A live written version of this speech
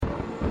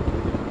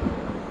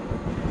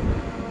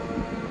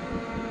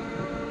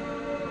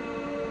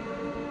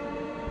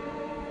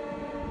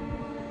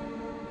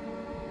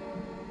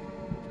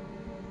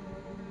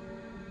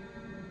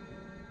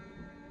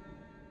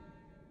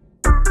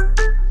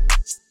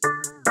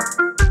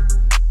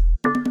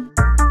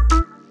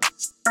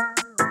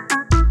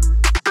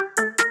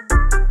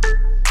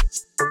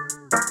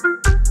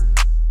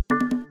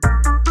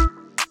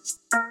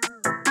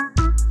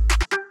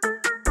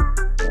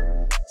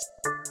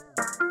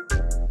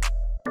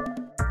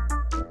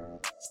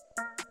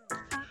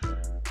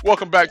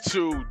Welcome back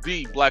to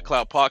the Black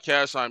Cloud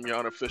Podcast. I'm your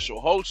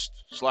unofficial host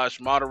slash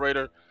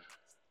moderator,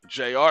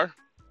 JR,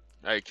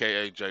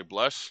 aka J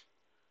Bless.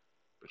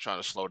 We're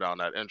trying to slow down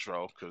that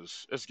intro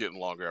because it's getting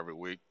longer every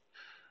week.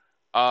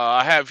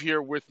 I have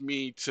here with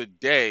me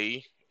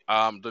today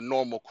the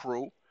normal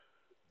crew,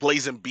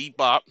 Blazing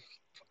Bebop,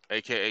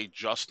 aka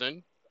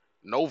Justin,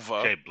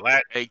 Nova, Jay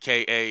Black.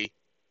 aka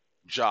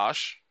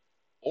Josh,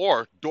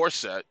 or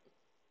Dorset,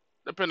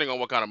 depending on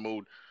what kind of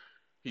mood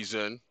he's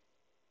in.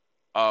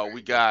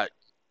 We got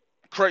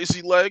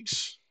Crazy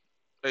Legs,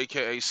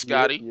 aka Yep,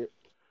 Scotty. yep.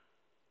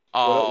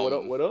 What up? What up?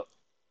 Um, What up?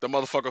 the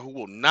motherfucker who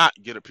will not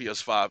get a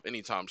PS5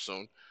 anytime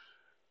soon.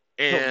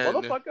 And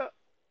Motherfucker,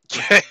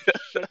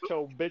 shut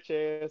your bitch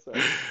ass up.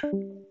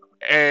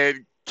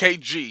 and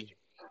KG,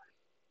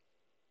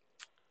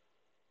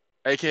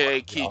 aka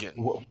Y'all.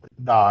 Keegan.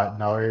 Nah,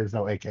 no, there is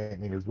no AK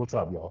niggas. What's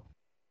up, y'all? All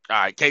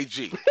right,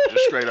 KG,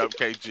 just straight up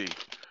KG.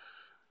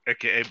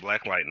 aka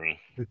Black Lightning,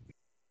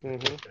 hmm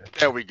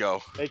There we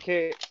go.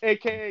 AKA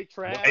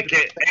Trav.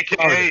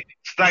 aka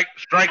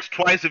strikes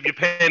twice if your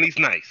panties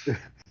nice.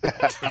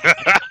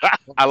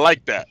 I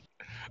like that.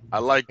 I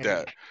like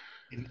that.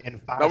 In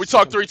Now 5 we talk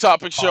seconds. three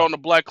topics here on the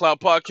Black Cloud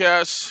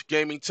Podcast: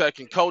 gaming, tech,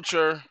 and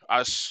culture.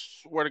 I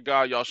swear to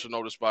God, y'all should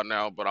know this by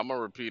now, but I'm gonna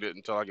repeat it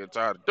until I get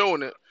tired of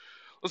doing it.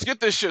 Let's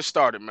get this shit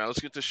started, man. Let's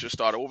get this shit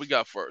started. What we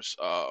got first?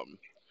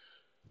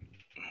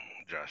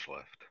 Josh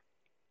left.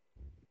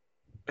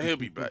 He'll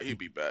be back. He'll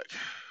be back.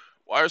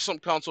 Why are some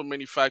console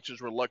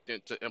manufacturers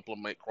reluctant to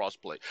implement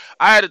crossplay?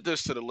 I added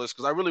this to the list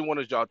because I really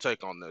wanted y'all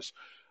take on this.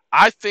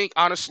 I think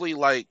honestly,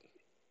 like,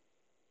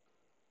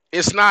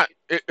 it's not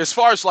as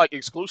far as like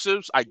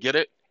exclusives. I get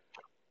it,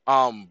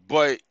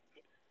 but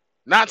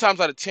 9 times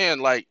out of 10,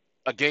 like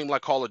a game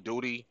like Call of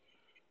Duty,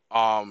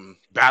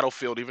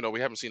 Battlefield, even though we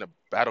haven't seen a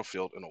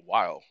Battlefield in a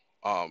while,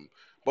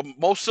 but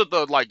most of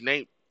the like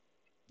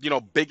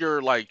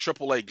bigger like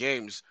AAA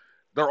games,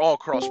 they're all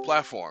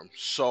cross-platform.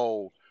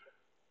 So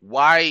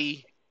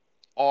why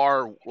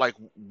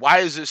why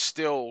is it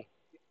still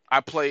I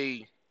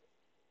play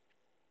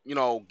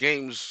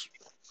games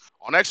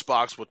on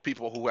Xbox with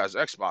people who has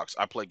Xbox.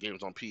 I play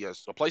games on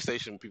PS or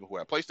PlayStation with people who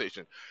have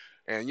PlayStation,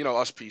 and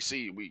us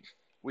PC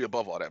we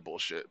above all that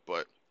bullshit.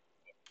 But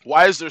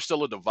why is there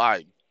still a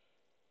divide,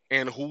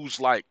 and who's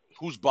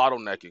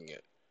bottlenecking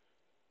it?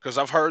 Because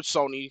I've heard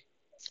Sony,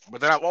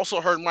 but then I've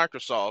also heard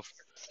Microsoft,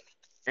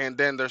 and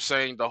then they're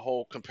saying the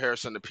whole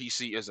comparison to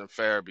PC isn't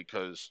fair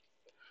because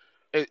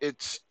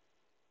it's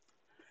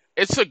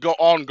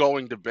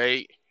ongoing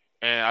debate,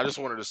 and I just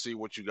wanted to see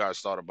what you guys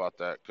thought about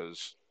that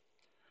because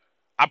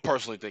I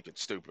personally think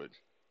it's stupid.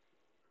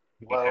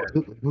 Well,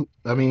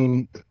 I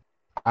mean,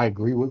 I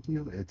agree with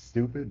you. It's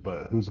stupid,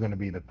 but who's going to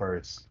be the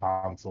first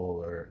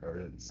console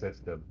or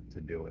system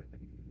to do it? Eh,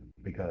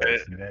 Because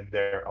then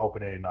they're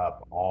opening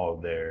up all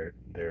their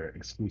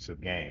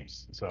exclusive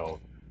games. So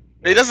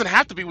It if doesn't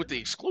have to be with the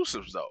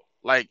exclusives though.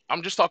 Like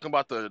I'm just talking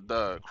about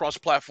the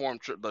cross-platform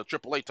the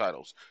AAA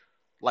titles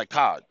like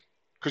COD,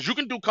 because you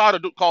can do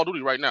COD or Call of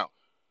Duty right now.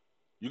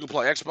 You can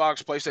play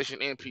Xbox, PlayStation,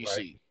 and you're right,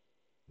 PC,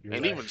 you're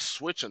and right. even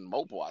Switch and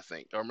mobile. I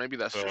think, or maybe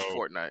that's just So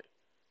Fortnite.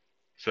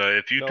 so No,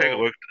 if you take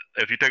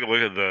a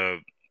look at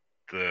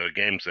the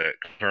games that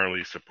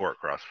currently support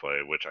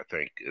crossplay, which I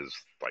think is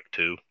like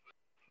two.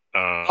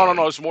 No, no,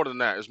 no. Um, It's more than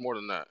that. It's more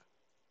than that.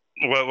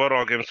 what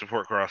all games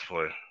support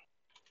crossplay?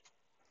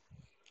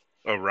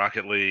 Oh,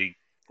 Rocket League.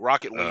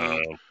 Rocket Uh,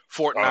 League, all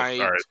Fortnite,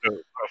 right. So Warzone.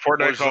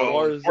 Fortnite, and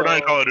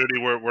Call Warzone, of Duty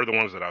were the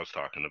ones that I was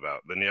talking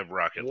about. Then you have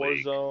Rocket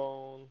League.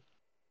 Warzone.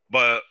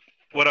 But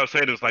what I was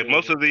saying is I like mean,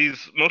 most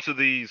of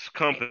these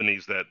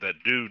companies that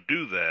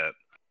do that,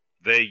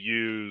 they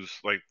use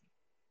like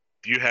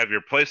you have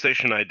your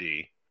PlayStation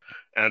ID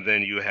and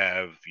then you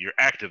have your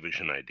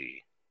Activision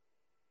ID,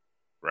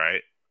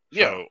 right?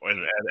 Yeah, So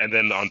and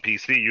then on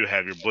PC you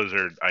have your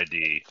Blizzard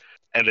ID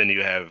and then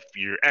you have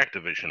your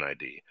Activision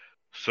ID.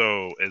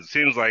 So it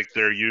seems like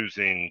they're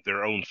using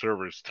their own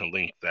servers to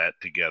link that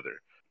together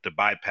to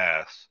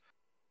bypass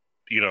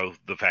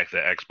the fact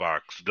that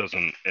Xbox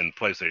doesn't and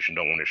PlayStation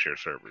don't want to share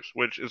servers,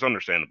 which is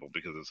understandable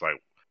because it's like,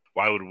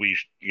 why would we,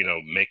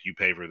 make you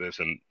pay for this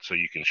and so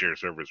you can share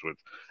servers with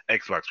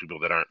Xbox people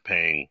that aren't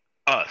paying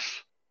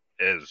us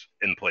as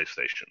in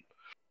PlayStation?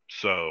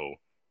 So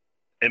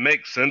it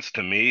makes sense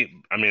to me.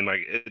 I mean,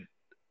 like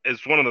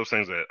it's one of those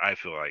things that I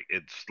feel like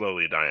it's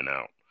slowly dying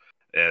out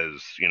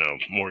as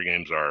more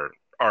games are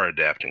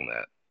adapting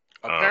that.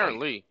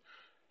 apparently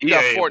you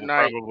got EA will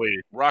Fortnite, probably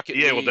Rocket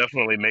EA will League,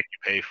 definitely make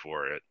you pay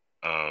for it.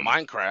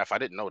 Minecraft. I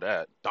didn't know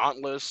that.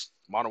 Dauntless,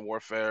 Modern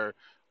Warfare,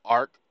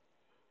 Ark,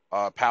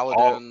 All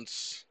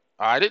Paladins.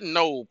 I didn't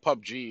know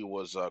PUBG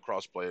was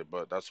crossplay,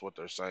 but that's what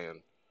they're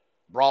saying.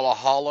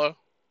 Brawlhalla.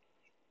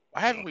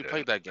 Why haven't we okay.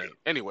 played that game?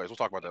 Anyways, we'll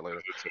talk about that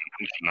later. It's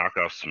a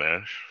knockoff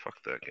Smash.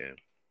 Fuck that game.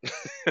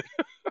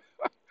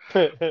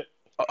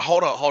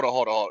 Hold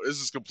on. This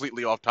is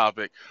completely off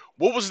topic.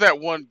 What was that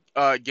one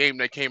game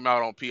that came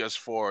out on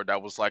PS4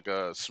 that was like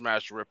a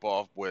Smash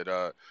ripoff with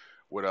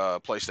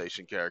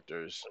PlayStation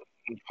characters?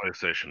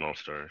 PlayStation All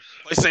Stars.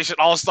 PlayStation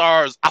All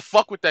Stars. I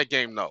fuck with that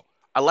game though.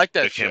 I like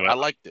that It came shit. out I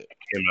liked it.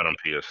 came out on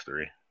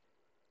PS3.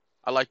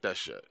 I like that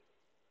shit.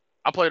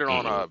 I played it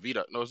on Mm-hmm.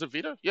 Vita. No, is it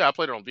Vita? Yeah, I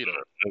played it on Vita.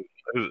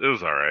 It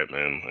was all right,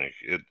 man. Like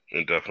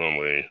it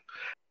definitely.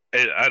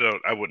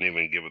 I wouldn't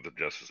even give it the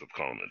justice of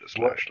calling it a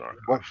Smash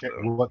knockoff.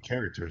 Though. what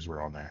characters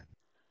were on there?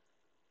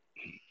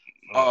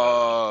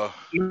 Not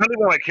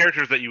even like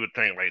characters that you would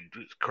think. Like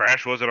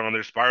Crash wasn't on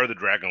there. Spyro the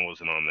Dragon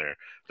wasn't on there.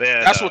 They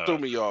had That's what threw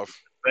me off.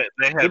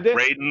 they had Did they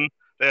Raiden.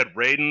 They had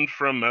Raiden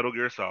from Metal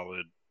Gear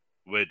Solid,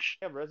 which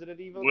have Resident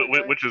Evil?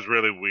 That guy? which is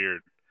really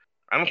weird.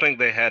 I don't think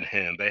they had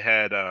him. They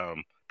had I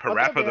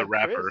Parappa thought they the had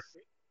Rapper. Chris.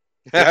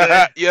 Did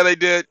they? Yeah, they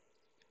did.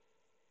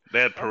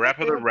 They had I thought Parappa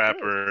they the had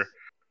Rapper. Chris.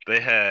 They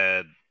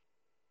had.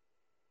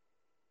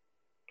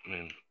 I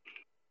mean,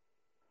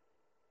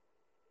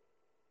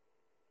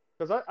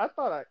 Because I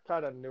thought I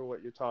kind of knew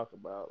what you're talking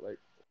about. Like,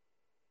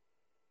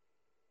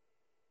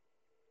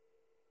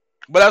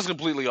 But that's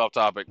completely off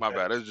topic. My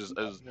bad. It's just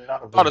None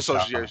of thought them sound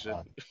association.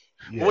 fun. But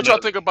Yeah. what y'all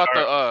think about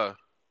Alright. the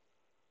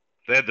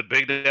they had the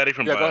Big Daddy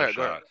from Yeah, go Bioshock. ahead,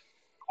 go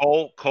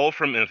ahead. Cole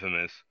from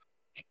Infamous.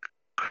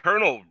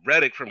 Colonel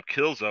Reddick from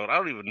Killzone. I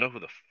don't even know who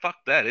the fuck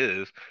that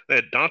is. They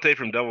had Dante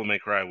from Devil May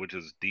Cry, which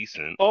is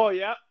decent. oh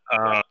yeah,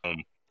 Um,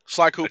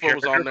 Sly Cooper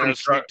was on character from there.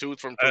 Star- Sweet Tooth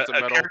from Twisted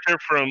Metal.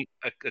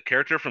 a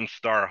character from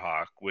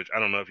Starhawk, which I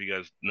don't know if you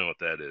guys know what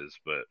that is,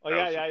 but oh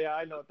that yeah, was, yeah.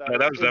 I know what that. no, is.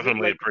 that was Is it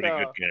definitely like a pretty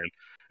good game.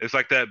 It's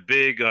like that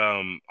big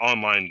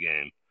online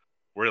game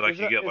where like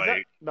you get is like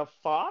that the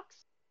Fox?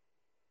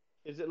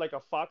 Is it like a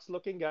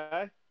fox-looking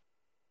guy?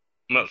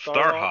 no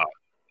Starhawk? Starhawk.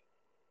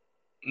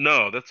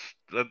 No,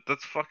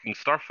 that's fucking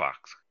Star Fox.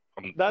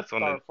 That's it's on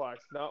Star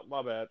Fox. No,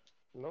 my bad.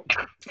 Nope.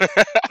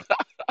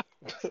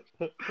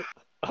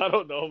 I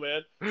don't know,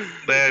 man.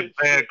 They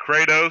had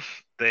Kratos.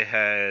 They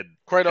had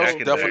Kratos, Jack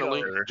and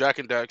definitely. Dexter. Jack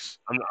and Dex.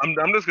 I'm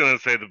just gonna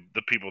say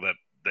the people that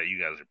you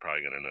guys are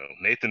probably gonna know.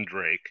 Nathan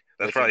Drake.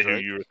 That's Nathan probably Drake.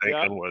 who you were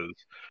thinking Yep.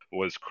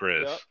 was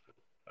Chris.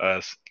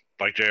 Yep.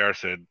 Like Jr.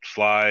 said,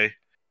 Sly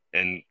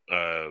and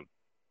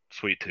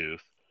Sweet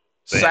Tooth.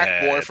 They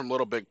Sackboy had- from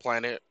Little Big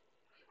Planet.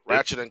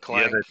 Ratchet and Yeah,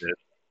 Clank. they did.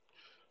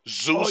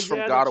 Zeus Oh, from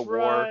yeah, God that's of War.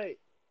 right.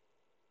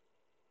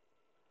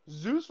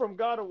 Zeus from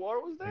God of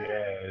War was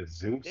there? Yeah,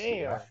 Zeus. Damn.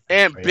 Yeah.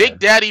 And Yeah. Big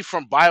Daddy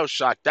from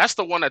Bioshock. That's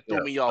the one that threw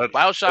Yeah, me off. that's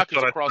Bioshock is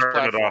what a I started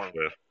cross-platform. off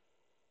with.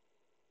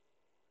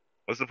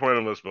 What's the point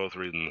of us both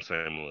reading the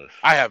same list?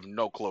 I have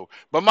no clue.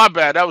 But my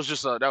bad. That was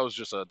just a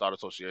thought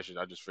association.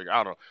 I just figured.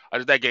 I don't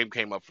know. That game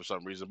came up for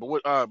some reason. But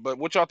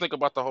what y'all think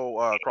about the whole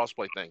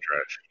crossplay thing?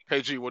 Trash.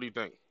 KG, what do you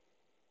think?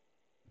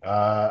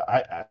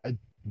 I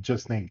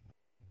just think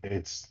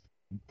it's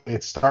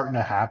starting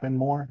to happen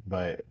more,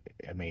 but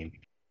I mean,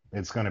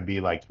 it's going to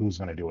be like who's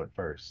going to do it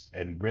first.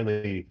 And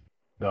really,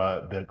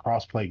 the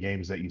crossplay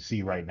games that you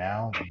see right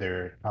now,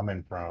 they're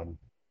coming from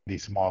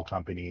these small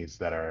companies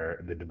that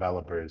are the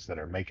developers that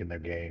are making their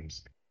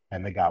games,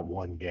 and they got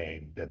one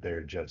game that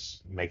they're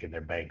just making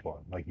their bank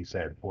on, like you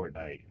said,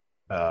 Fortnite,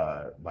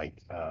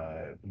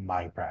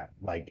 Minecraft.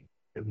 Like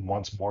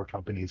once more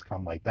companies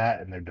come like that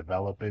and they're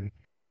developing,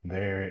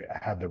 they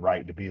have the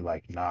right to be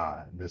like, nah,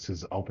 this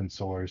is open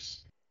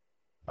source.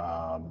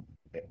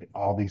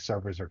 All these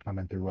servers are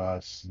coming through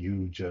us.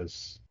 You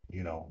just,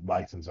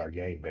 license our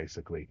game,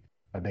 basically.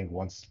 I think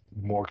once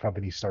more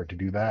companies start to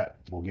do that,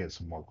 we'll get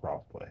some more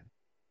crossplay.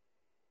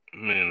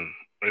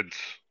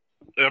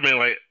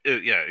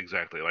 Yeah,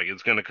 exactly. Like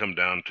it's going to come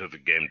down to the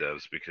game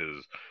devs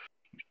because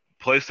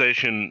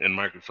PlayStation and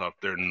Microsoft,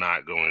 they're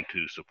not going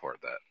to support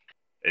that.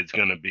 It's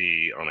going to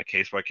be on a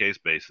case-by-case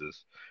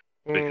basis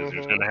because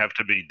there's going to have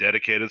to be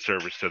dedicated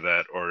servers to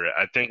that. Or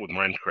I think with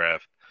Minecraft,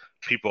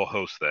 people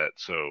host that,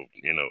 so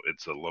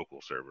it's a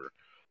local server.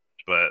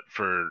 But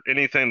for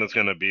anything that's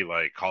going to be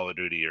like Call of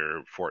Duty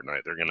or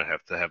Fortnite, they're going to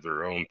have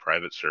their own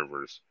private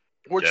servers.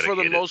 Which for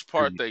the dedicated most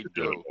part to they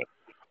doing do.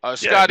 that.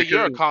 Scotty,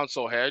 you're a because-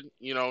 console head.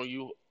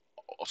 You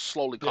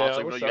slowly console,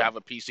 even though what's you up? have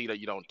a PC that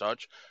you don't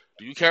touch.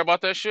 Do you care about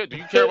that shit? Do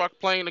you care about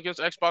playing against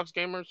Xbox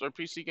gamers or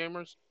PC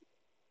gamers?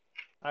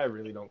 I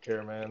really don't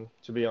care, man.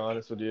 To be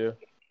honest with you,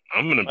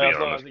 I'm going to be as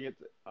long honest. as I get,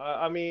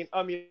 I mean,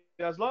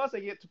 as long as I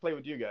get to play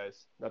with you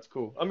guys, that's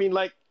cool. I mean,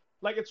 like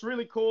it's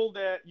really cool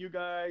that you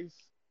guys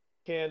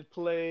can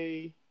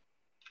play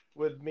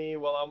with me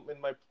while I'm in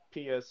my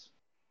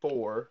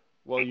PS4,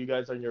 while you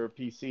guys are on your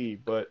PC.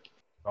 But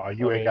Oh,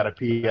 you ain't got a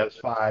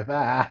PS5.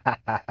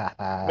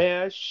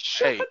 man,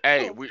 shut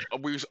Hey,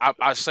 up.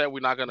 I said we're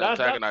not gonna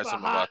antagonize that's a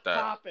him hot about that.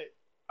 topic.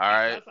 All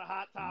right? That's a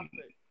hot topic.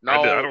 No,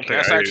 I don't think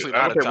that's actually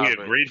I not don't a think we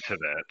topic. agreed to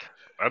that.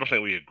 I don't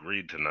think we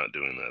agreed to not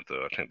doing that,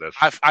 though. I think that's.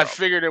 I the problem.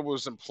 figured it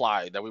was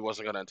implied that we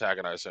wasn't gonna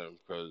antagonize him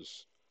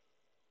because,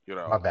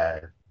 My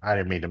bad. I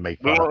didn't mean to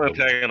make We fun won't of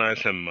him. antagonize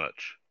him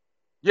much,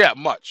 yeah,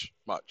 much.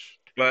 but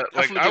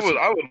like Definitely I get would some-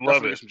 I would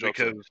love definitely get it some jokes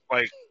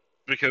in.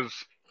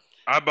 because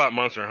I bought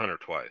Monster Hunter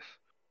twice,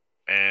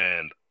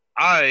 and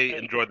I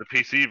enjoyed the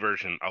PC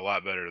version a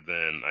lot better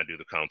than I do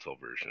the console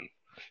version.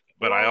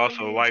 But I Well,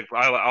 also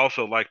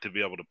you- like to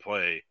be able to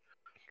play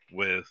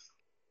with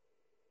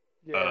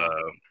Yeah.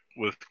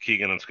 with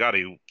Keegan and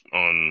Scotty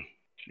on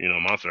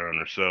Monster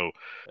Hunter. So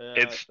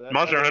it's I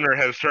Monster mean, Hunter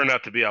has turned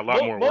out to be a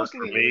lot more work for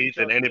mostly me it's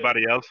than just it.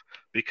 anybody else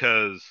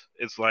because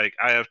it's like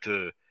I have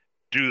to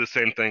do the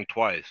same thing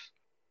twice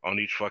on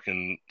each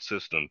fucking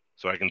system,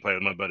 so I can play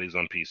with my buddies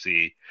on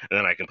PC, and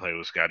then I can play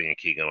with Scotty and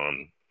Keegan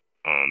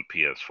on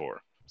PS4.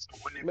 So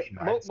wouldn't it be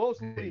nice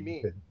Mostly if you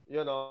me,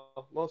 could?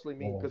 mostly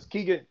me, Well, because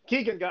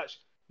Keegan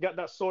got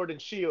that sword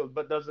and shield,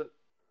 but doesn't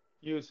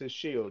use his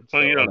shield.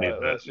 Well, you So don't need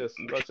right. that. let's just.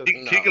 No.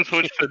 Keegan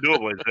switched to dual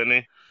blades, didn't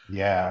he?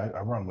 Yeah, I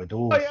run with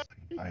Oh yeah, duels.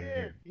 he I did.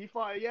 hear He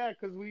fought. Yeah,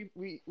 because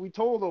we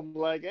told him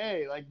like,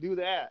 hey, like do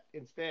that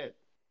instead.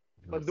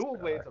 But this dual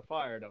guy. blades are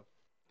fire though.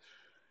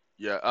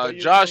 Yeah, But you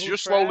know Josh, who's you're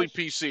slowly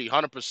trash? PC,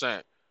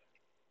 100%.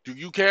 Do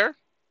you care?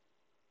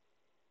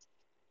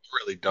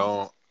 Really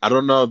don't. I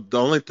don't know. The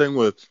only thing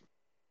with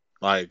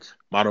like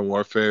Modern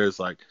Warfare is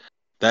like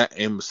that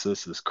aim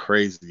assist is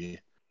crazy.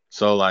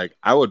 So like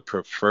I would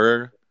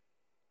prefer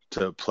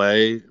to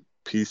play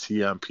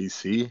PC on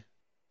PC.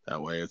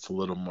 That way it's a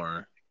little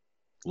more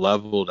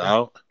leveled Com-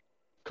 out.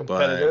 But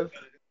competitive.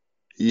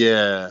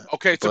 yeah,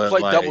 Okay, to but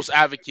play like devil's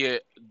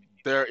advocate,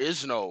 there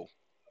is no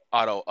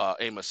auto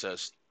aim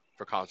assist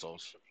for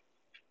consoles.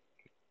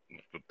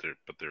 But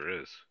there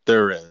is.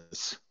 there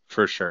is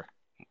for sure.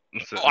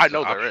 Oh, I It's an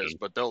know there is, option.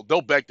 but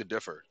they'll beg to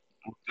differ.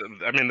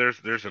 I mean,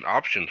 there's an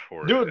option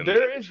for it Dude, in there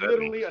the is settings.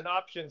 literally an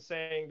option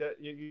saying that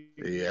you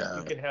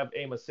Yeah. can have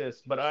aim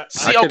assist, but I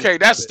See, I don't can okay, have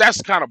that's it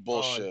that's kind of on.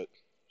 bullshit.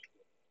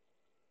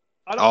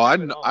 I don't Oh,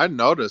 have it I on.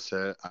 notice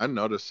it. I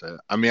notice it.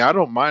 I mean, I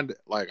don't mind it.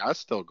 Like, I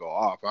still go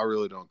off. I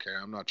really don't care.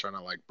 I'm not trying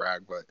to like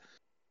brag, but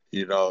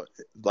you know,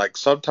 like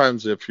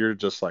sometimes if you're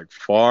just like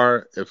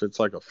far, if it's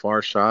like a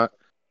far shot,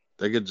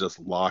 they could just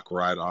lock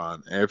right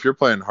on. And if you're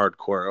playing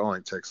hardcore, it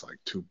only takes like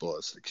 2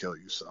 bullets to kill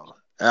you. So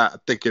I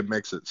think it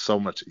makes it so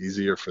much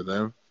easier for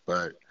them.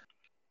 But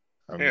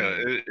I Yeah,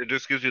 mean, it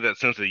just gives you that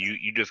sense that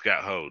you just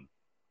got hoed.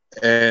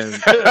 and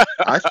No,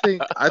 I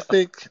think I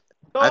think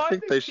I I think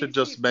think they should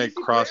just make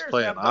PC players crossplay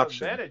an have the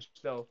option. advantage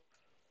though.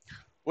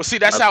 Well, see,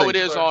 that's I how it think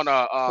People is are on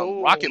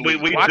so Rocket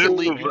League. We Rocket do, so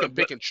League, you can good. but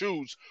pick and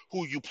choose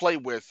who you play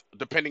with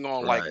depending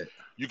on like right.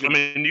 you I can,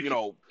 mean, you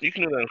know. you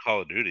can do that in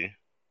Call of Duty.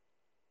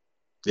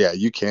 Yeah,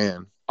 you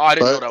can. Oh, I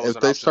didn't know But that was if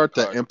an they option in start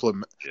to COD.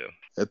 implement Yeah.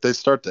 if they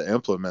start to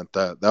implement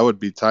that, that would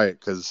be tight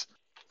because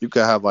you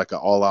could have like an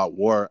all-out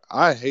war.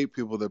 I hate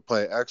people that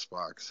play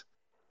Xbox,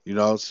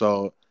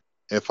 so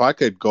if I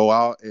could go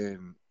out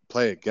and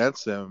play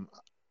against them,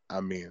 I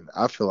mean,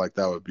 I feel like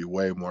that would be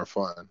way more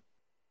fun.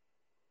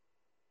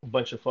 A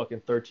bunch of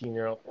fucking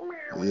 13-year-old.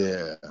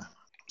 Yeah,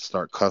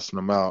 start cussing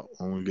them out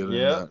when we get in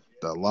Yeah.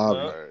 that lobby,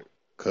 Right.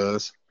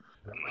 cuz.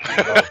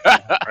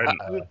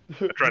 I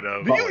try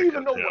to Do you avoid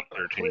even know cussing what out a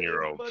clit is,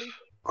 13-year-olds. buddy?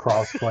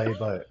 Crossplay,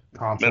 but Man,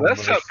 console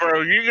that's tough, versus.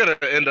 bro. You're gonna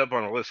end up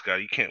on a list, guy.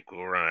 You can't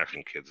go around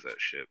asking kids that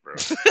shit, bro.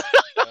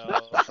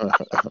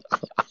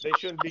 They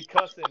shouldn't be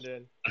cussing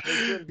then. They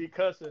shouldn't be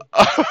cussing.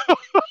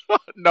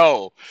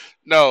 No,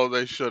 no,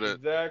 they shouldn't.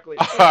 Exactly.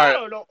 All And right.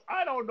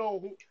 I don't know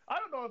who. I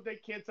don't know if they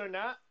kids or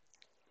not.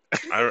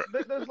 I,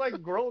 There's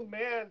like grown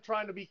men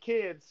trying to be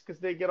kids because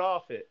they get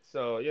off it.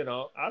 So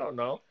I don't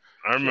know.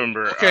 I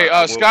remember Okay,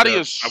 I woke Scotty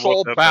up. is I woke soul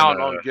up in bound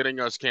a on getting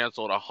us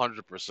canceled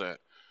 100%.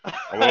 I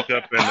woke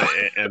up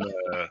in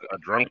a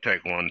drunk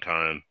tank one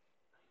time,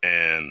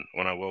 and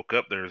when I woke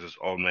up, there was this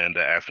old man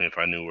that asked me if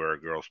I knew where a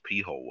girl's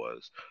pee hole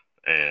was,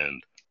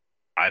 and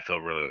I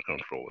felt really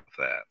uncomfortable with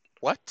that.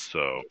 What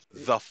So,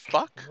 the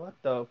fuck? What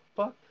the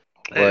fuck?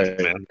 hey, Wait,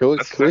 man, can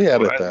we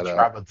edit I'm that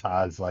out?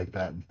 traumatized like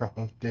that, bro.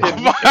 Can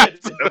Damn. we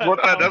edit that's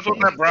what that that's out?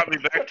 what that brought me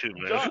back to,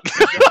 man. Josh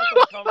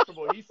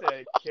uncomfortable. He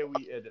said, "Can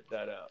we edit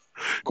that out?"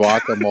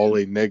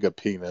 Guacamole nigga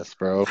penis,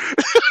 bro. What?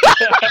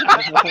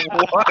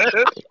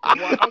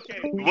 Well, okay.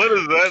 What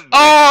does that mean?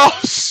 Oh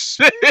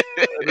shit!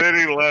 And then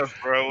he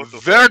left, bro. What the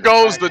There fuck?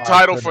 goes the Tagline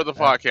title for for the the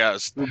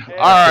podcast. There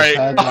All right, you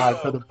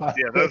Tagline for go. the podcast.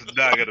 Yeah, that's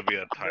not gonna be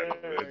a title.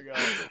 There you go.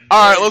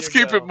 all right. There Let's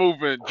you keep it go.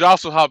 moving.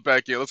 Josh will hop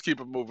back in. Let's keep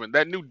it moving.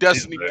 That new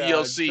Destiny back. Yeah,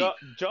 DLC.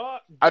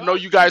 I know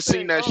Josh you guys keep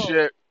seen saying, that "Oh,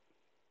 shit.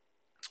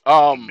 Be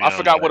I on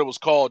forgot that. what it was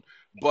called,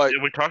 but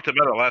Yeah, we talked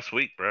about it last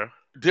week, bro.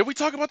 did we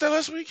talk about that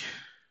last week?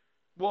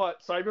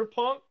 what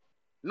Cyberpunk?"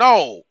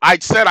 No, I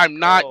said I'm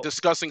not Oh.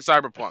 discussing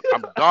Cyberpunk.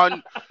 I'm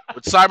done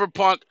with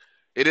Cyberpunk.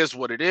 It is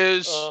what it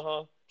is.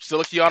 Uh-huh.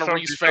 Still a Keanu That's what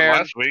Reeves you said fan.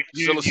 last week.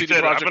 Still a You CD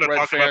said I'm Projekt gonna Red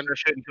talk about fan. that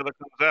shit until it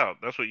comes out.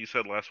 That's what you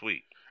said last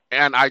week.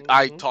 And I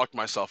Mhm. talked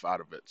myself out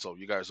of it, so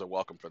you guys are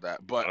welcome for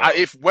that. But Oh.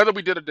 if whether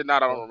we did or did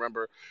not, I don't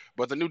remember.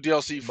 But the new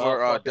DLC About for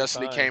fucking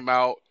Destiny time. came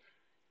out.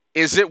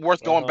 Is it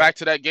worth going Uh-huh. back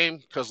to that game?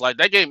 Because like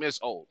that game is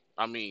old.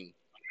 I mean, You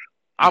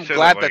I'm said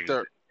glad it that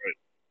they're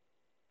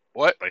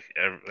what like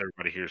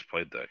everybody here's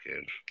played that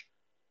game.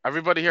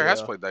 everybody here has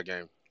Yeah. played that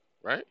game,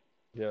 right?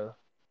 Yeah.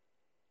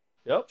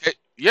 Yep.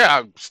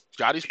 Yeah,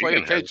 Scotty's played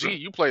it. Keegan KG, hasn't.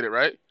 you played it,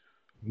 right?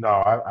 No,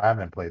 I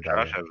haven't played that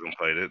Josh game. hasn't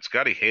played it.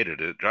 Scotty hated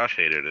it. Josh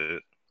hated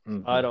it.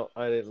 Mhm.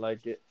 I didn't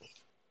like it.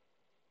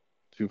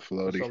 Too For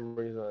floaty. some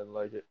reason, I didn't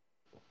like it.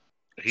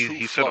 He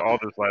Too said all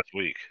flooded. this last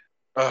week.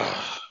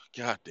 Ugh,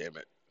 God damn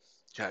it.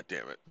 God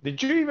damn it.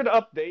 Did you even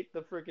update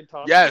the freaking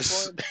talking Yes,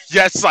 point?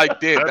 yes, I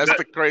did. That That's that,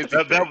 the crazy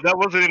that thing. that that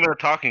wasn't even a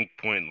talking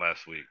point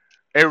last week.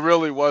 It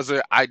really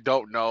wasn't. I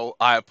don't know.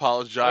 I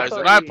I apologize,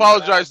 and thought I you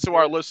apologize snapped to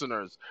our it.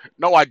 listeners.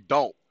 No, I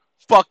don't.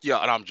 Fuck you.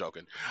 And I'm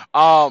joking.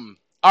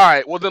 All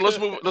right. Well, then let's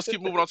move. Let's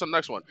keep moving on to the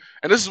next one.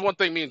 And this is one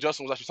thing me and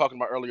Justin was actually talking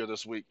about earlier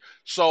this week.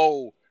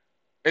 So,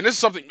 and this is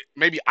something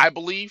maybe I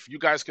believe you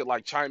guys could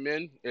like chime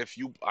in if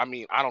you. I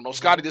mean, I don't know,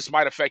 Scotty. Hmm. This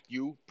might affect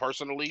you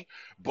personally,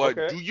 but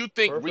Okay, do you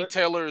think perfect.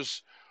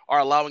 retailers are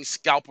allowing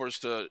scalpers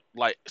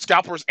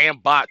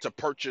and bot to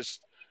purchase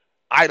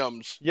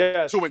items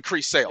to Yes,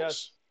 increase sales?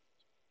 yes,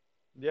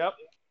 yep.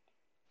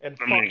 And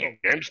I fuck mean, them.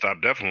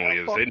 GameStop definitely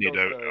is. They Fuck need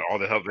those all guys.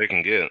 the help they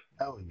can get.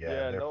 Hell yeah,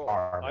 Yeah, they're no,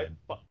 farming.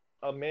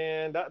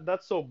 man,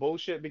 that's so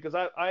bullshit because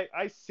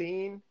I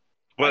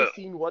But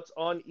seen what's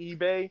on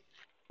eBay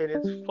and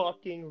it's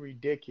fucking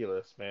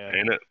ridiculous, man.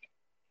 ain't it?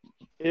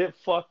 It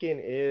fucking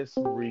is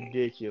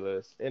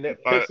ridiculous and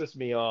it Uh, pisses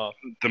me off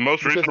the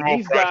most because reasonable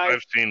these price guys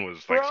I've seen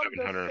was like from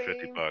the 750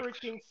 same bucks.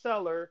 freaking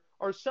seller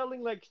are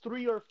selling like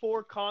 3 or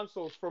 4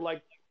 consoles for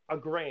like a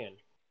grand.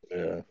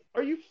 Yeah.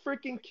 Are you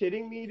freaking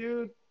kidding me,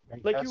 dude?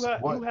 And Like guess you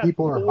what? had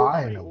People are 4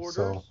 buying them,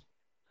 so pre-orders.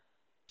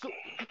 So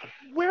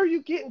where are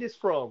you getting this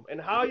from and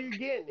how are you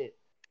getting it?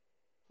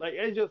 Like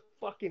it just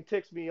fucking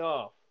ticks me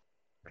off.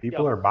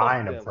 Yeah, people are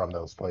buying fuck them them. from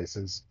those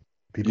places.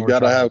 You People are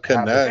gotta trying have to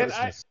have their And connect.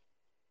 I business.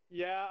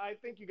 yeah, I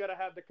think you gotta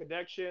have the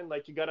connection.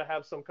 Like you gotta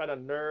have some kind of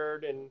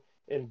nerd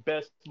in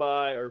Best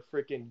Buy or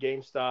freaking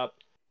GameStop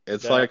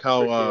It's like that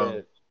how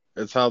freaking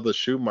it's how the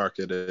shoe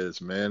market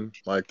is, man.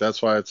 Like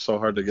that's why it's so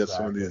hard to get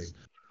some of Exactly. these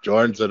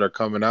Jordans that are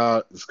coming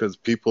out. It's because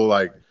people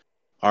like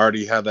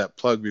already had that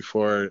plug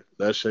before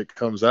that shit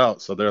comes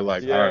out. So they're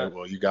like, all yeah. right, Exactly.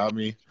 well, you got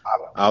me. I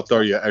don't I'll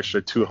throw you an exactly.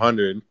 extra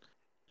 200,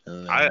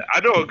 and then I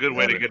know a good you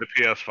way got to it. get a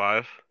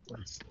PS5.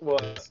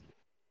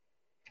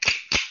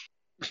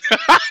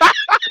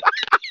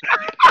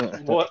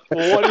 What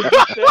what did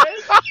you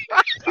say?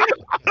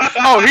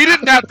 Oh, he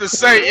didn't have to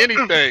say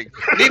anything.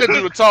 Nina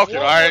do the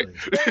talking, all What right?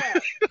 was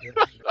that?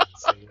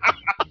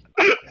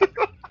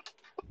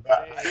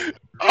 Damn.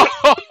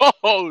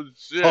 Oh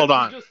shit. Hold Did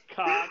you on, just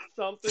cock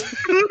something?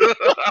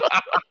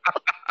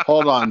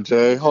 hold on,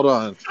 Jay, hold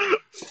on,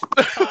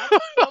 Cock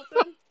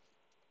something?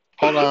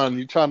 hold on.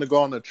 You trying to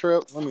go on a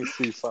trip? Let me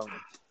see something.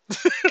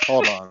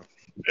 Hold on.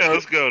 Yeah,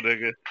 let's go,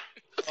 nigga.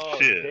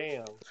 Oh Shit.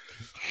 damn.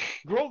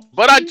 Grove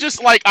But I Street?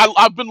 just like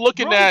I've been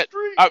looking Grove at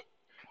Street?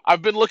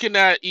 I've been looking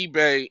at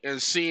eBay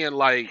and seeing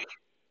like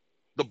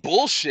the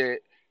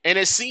bullshit, and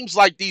it seems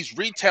like these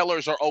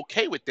retailers are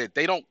okay with it.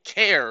 They don't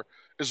care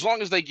as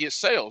long as they get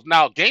sales.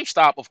 Now,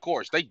 GameStop, of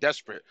course, they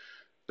desperate.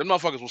 Them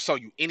motherfuckers will sell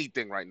you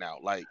anything right now.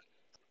 Like,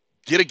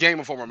 get a Game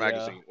Informer Yeah.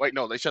 magazine. Wait,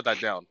 no, they shut that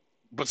down.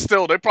 But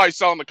still, they're probably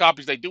selling the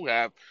copies they do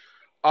have.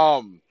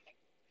 Um,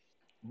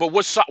 but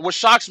what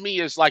shocks me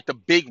is like the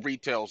big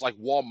retails like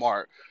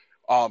Walmart,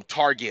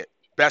 Target,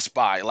 Best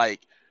Buy.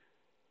 Like,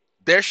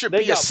 there should They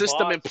be a got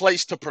system in bots.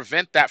 place to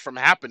prevent that from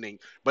happening.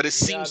 But it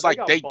Yeah, seems they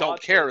like they got don't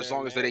bots in care as there,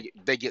 long as man.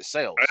 they get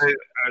I, sales.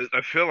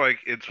 I feel like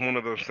it's one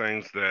of those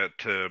things that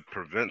to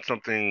prevent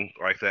something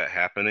like that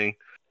happening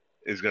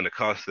is going to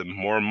cost them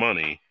more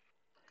money.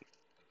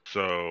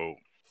 So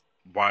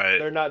why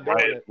They're not why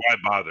doing it. why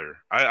bother?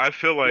 I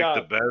feel like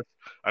Yeah.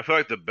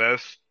 the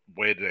best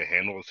way to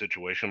handle a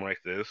situation like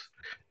this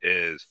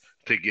is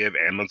to give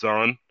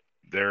Amazon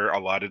their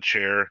allotted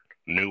share,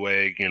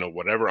 Newegg,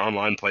 whatever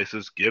online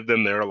places, give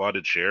them their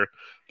allotted share.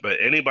 But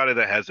anybody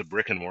that has a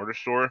brick and mortar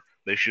store,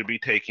 they should be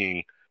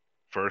taking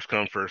first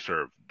come first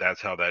serve.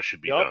 That's how that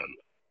should be Yup. done.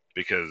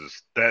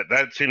 Because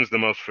that seems the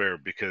most fair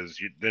because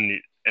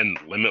and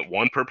limit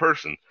one per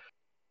person.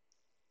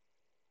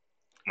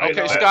 Like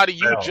Okay, No. Scotty,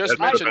 you No, just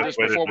that's the mentioned I best this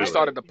way to before we do it.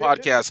 started the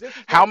podcast. this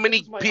is How this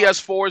many is my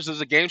PS4s does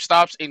the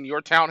GameStops in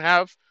your town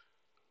have?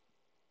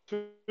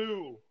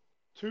 two.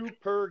 Two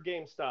per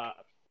GameStop.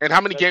 And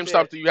how many That's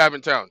GameStops it. do you have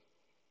in town?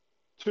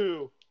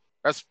 Two.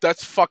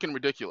 That's fucking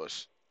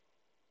ridiculous.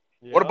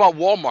 What Yep. about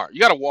Walmart? You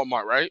got a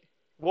Walmart, right?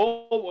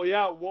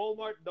 Yeah,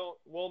 Walmart don't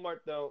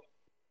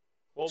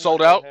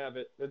Sold Walmart don't out? have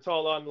it. It's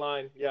all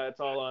online. Yeah, it's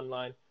all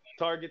online.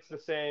 Target's the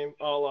same,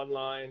 all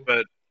online.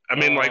 But I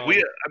mean, like Um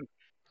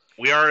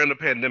we are in a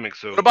pandemic,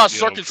 What so about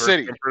Circuit first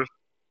City? come first.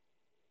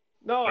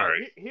 All no,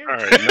 right, here all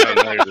right.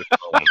 Now you're just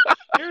trolling.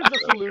 here's the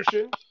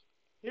solution.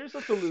 Here's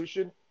the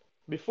solution.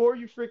 Before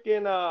you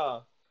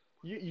freaking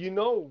you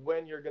know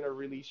when you're gonna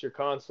release your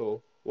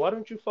console, why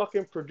don't you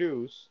fucking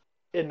produce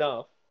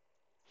enough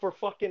for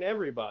fucking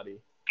everybody?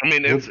 I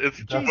mean, well, it's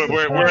that's the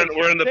Jesus we're in, point. Christ.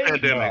 we're in the They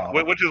pandemic, No,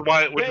 which is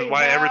they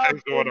why have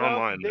everything's going enough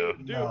online now.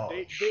 no,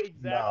 they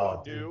exactly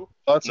no, dude. do.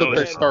 Plus, No, if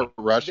they they And don't. start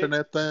rushing they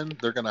it, then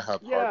they're gonna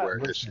have yeah, hardware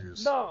Listen,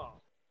 issues.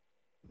 no.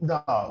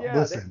 no, Yeah,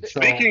 listen.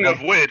 So,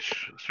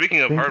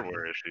 Speaking of think,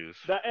 hardware issues,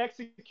 the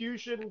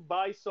execution by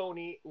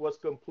Sony was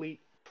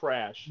complete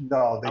trash.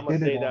 no, they I'm gonna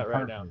did it say on that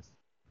right now. purpose.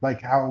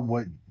 Like how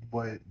what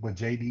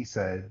JD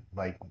said,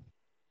 like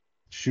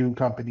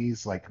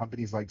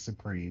companies like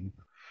Supreme,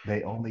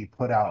 they only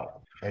put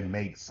out and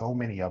make so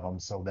many of them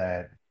so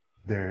that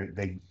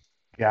they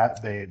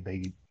got they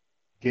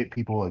get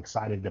people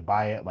excited to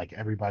buy it. Like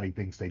everybody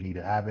thinks they need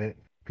to have it.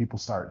 People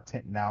start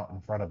tenting out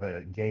in front of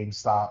a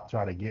GameStop,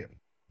 try to get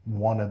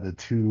one of the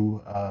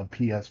two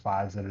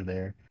PS5s that are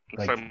there.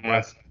 Like Same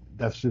way.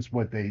 that's just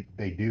what they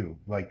do.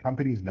 Like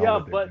companies know Yeah,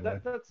 what they're but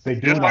doing. that's They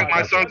do Just it like on my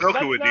that's son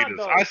purpose. Goku with not Adidas.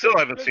 though. I still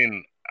haven't If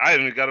seen. I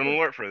haven't got an if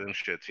alert for them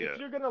shits if yet.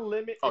 you're gonna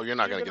limit, Oh, you're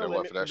not gonna get away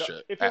with that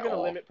shit if at you're gonna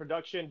all. limit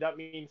production, that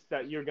means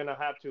that you're gonna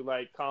have to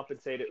like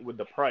compensate it with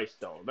the price,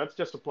 though. That's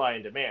just supply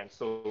and demand.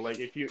 So like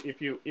if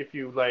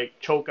you like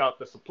choke out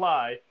the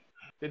supply,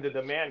 then the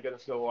demand gonna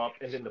go up,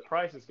 and then the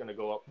price is gonna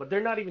go up. But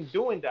they're not even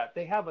doing that.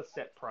 They have a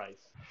set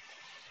price.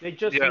 They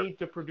just Yeah. need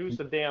to produce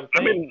the damn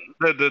I thing.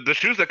 mean, the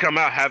shoes that come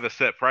out have a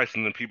set price,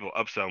 and then people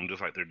upsell them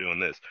just like they're doing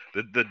this.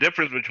 The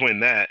difference between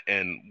that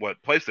and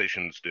what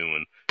PlayStation's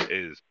doing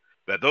is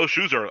that those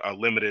shoes are a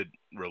limited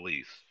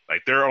release.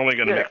 Like they're only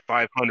going to Yeah. make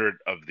 500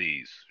 of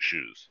these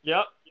shoes,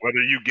 Yep.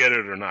 whether you get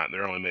it or not.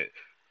 They're only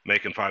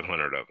making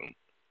 500 of them.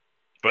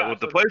 But Yeah, with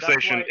the so that's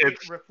PlayStation,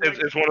 why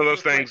it's one of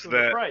those things reflects on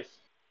the price.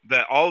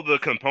 that all the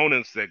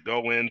components that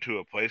go into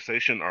a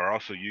PlayStation are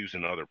also used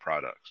in other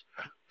products.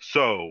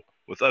 So,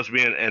 with us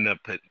being in a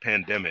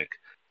pandemic,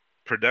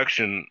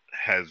 production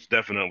has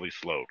definitely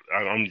slowed.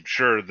 I'm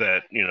sure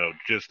that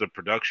just the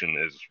production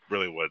is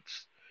really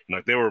what's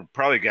like. They were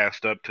probably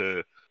gassed up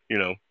to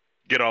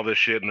get all this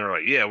shit, and they're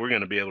like, yeah, we're going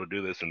to be able to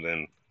do this, and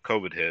then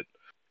COVID hit,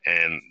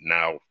 and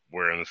now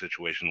we're in the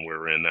situation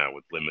we're in now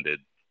with limited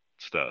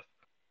stuff.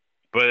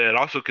 But it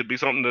also could be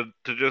something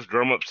to just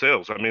drum up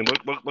sales. I mean,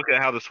 look at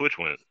how the Switch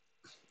went.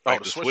 Oh, Like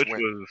the the Switch Switch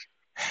went was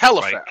hella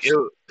like fast.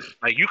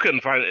 like you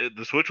couldn't find it.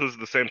 The Switch was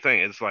the same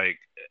thing. It's like,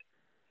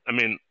 I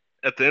mean,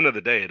 at the end of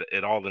the day,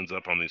 it all ends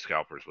up on these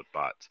scalpers with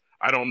bots.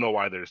 I don't know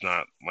why there's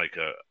not like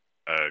a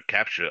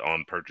captcha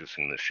on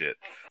purchasing this shit,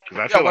 because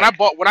I Yeah, feel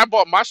like when I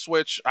bought my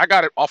Switch, I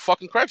got it off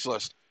fucking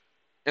Craigslist.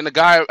 And the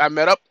guy I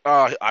met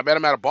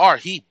him at a bar.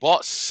 He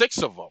bought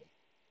 6 of them,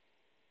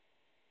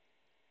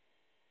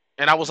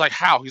 and I was like,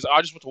 "How?" He's,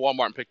 I just went to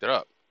Walmart and picked it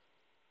up.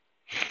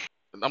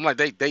 And I'm like,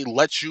 they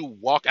let you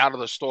walk out of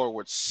the store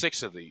with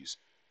 6 of these,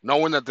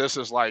 knowing that this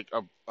is like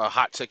a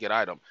hot ticket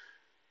item.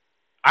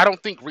 I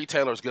don't think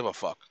retailers give a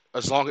fuck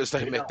as long as they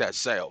They make don't. that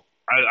sale.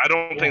 I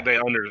don't think Yeah.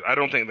 I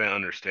don't think they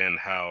understand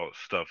how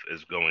stuff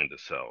is going to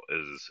sell.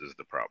 Is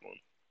the problem?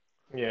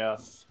 Yeah.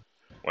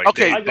 Like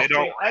Okay. they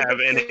don't I have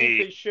just think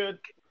any.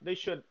 they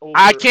should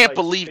I can't like,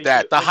 believe they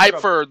that should the they hype should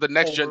have for the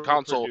next gen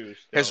console overproduced,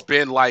 has though.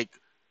 been like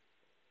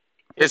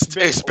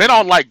it's been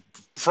on like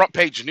front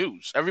page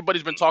news.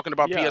 Everybody's been talking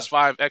about Yeah.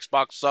 PS5,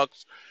 Xbox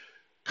sucks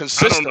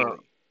I don't know.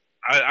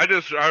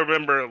 consistently. I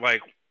remember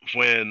like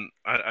when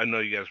I know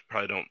you guys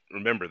probably don't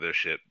remember this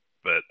shit,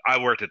 but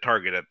I worked at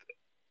Target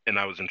and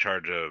I was in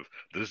charge of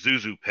the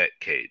Zuzu pet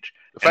cage,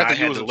 The and fact I that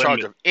you had was to in charge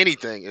limit. of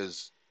anything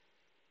is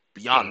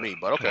beyond me,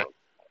 but Come okay. on,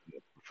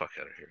 fuck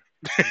out of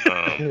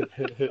here.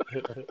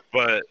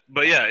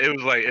 But yeah, it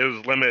was like it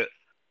was limit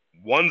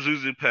one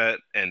Zuzu pet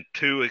and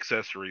 2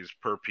 accessories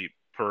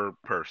per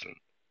person.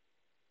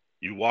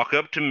 You walk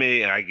up to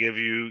me and I give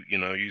you,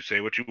 you say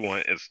what you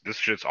want. It's this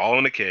shit's all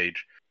in a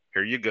cage.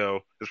 Here you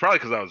go. It's probably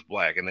because I was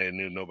black and they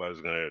knew nobody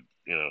was gonna.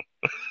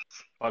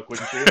 Fuck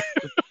with you.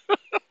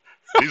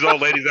 These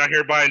old ladies out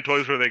here buying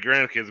toys for their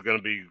grandkids are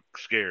gonna be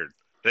scared.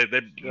 They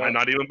Yeah. might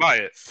not even buy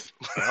it.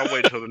 I'll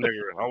wait till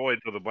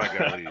the black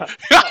guy leaves.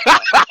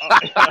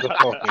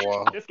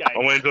 Wow. This guy.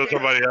 I'll wait until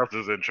somebody else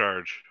is in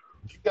charge.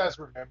 You guys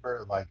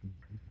remember like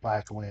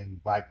back when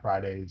Black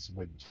Fridays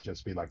would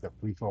just be like the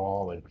free for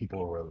all and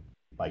people were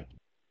like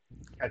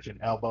catching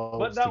elbows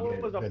But that to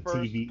get was a the first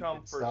TV come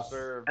and first stuff.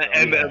 serve.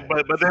 And Yeah.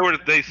 but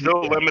they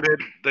still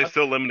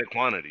limited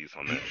quantities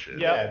on that shit.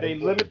 Yeah, Yeah, they they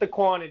limit did. the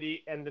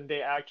quantity, and then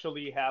they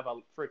actually have a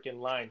freaking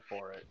line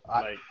for it.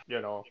 I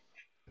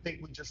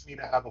think we just need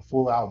to have a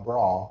full out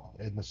brawl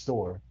in the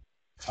store,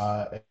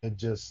 and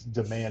just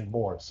demand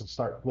more. So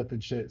start flipping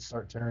shit,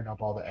 start tearing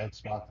up all the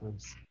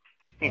Xboxes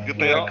Good and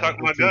thing I'll cock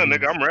the my gun,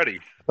 nigga. TVs. I'm ready.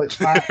 But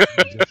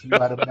just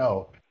let them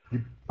know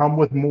you come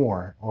with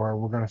more, or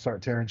we're gonna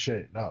start tearing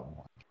shit up.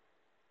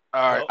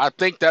 All right, Well- I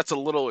think that's a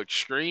little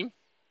extreme.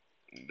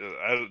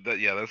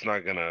 That's not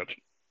gonna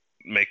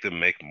make them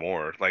make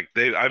more. Like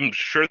I'm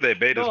sure they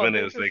made as No, many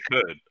they as they just-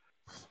 could.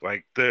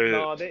 Like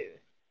No, they.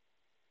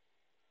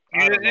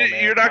 I don't know,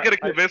 man. you're not gonna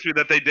convince me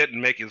that they didn't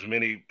make as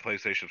many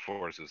PlayStation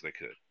 4s as they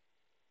could,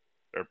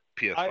 or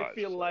PS5s. I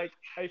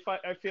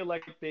feel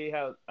like they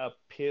have a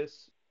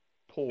piss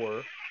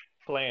poor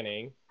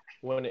planning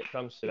when it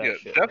comes to that Yeah,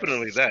 shit.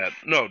 definitely that.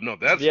 No,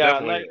 that's Yeah,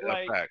 definitely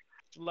like- a fact.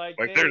 Like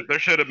Like they, there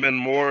should have been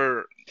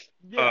more.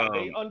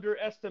 they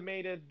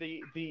underestimated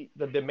the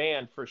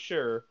demand for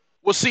sure.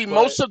 Well, see, But-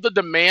 most of the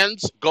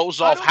demands goes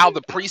I off don't how think- the I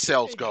don't think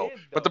pre-sales they go. did,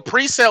 But the though.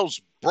 pre-sales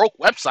broke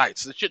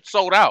websites. The shit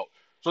sold out.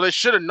 So they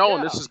should have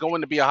known this Yeah. is going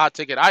to be a hot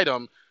ticket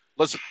item.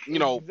 Let's,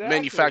 Exactly.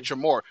 manufacture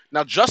more.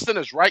 Now, Justin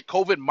is right.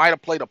 COVID might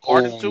have played a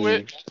part into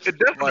it. It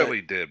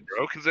definitely did,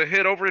 bro, because it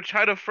hit over in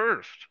China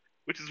first,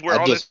 which is where I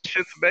all just- this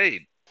shit's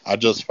made. I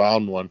just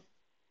found one.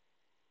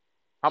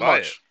 How Buy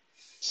much?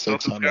 Tell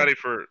some 600.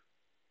 Scotty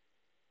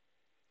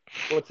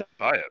What's that?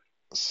 buy it.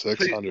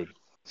 600.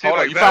 See, Hold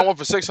on, like you that. found one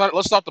for 600.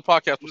 Let's stop the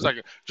podcast for a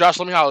second. Josh,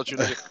 let me holler at you,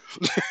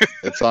 nigga.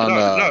 It's on.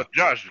 No,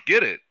 Josh,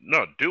 get it.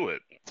 No, do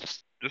it.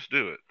 Just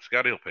do it.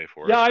 Scotty will pay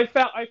for Yeah, it.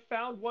 I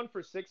found one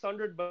for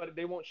 600, but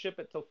they won't ship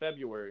it till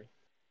February.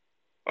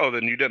 Oh,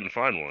 then you didn't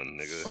find one,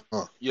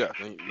 nigga. Yeah,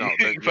 no,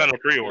 You found a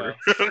pre-order.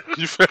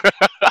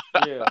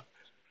 Yeah,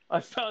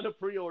 I found a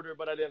pre-order,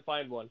 but I didn't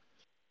find one.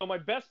 So my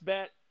best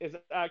bet is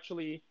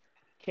actually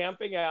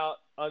camping out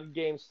on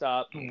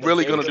GameStop.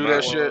 Really the gonna day do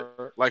that before,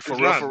 shit? Like for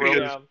It's real, not for real?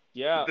 because-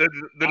 Yeah. The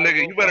I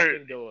nigga, will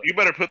fucking do it. you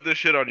better put this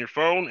shit on your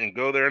phone and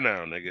go there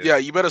now, nigga. Yeah,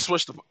 you better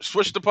switch the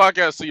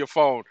podcast to your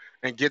phone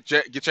and get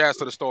your ass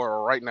to the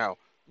store right now.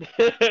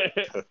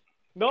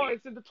 No,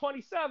 it's in the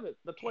 27th.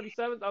 The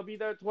 27th, I'll be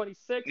there.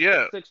 26th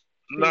Yeah. at 6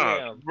 Nah,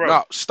 p.m. bro.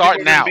 No, start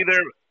People are now. gonna be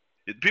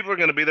there. People are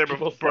gonna be there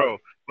before, People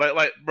bro.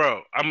 Like,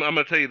 bro. I'm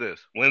gonna tell you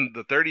this: when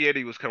the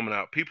 3080 was coming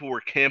out, people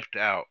were camped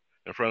out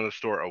in front of the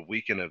store a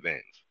week in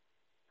advance.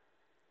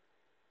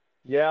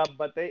 Yeah,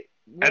 but they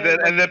And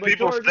then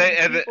people majority stay-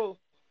 of and the then- people.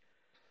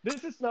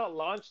 This is not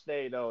launch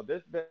day though.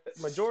 The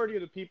majority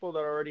of the people that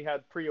already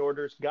had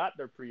pre-orders got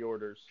their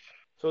pre-orders.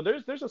 So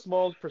there's a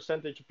small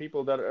percentage of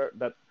people that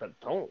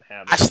don't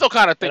have it. I still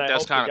kind of think And I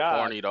that's hope to kind of God.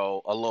 corny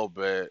though, a little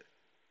bit.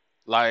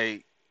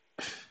 Like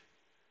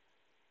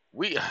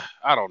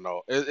I don't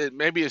know.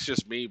 Maybe it's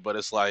just me, but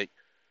it's like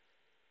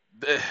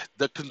the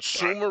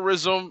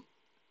consumerism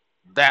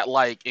that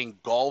like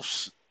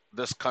engulfs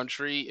this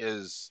country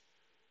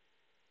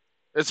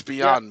it's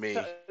beyond me.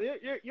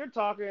 You're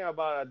talking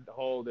about a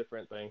whole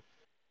different thing.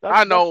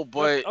 I know,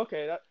 but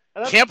okay.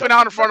 Camping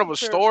out in front of a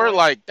fair store, point.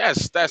 like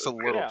that's a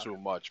little Yeah. too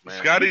much, man.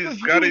 Because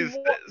Scotty's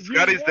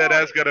you dead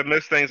ass want- got to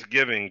miss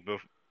Thanksgiving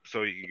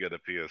so he can get a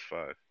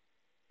PS5.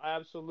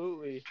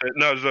 Absolutely.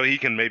 No, so he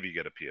can maybe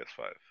get a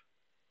PS5.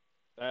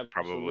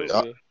 Probably.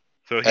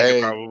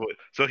 Absolutely.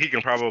 So he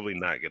can probably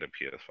not get a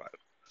PS5.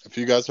 If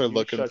you guys are You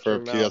looking shut for a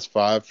your mouth.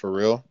 PS5 for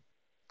real,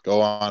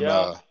 go on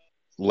Yeah.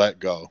 Let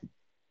Go.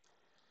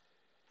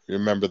 You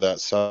remember that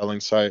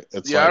selling site?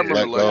 It's Yeah, I like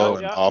remember Let Let Go Go.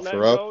 and Yeah, Offer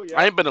let Up. go, yeah.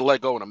 I ain't been to let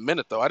go in a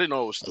minute though. I didn't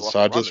know it was still So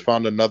up I and just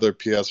running. found another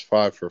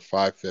PS5 for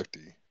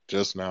 $550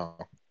 just now,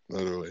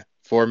 literally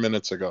 4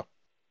 minutes ago.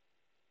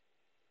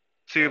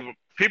 See,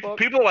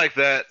 people like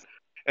that,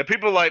 and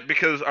people like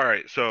because all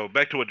right. So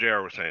back to what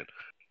Jr. was saying.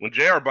 When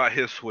Jr. bought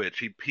his Switch,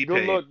 he Good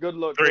paid look.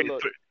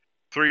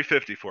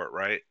 $350 for it,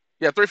 right?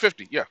 Yeah,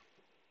 350. Yeah,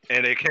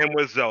 And it came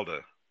with Zelda.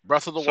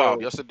 Breath of the So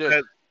Wild. Yes, it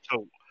did.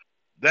 So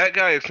that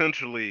guy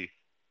essentially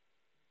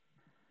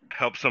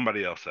helped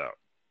somebody else out.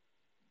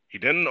 He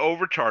didn't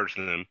overcharge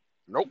them.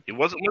 Nope. He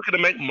wasn't looking to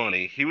make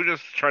money. He was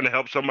just trying to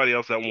help somebody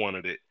else that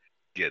wanted it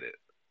get it.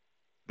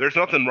 There's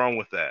nothing wrong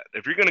with that.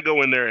 If you're gonna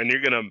go in there and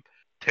you're gonna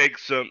take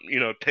some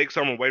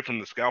away from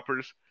the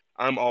scalpers,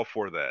 I'm all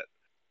for that.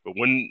 But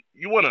when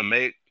you want to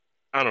make,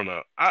 I don't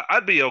know,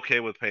 I'd be okay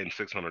with paying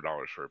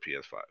 $600 for a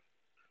PS5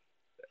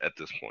 at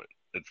this point.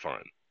 It's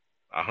fine.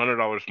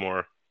 $100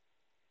 more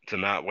to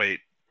not wait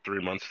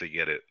 3 months to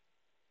get it.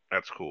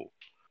 That's cool.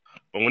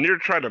 But when you're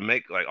trying to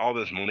make like all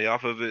this money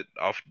off of it,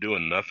 off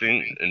doing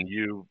nothing, and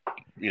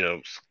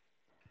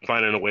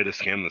finding a way to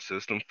scam the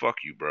system, fuck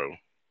you, bro.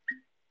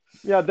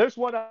 Yeah, there's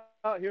one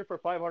out here for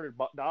 $500,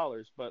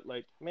 but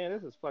like, man,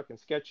 this is fucking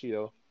sketchy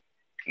though.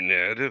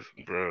 Yeah, it is,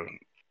 bro.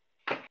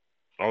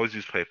 Always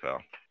use PayPal.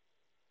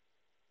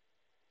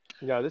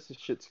 Yeah, this is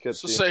shit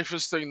It's the sketchy.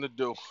 safest thing to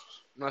do.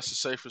 That's the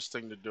safest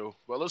thing to do.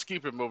 But let's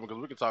keep it moving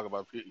because we can talk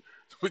about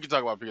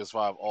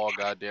PS5 all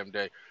goddamn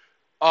day.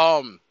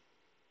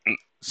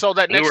 So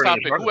that We next were in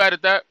topic, front of who it.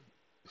 added that?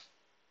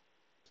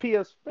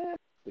 PS, man,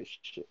 this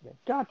shit, man.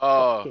 God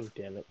Uh, fucking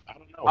damn it. I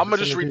don't know. I'm gonna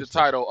just read the introduce it.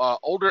 title.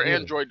 Older Yeah.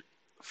 Android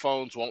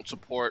phones won't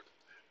support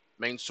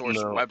main source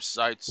No.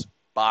 websites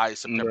by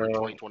September No.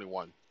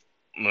 2021.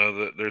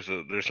 No, there's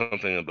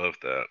something above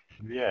that.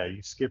 Yeah,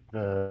 you skipped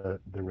the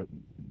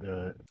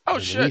Oh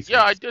the shit!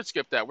 Yeah, I releases. did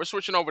skip that. We're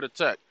switching over to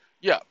tech.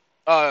 Yeah.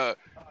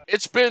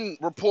 It's been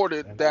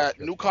reported And that that's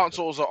new good.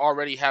 consoles are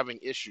already having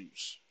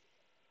issues.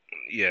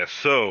 Yeah,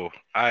 so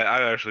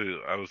I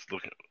was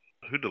looking.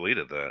 Who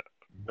deleted that?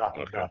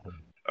 Nothing, Okay. nothing.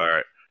 All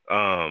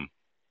right.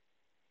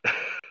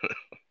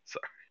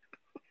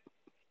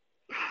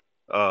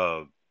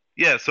 Sorry.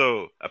 Yeah.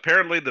 So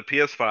apparently the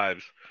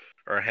PS5s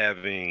are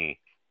having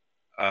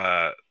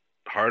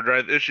hard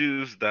drive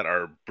issues that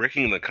are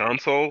bricking the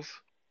consoles,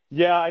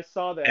 Yeah, I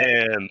saw that.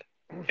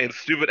 and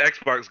stupid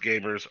Xbox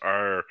gamers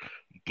are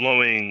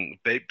blowing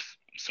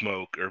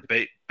smoke or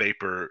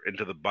vapor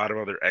into the bottom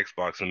of their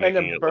Xbox and And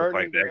then making it look like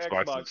burning the their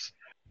Xbox Xbox. is,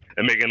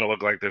 and making it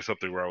look like there's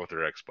something wrong with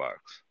their Xbox.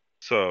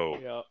 So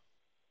Yeah.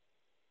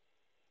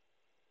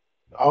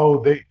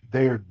 Oh,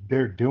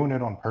 they're doing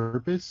it on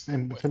purpose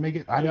and to make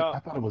it. Yeah. I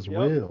thought it was Yep.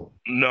 real.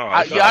 no,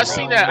 I it's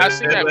seen not that. real. I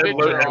seen that It picture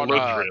looks on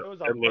real. It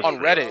was It looks on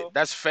real. Reddit.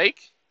 That's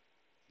fake.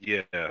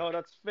 Yeah. No,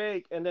 that's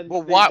fake. And then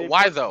Well, why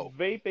put though?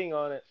 Vaping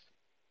on it.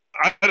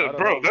 I don't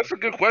bro, know. that's a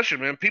good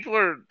question, man. People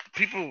are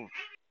People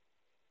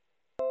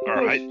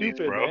hype beasts,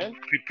 stupid, bro. man.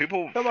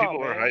 People Come on,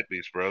 are man. hype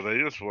beasts, bro. They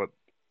just want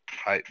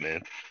hype,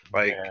 man.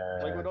 Like,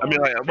 Like with Yeah. I all mean,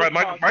 this like, right,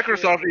 TikTok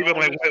Microsoft shit and even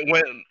all like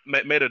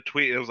this. made a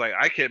tweet. It was like,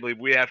 I can't believe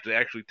we have to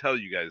actually tell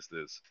you guys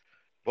this.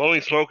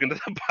 Blowing smoke into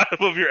the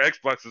bottom of your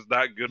Xbox is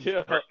not good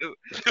Yeah. for.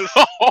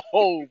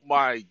 Oh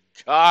my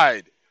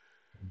god.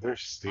 They're Are you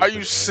stupid,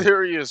 man.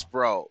 serious,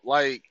 bro?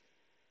 Like,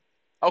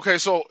 okay,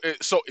 so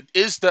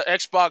is the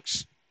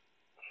Xbox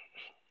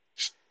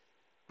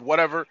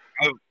whatever?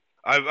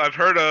 I've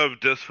heard of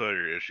disk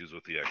failure issues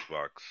with the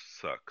Xbox.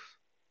 Sucks.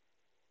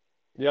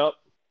 Yep.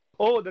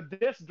 Oh, the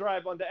disk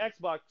drive on the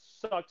Xbox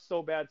sucks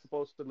so bad.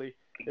 Supposedly,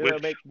 it'll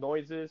Which, make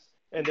noises,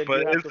 and then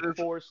but you have is to this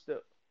force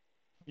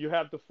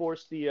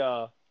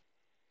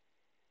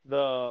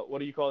the what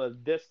do you call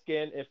it, disk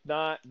in. If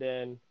not,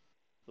 then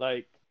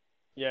like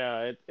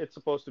yeah, it's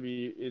supposed to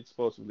be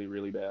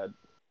really bad.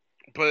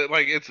 but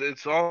like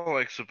it's all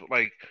like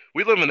like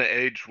we live in an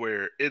age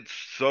where it's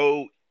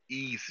so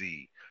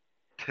easy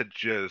to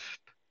just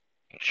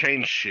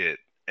change shit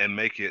and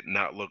make it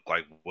not look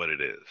like what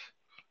it is.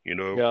 You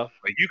know, Yeah.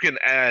 like you can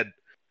add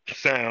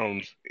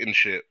sounds and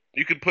shit.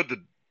 You can put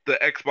the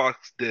Xbox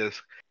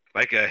disc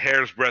like a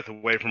hair's breadth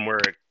away from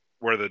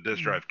where the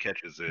disc drive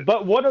catches it,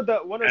 But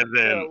and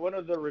then one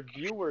of the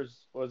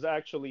reviewers was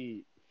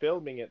actually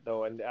filming it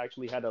though, and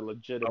actually had a oh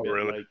legitimate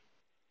really? like,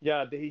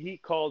 yeah, he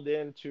called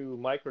in to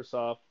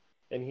Microsoft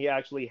and he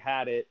actually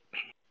had it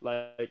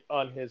like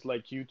on his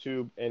like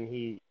YouTube, and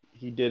he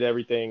did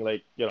everything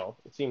like it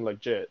seemed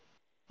legit.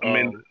 I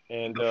mean,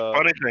 And the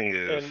funny thing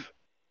is, and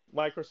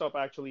Microsoft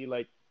actually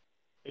like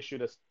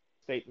issued a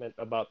statement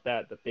about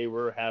that they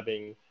were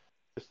having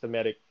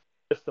systematic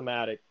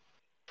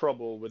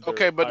trouble with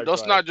Okay, their but hard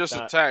let's drive not just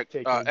not attack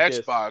taking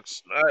disks.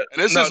 Xbox.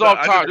 And this no, is no, off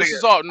I just Tom.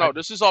 think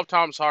This is off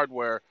Tom's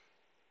hardware.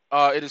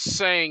 It is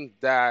saying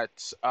that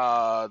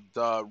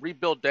the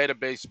rebuild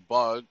database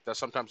bug that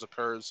sometimes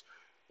occurs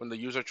when the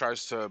user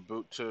tries to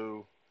boot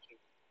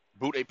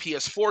a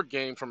PS4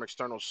 game from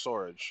external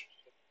storage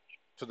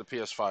to the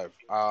PS5.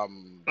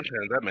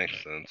 okay, that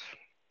makes sense.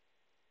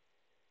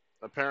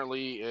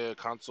 Apparently, a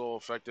console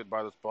affected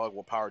by this bug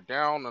will power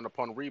down, and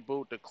upon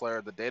reboot,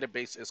 declare the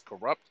database is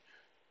corrupt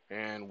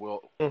and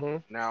will Hmm.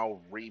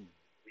 now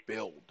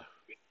rebuild.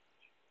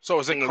 So,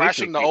 is it At least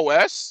crashing the it's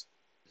OS?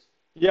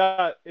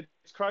 Yeah,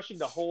 it's crushing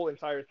the whole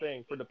entire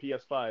thing for the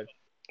PS5.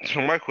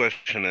 so my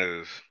question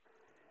is,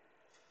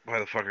 why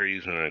the fuck are you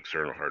using an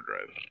external hard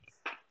drive?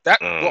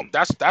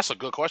 That's a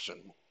good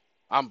question.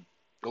 I'm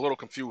a little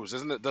confused,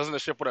 isn't it? Doesn't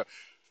it ship with a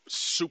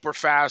super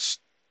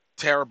fast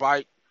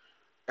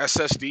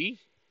SSD?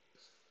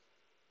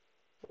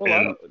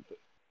 Well,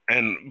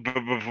 And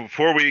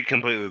before we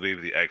completely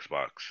leave the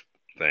Xbox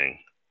thing,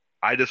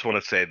 I just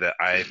want to say that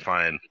I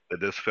find the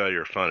disc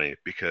failure funny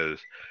because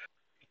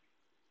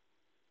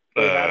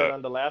they had it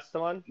on the last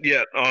one.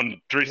 yeah, on Yeah,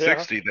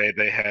 360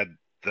 they had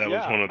that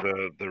was yeah, one of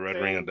the red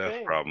ring of same death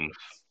thing. problems.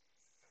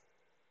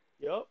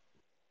 Yep.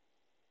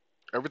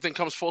 Everything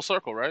comes full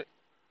circle, right?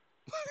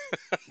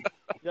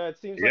 Yeah, it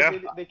seems Yeah,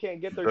 like they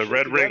can't get their the shit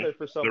red ring, together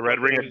for some the red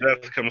fucking ring of death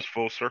reason. comes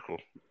full circle.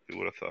 Who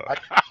would have I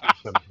thought? see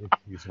some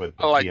issues with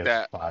I the like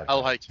that. PS5 I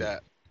now, like too.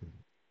 that.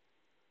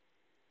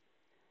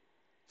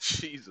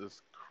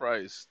 Jesus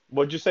Christ.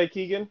 What'd you say,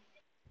 Keegan?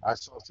 I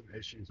saw some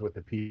issues with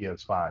the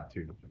PS5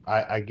 too.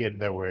 I get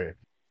that we're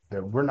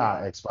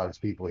not Xbox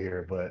people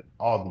here, but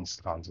all these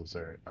consoles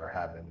are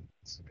having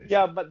some issues.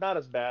 Yeah, but not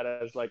as bad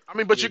as like I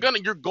mean, but your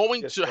you're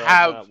going disk to drive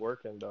have not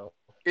working though.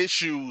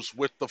 issues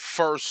with the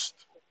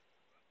first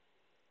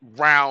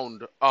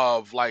round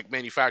of like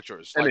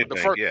manufacturers. Like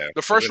Anything, yeah,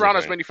 the first round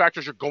as anything.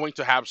 manufacturers, you're going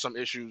to have some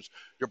issues.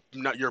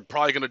 You're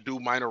probably going to do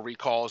minor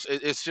recalls.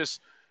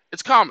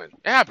 It's common.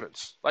 It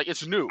happens. Like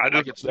it's new. I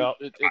Like just it's new. Yeah.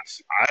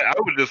 It's I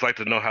would just like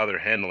to know how they're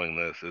handling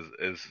this.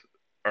 Is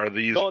are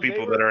these No,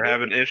 people that are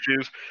having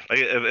issues? Like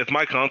if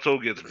my console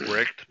gets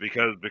bricked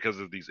because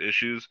of these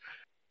issues,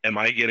 am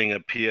I getting a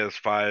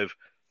PS5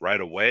 right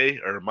away,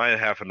 or am I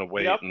having to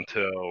wait Yep.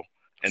 until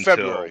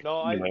February.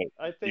 No, you know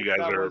I think you guys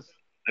that are was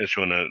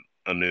issuing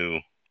a new?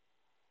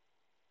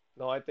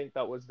 no, I think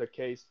that was the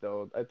case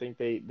though. I think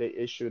they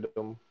issued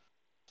them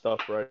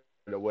stuff right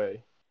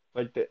away.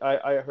 Like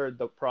I heard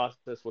the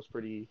process was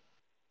pretty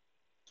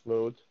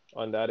smooth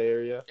on that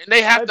area. And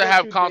they have I to bet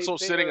have you consoles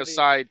they sitting already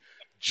aside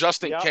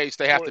just in yep case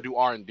they have for to do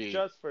R&D,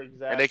 just for and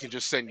exact they can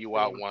just send you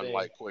out same one thing.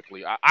 like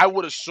quickly. I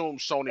would assume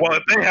Sony. Well,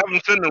 would if they do have it.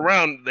 them sitting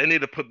around, they need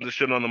to put this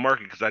shit on the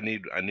market because I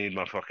need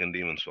my fucking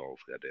Demon Souls.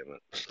 God damn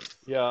it.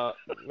 Yeah,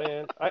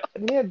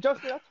 man.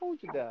 Justin, I told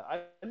you that.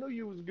 I knew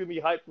you was gonna be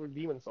hyped for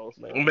Demon Souls,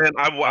 man. Man,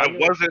 I knew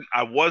it.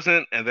 I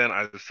wasn't, and then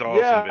I saw some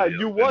Yeah, videos.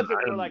 you wasn't.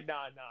 You're like, nah,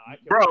 I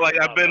can Bro, wait. like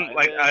Blah, blah. And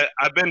then,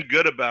 I've been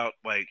good about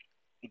like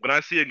when I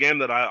see a game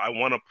that I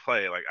want to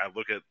play, like I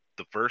look at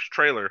the first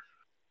trailer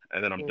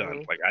and then I'm done.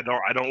 Mhm. Like I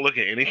don't look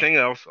at anything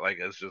else. Like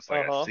it's just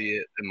like I Uh-huh. see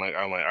it and like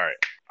I'm like, all right,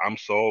 I'm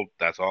sold.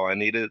 That's all I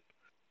needed.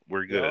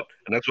 We're good. Yep.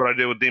 And that's what I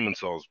did with Demon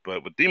Souls.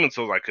 But with Demon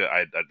Souls, I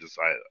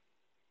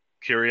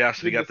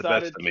curiosity You got the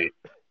best decided of me,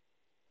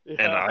 to.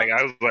 and Yeah.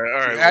 I was like, all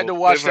right, You had to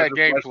well, watch maybe I that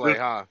just watch gameplay, this.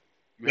 huh?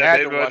 You had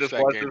to Maybe I watch just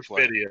that watched this gameplay.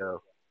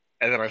 video,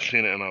 and then I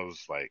seen it and I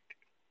was like,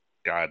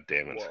 God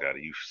damn it, Whoa.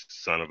 Scotty, you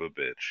son of a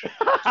bitch.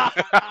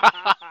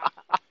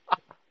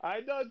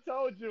 I done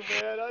told you,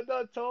 man. I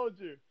done told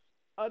you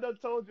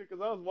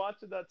because I was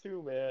watching that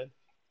too, man.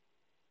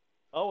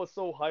 I was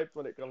so hyped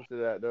when it comes to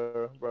that,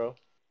 though, bro.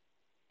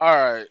 All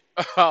right.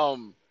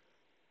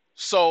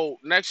 So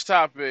next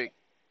topic,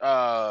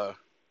 uh,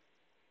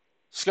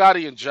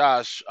 Scotty and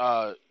Josh.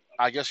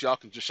 I guess y'all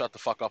can just shut the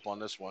fuck up on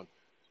this one.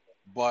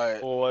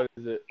 But Oh, what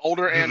is it?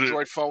 older Is it-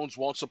 Android phones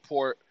won't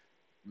support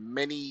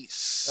many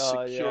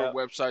secure Yeah.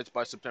 websites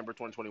by September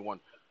 2021.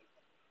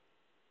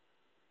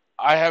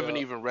 I haven't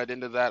Yeah. even read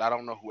into that. I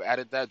don't know who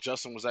added that.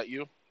 Justin, was that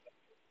you?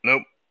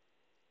 Nope.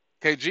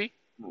 KG?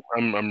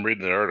 I'm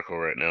reading the article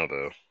right now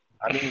though.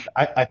 I mean,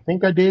 I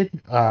think I did.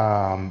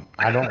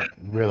 I don't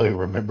really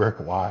remember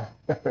why.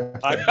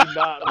 I do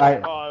not I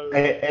recall.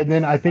 and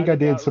then I think I I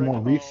do did not some more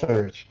recall.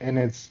 research, and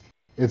it's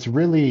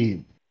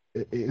really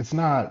it's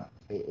not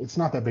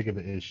that big of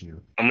an issue.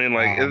 I mean,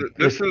 like If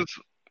this is,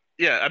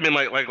 yeah. I mean,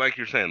 like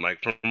you're saying,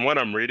 like from what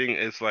I'm reading,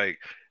 it's like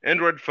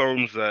Android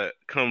phones that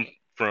come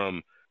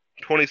from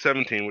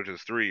 2017, which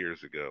is 3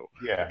 years ago.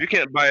 yeah, You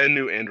can't buy a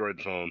new Android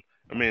phone.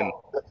 I mean,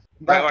 like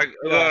that like,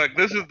 Yeah. like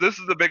this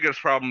is the biggest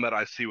problem that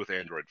I see with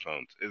Android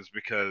phones is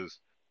because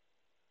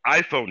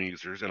iPhone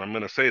users, and I'm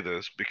gonna say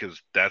this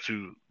because that's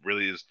who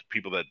really is the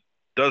people that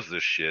does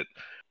this shit.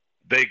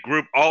 They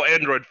group all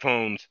Android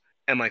phones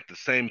in like the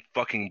same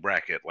fucking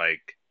bracket,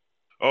 like,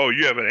 oh,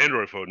 you have an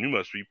Android phone, you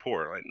must be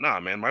poor. Like, nah,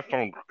 man, my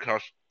phone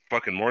costs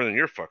fucking more than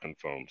your fucking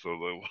phone. So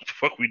like, what the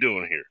fuck we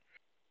doing here?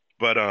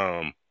 But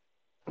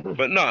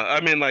no,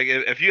 I mean, like,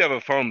 if you have a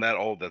phone that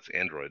old that's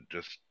Android,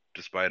 just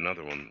buy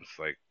another one. It's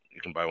like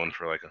you can buy one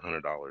for like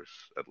 $100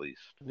 at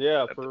least.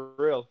 Yeah, for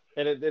real.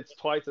 And it's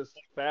twice as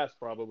fast,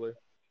 probably.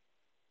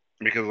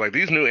 Because like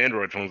these new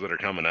Android phones that are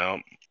coming out,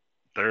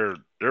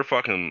 they're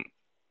fucking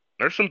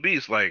they're some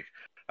beasts. Like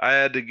I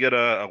had to get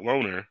a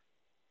loaner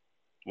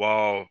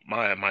while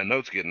my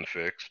notes getting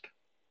fixed,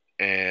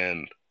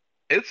 and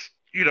it's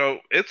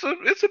it's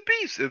a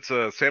beast. It's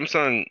a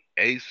Samsung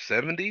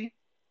A70,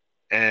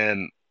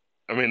 and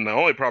I mean the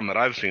only problem that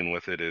I've seen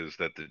with it is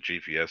that the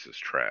GPS is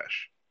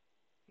trash.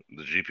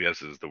 The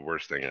GPS is the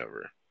worst thing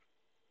ever.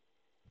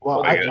 well,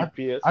 Oh, Like the it,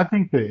 GPS. I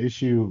think the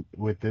issue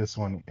with this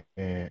one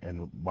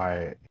and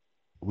why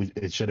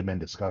it should have been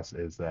discussed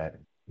is that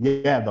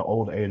yeah, the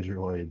old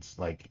Androids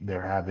like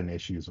they're having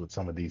issues with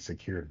some of these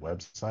secured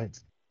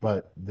websites,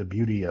 but the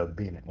beauty of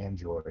being an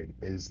Android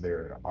is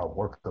there are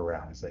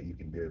workarounds that you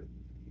can do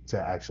to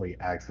actually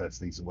access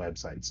these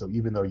websites. So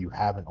even though you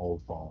have an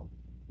old phone,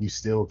 you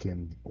still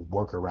can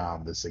work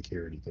around the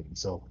security thing.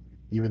 So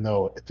even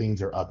though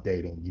things are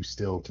updating, you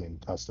still can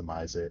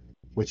customize it,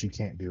 which you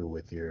can't do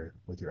with your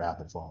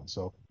Apple phone.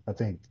 So I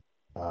think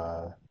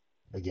uh,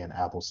 again,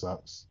 Apple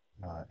sucks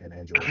and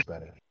Android's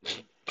better.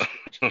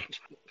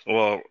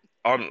 well,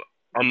 on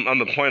on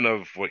the point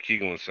of what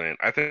Keegan was saying,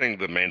 I think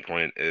the main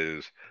point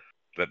is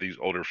that these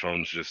older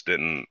phones just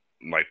didn't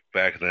like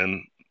back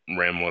then.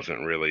 RAM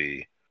wasn't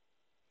really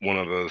one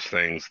of those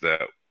things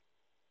that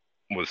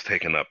was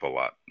taken up a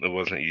lot. It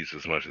wasn't used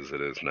as much as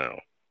it is now.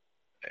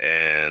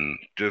 And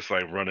just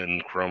like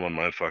running Chrome on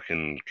my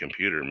fucking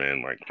computer,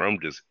 man, like Chrome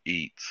just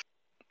eats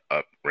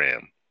up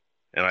RAM.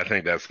 And I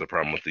think that's the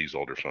problem with these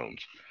older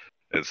phones.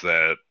 Is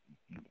that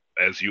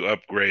as you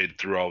upgrade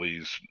through all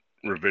these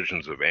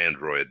revisions of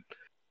Android,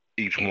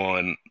 each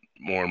one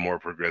more and more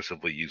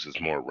progressively uses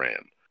more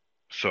RAM.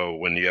 So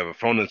when you have a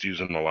phone that's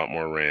using a lot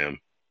more RAM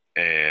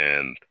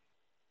and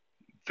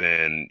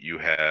then you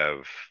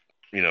have,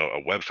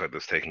 a website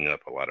that's taking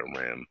up a lot of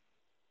RAM,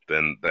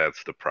 then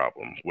that's the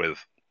problem with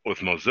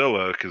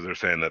Mozilla because they're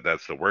saying that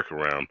that's the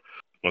workaround.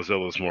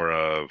 Mozilla's more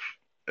of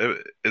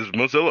is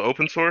Mozilla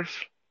open source?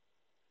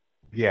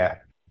 Yeah,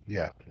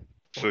 yeah.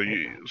 So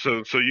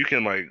you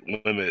can like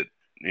limit,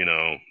 you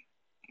know,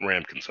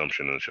 RAM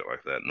consumption and shit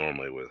like that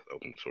normally with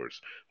open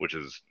source, which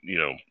is,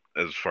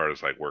 as far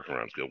as like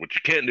workarounds go, which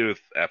you can't do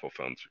with Apple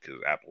phones because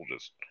Apple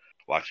just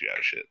locks you out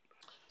of shit.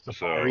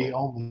 Safari So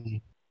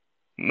only.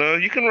 no,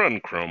 you can run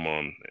Chrome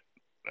on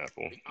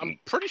Apple. I'm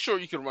pretty sure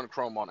you can run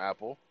Chrome on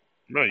Apple.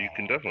 No, you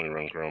can definitely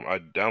run Chrome. I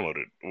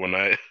downloaded when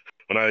I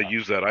when I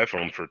used that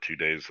iPhone for 2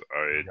 days.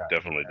 I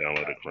definitely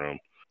downloaded Chrome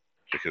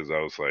because I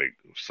was like,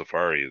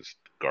 Safari is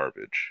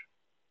garbage.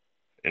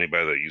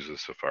 Anybody that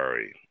uses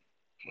Safari,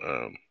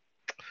 um,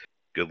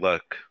 good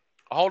luck.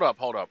 Hold up,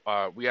 hold up.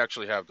 We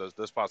actually have this.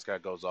 This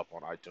podcast goes up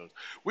on iTunes.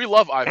 We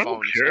love I don't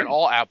iPhones care. and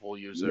all Apple No,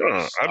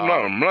 users. I'm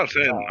not. I'm not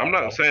saying. I'm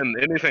not Uh, saying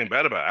anything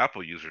bad about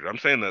Apple users. I'm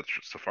saying that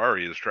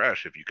Safari is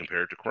trash if you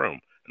compare it to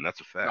Chrome, and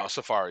that's a No, fact.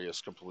 Safari is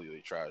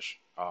completely trash.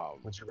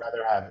 would you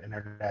rather have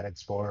Internet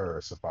Explorer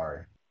or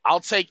Safari?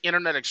 I'll take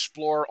Internet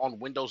Explorer on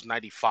Windows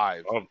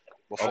 95 I'll,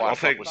 before I I'll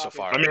fuck take. with I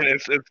Safari. mean,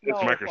 it's No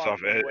Microsoft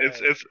fucking Edge.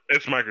 way.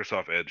 It's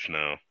Microsoft Edge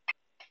now.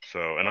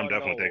 So, and I'm Oh,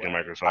 definitely no taking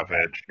way. Microsoft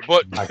Edge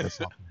But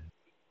Microsoft.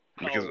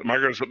 because No.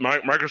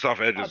 Microsoft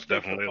Edge I'll is take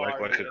definitely like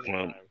Safari a clone.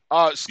 anytime.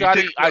 You take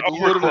Scotty, I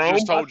over literally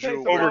just Chrome I'll told take you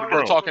over we're Safari Chrome.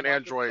 over talking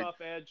Android,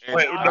 Microsoft Edge. and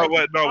Wait, I no,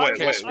 wait, no, I wait, can't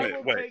will wait, I swing. wait,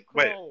 will wait, take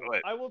wait, Chrome.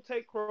 wait. I will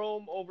take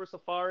Chrome over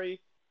Safari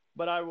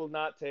but I will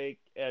not take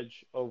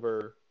Edge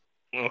over.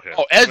 Okay.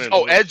 Oh, I Edge. mean,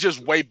 Oh, Edge is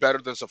way better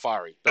than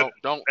Safari.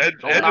 Edge,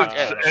 Don't Edge knock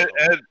is Nah,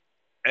 Edge.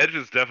 Edge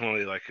is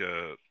definitely like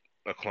a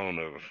clone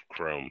of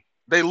Chrome.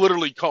 They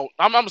literally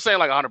I'm saying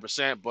like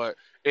 100%, but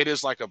it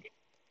is like a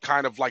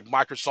kind of like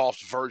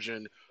Microsoft's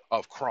version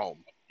of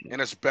Chrome,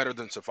 and it's better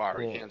than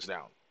Safari, mm, hands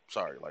down.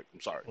 Sorry, like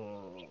I'm sorry.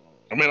 mm,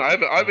 I mean, I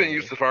haven't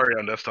used mm, Safari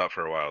on desktop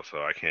for a while, so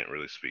I can't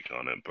really speak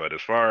on it. But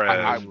as far I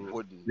as mm.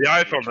 wouldn't the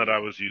iPhone that literally. I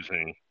was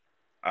using,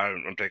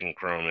 I'm taking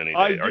Chrome any I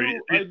day. Are do.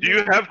 you? I Do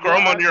you do. have Yeah,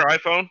 Chrome on your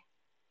iPhone?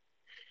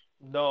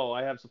 no,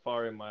 I have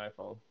Safari in my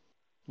iPhone,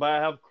 but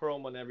I have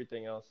Chrome on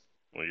everything else.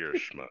 Well, you're a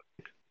schmuck.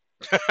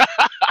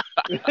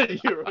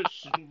 You're a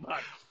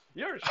schmuck.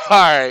 You're a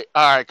schmuck.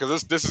 All right,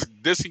 because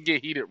this can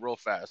get heated real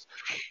fast.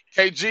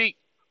 KG,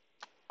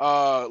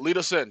 lead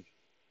us in.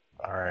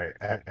 All right.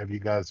 Have you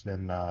guys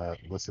been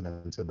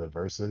listening to the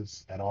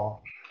verses at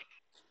all?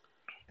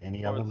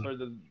 Any of them? For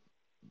the like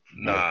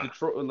Nah.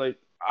 Detroit, like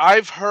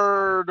I've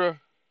heard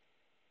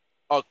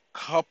a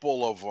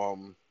couple of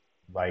them.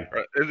 Like,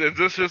 Is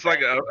this just like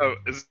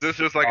is this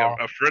just like oh,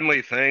 a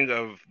friendly thing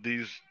of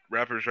these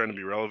rappers trying to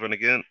be relevant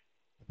again?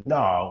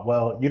 no.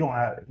 Well,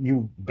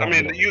 you I don't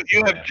mean, really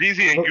you have understand.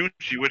 Jeezy and Let,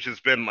 Gucci, which has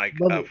been like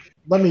let a me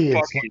let me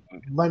explain.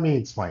 fucking. Let me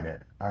explain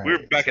it. All We were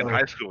right. back in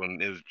high So school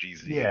and it was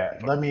Jeezy and yeah,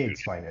 let fucking me Gucci.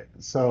 explain it.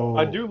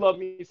 I do love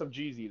me some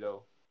Jeezy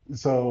though.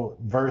 So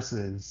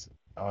verses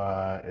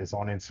is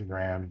on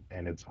Instagram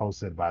and it's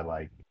hosted by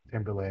like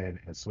Timberland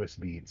and Swiss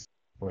Beats,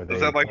 where Is they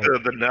that like play.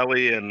 the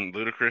Nelly and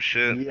Ludacris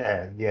shit?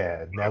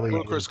 Yeah, Nelly Okay.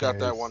 Ludacris got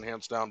that one Lucas,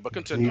 hands down, but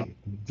continue.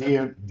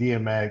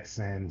 DMX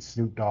and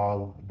Snoop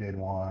Dogg did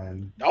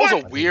one. That was a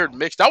What? I think, weird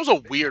mix. That was a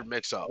weird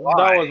mix up.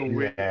 That Why? was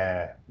weird.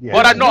 yeah,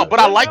 But yeah, I it know, Snoop but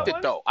was. I won liked that it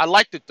one. though. I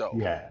liked it though.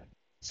 Yeah.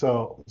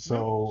 So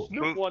Snoop so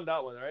Snoop won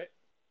that one, right?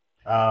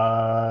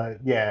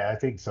 yeah, I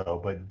think so.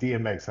 But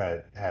DMX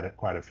had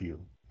quite a few.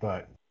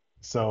 But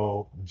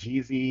so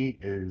Jeezy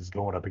is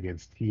going up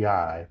against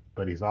Ti,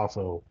 but he's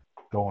also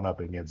going up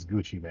against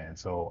Gucci Man.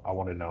 So I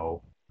want to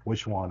know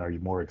which one are you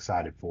more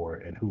excited for,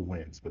 and who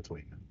wins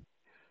between them?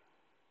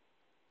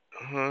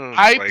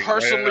 I Like,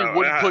 personally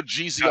wouldn't put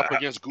Jeezy uh, up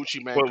against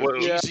Gucci Man because what,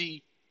 Yeah,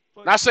 Jeezy.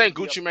 put Not saying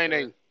Jeezy up Gucci Man there.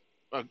 ain't.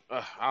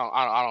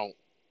 I don't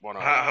want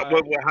to.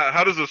 Uh,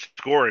 how does the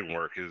scoring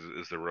work?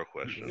 Is the real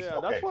question. yeah,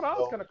 that's Okay, what I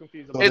was kind of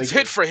confused so about they It's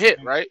hit too. for hit,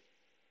 right?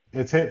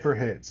 it's hit for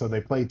hit. So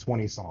they play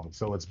 20 songs.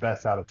 So it's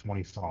best out of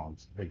 20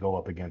 songs. They go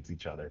up against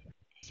each other.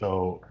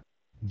 So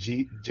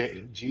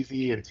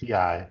Jeezy and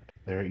Ti,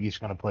 they're each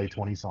going to play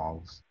 20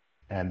 songs.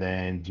 And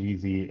then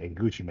Jeezy and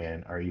Gucci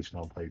Man are each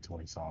going to play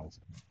 20 songs.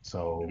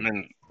 So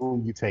Man,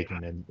 who you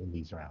taking in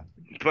these rounds?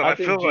 but I I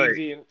think feel like,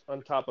 Jeezy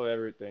on top of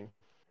everything.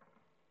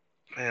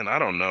 man, I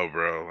don't know,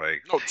 bro.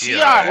 Like No, Ti Ti,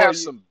 Well, has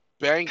some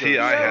bangers,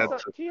 Ti had,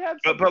 bro. He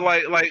had some but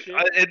good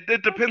shit.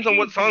 it But depends on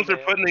what Gucci, songs they're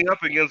man. putting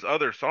up against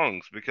other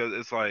songs because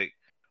it's like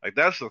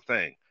that's the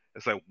thing.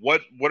 It's like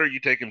what are you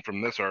taking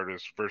from this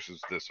artist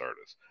versus this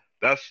artist?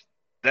 That's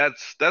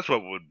that's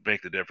what would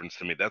make the difference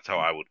to me. That's how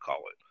I would call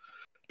it.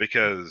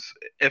 Because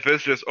if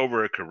it's just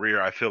over a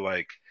career, I feel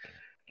like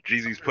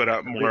Jeezy's Over put a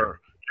out more.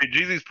 career.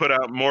 Jeezy's put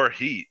out more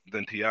heat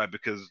than Ti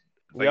because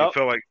like it Yep.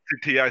 felt like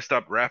Ti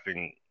stopped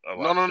rapping a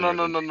No, lot no, no, sooner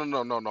no, than. no, no,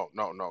 no, no, no,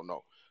 no, no,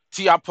 no.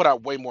 Ti put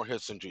out way more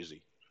hits than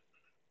Jeezy.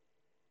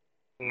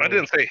 I Mm.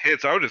 didn't say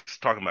hits. I was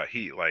just talking about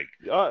heat.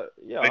 Yeah,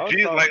 Like I was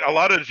talking. like a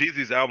lot of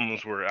Jeezy's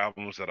albums were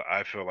albums that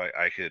I feel like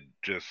I could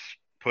just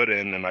put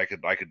in and I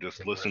could just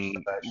Reverse listen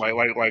selection.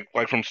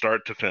 like from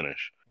start to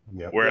finish.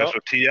 Yep. Whereas Yep.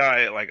 with Ti,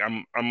 like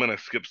I'm gonna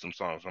skip some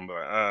songs. I'm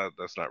like,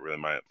 that's not really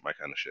my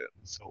kind of shit.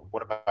 So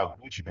what about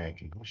Gucci Man?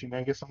 Can Gucci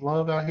Man get some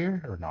love out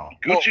here or no?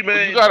 Gucci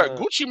Well, you Mane, got to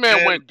Uh, Gucci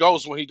Man man, went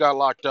ghost when he got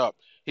locked up.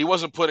 He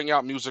wasn't putting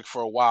out music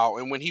for a while,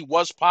 and when he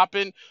was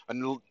popping,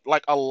 and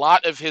like a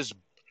lot of his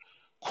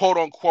quote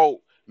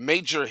unquote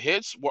major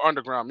hits were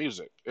underground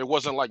music. It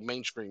wasn't like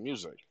mainstream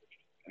music.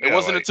 It yeah,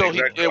 wasn't like until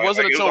he exactly, it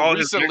wasn't like it was until all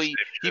his recently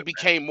mixtape he shit,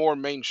 became more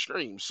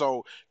mainstream.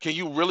 So can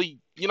you really,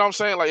 you know what I'm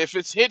saying? Like if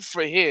it's hit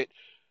for hit,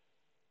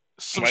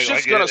 some man.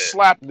 shit's gonna It,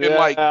 slap in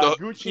like yeah, the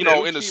Gucci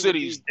it, in the Gucci would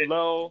cities be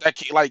low. that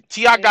like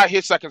Ti got And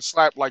hits that can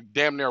slap like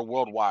damn near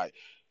worldwide.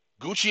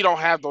 Gucci don't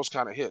have those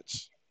kind of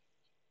hits.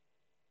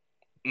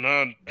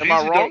 no, Am I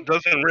Jeezy wrong?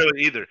 doesn't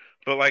really either.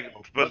 But like,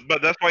 But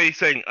but that's why he's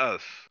saying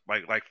us,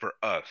 like for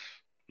us,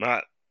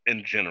 not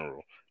in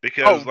general.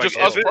 Oh, Because like just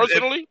us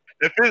personally?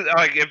 if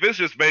it's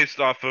just based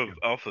off of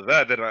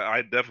that, then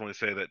I definitely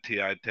say that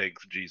Ti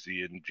takes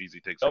Jeezy and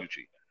Jeezy takes yep.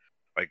 Gucci.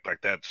 Like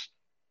that's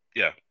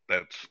yeah,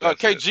 that's it.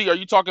 KG, are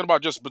you talking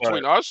about just But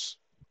between us?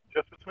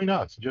 just between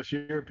us, just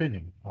your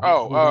opinion.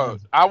 Oh, Who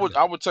wins? I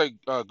would take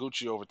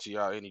Gucci over Ti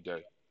any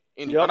day.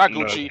 Yep. Not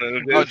no, Gucci,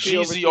 Gucci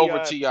over Jeezy over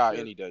Ti Ti for sure.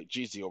 any day.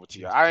 Jeezy over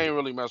Ti. Yes, I sir. ain't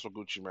really mess with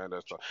Gucci man.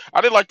 That song.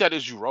 I did like that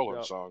Is You Rolling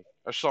Yep. song.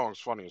 That song's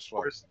funny as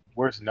fuck.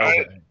 Where's I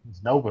Nova?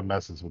 Nova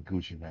messes with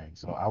Gucci Mane,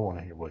 so I want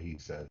to hear what he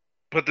said.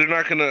 But they're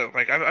not gonna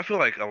like. I feel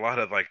like a lot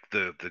of like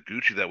the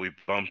Gucci that we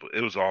bumped,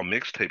 it was all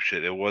mixtape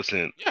shit. It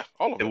wasn't. Yeah,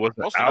 all of It it. wasn't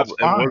Most of album. it.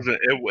 It fine. wasn't.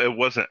 It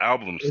wasn't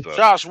album It's stuff.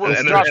 Josh, And what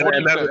and Josh, and, what do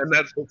and you that's think? and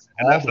that's it's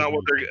and all that's the not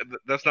what music.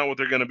 that's not what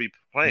they're gonna be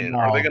playing.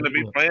 Are they No, gonna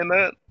be playing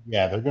that?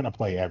 yeah, they're gonna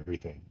play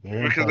everything.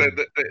 They're gonna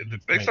Because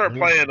play. they start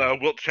playing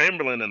Wilt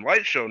Chamberlain and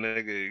Light Show,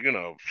 nigga. You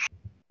know,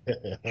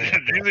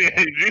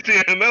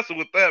 GZ ain't messing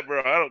with that,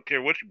 bro. I don't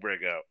care what you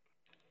break out.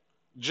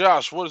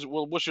 Josh,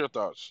 what's your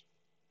thoughts?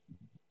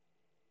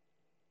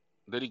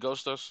 Did he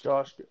ghost us?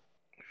 Josh, He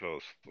fell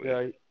asleep.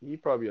 yeah, he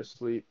probably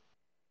asleep.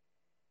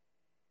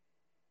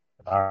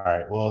 All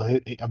right. Well,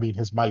 I mean,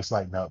 his mic's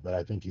lighting up, but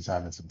I think he's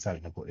having some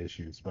technical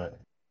issues. But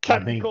I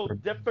think Technical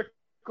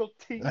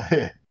difficulty.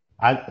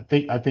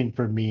 I think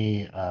for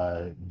me,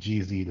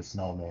 GZ the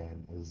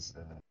Snowman is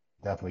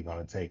definitely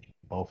going to take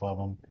both of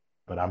them.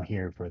 But I'm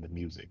here for the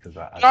music because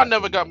I I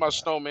never definitely got like my that.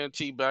 snowman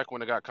tee back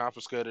when it got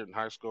confiscated in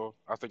high school.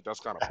 I think that's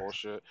kind of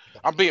bullshit.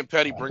 I'm being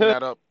petty bringing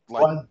that up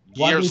like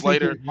years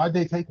later Why'd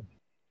they take it?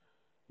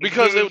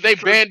 because they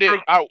banned it.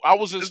 I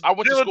went to Still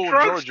school in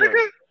drugs, Georgia.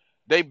 nigga?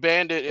 They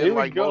banned it Here in we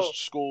like go.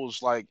 most schools,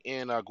 like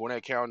in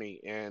Gwinnett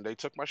County, and they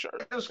took my shirt,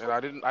 and I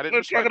didn't We're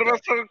respect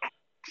talking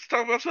that.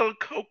 about selling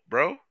coke,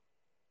 bro.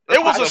 It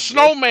was That's a what-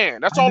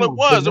 snowman. That's I all it know,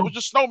 was. but It was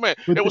just snowman.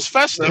 But It was they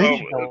festive. No,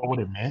 didn't know what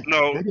it meant.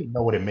 no. They didn't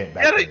know what it meant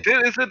back Yeah, they then.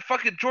 did. It's in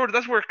fucking Georgia.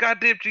 That's where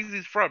goddamn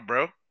Jeezy's from,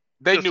 bro.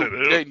 They Just knew. said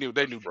it. They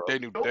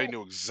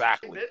knew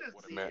exactly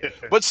what it meant.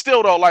 But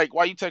still, though, like,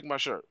 why you take my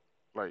shirt?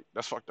 Like,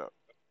 that's fucked up.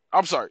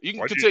 I'm sorry. You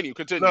can Why'd you-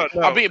 continue.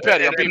 No, I'm being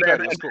petty. And, I'm being and,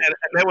 petty. It's cool. and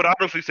they would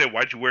honestly say,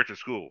 "Why'd you wear it to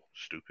school,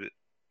 stupid?"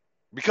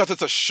 Because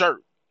it's a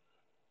shirt.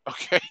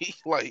 Okay,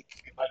 like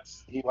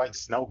He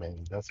likes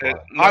snowmen. That's why.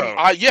 No,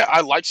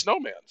 I like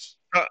snowmans.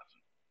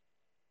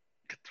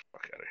 get the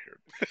fuck out of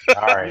here.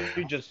 All right,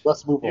 You just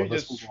let's move you on.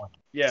 Let's just- move on.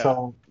 yeah.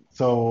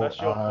 So That's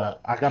your fault.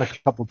 I got a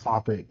couple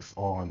topics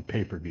on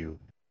pay-per-view.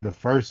 The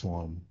first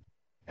one,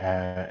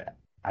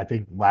 I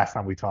think last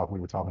time we talked, we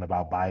were talking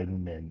about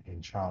Biden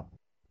and Trump,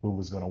 who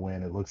was going to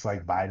win. It looks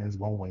like Biden's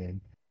going to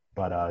win,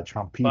 but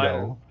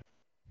Trumpito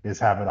is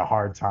having a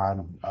hard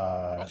time.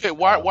 Okay,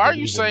 why are you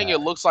believing saying that. it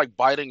looks like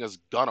Biden is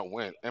gonna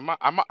win?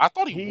 I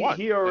thought he won.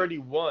 He already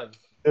won.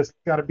 There's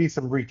got to be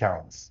some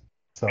recounts.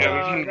 So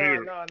Yeah,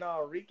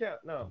 No, recount.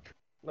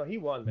 No, he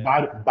won, man.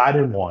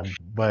 Biden won,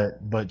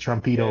 but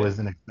Trumpito Okay.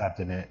 isn't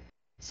accepting it.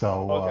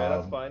 So Okay,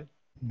 that's fine.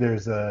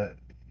 there's a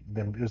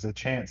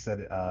chance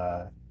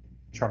that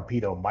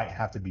Trumpito might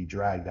have to be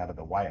dragged out of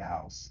the White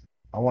House.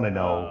 I want to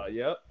know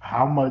Yep.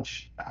 how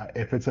much,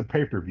 if it's a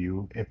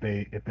pay-per-view, if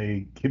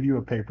they give you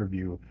a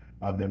pay-per-view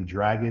of them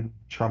dragging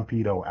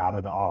Trumpito out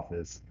of the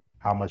office,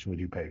 how much would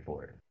you pay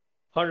for it?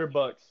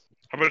 $100.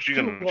 How much are you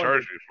gonna 200.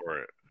 charge me for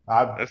it?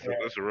 I, That's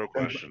a real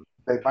question.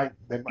 they might.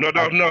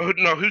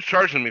 No. Who's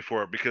charging me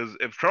for it? Because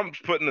if Trump's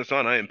putting this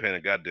on, I ain't paying a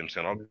goddamn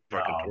cent. I'll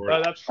fucking No.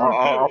 torrent. That's true.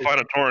 I'll too.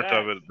 find a torrent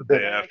of it the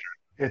day after.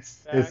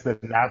 It's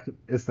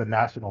the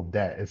national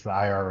debt. It's the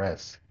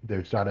IRS.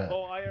 They're trying to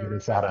Oh, get IRS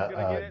us is out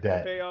gonna of get it debt.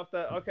 and pay off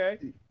that. Okay.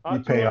 You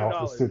pay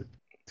off $200.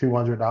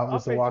 $200 I'll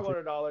to pay watch it.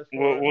 $200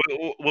 for Will,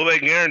 it. will they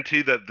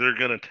guarantee that they're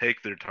gonna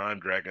take their time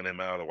dragging him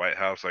out of the White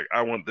House? Like,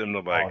 I want them to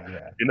Oh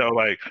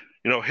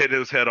yeah. hit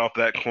his head off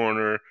that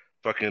corner,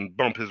 fucking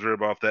bump his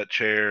rib off that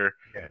chair.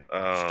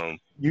 Yeah.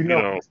 You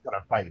know. He's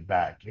gonna fight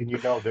back, and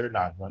they're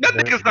not. That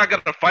nigga's not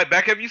gonna fight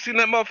back. Have you seen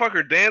that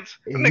motherfucker dance?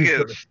 That He's nigga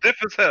gonna- is stiff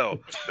as hell.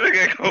 That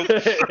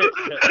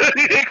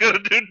nigga he ain't gonna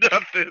do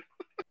nothing.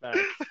 Facts.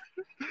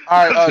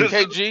 All right,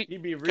 KG.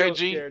 He'd be real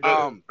KG, scared.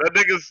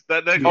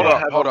 That nigga Hold will up,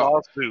 have hold a up.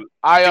 lawsuit.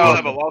 I He'll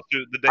have a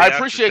lawsuit the day I after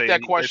appreciate saying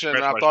that he question, and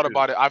scratched I've my thought shoe.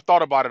 about it. I've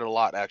thought about it a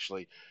lot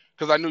actually,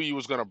 because I knew you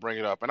was gonna bring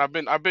it up, and I've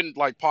been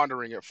like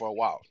pondering it for a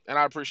while, and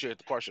I appreciate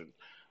the question.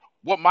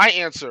 What my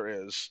answer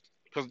is,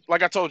 because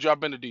like I told you, I've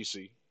been to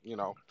DC. You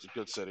know, it's a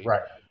good city.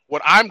 Right.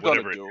 What I'm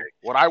gonna Whatever it do,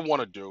 what I want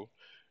to do,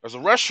 there's a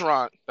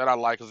restaurant that I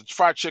like. It's a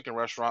fried chicken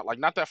restaurant, like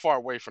not that far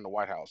away from the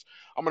White House.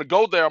 I'm gonna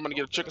go there. I'm gonna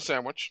get a chicken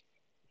sandwich.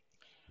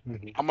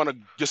 Mhm. I'm gonna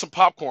get some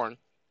popcorn.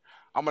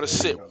 I'm gonna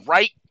sit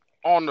right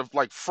on the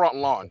like front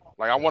lawn.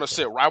 Like I want to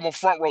sit right. I want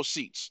front row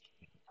seats,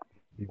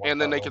 You want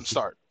and then they that can little-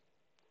 start.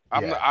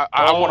 Yeah.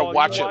 I want Oh, to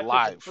watch you it for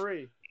live.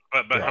 free.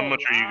 But how Oh,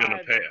 much are you gonna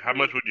live pay? for How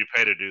much free. would you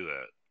pay to do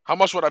that? How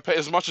much would I pay?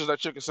 As much as that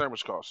chicken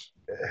sandwich costs.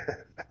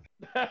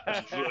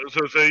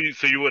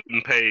 So you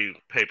wouldn't pay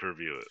per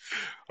view it?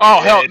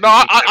 Oh hell It no!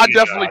 doesn't I pay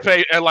definitely $70.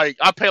 pay, and like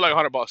I pay like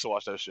 $100 to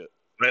watch that shit.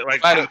 Like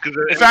If I had because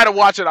If I had to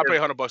watch it, I pay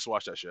 $100 to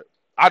watch that shit.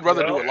 I'd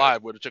rather do Yeah. it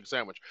live with a chicken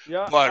sandwich.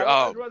 Yeah, But,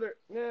 I'd rather.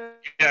 Nah,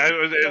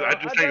 I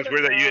just think it's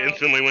weird that you no.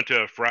 instantly went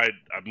to a fried.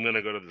 I'm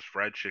gonna go to this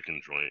fried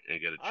chicken joint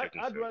and get a chicken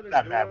I'd sandwich. rather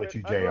Not do mad it. with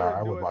you, I'd JR. rather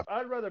I do would it- watch-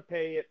 I'd rather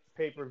pay it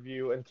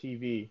pay-per-view and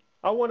TV.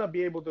 I want to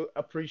be able to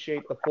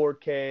appreciate the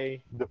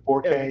 4K. The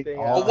 4K. Everything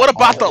all- else. But what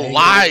about the all angles.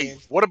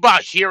 live? What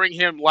about hearing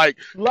him like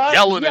Live,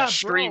 yelling yeah, and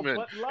screaming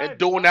bro, but and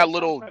doing that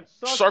little sometimes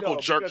suck, circle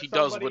though, jerk because he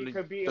does somebody when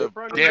could be the in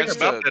front of dance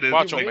you, about that to is-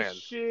 Macho you Man? miss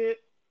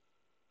shit.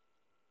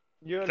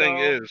 You The thing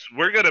know? is,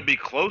 we're gonna be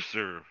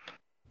closer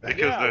because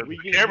Yeah,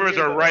 the cameras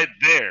are right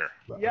there.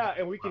 Yeah,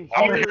 and we can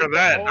I'm hear gonna hear the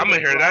that. whole I'm gonna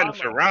hear that in drama,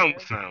 surround man.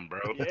 sound, bro.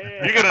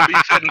 Yeah. You're gonna be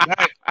sitting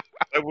back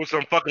like, with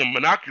some fucking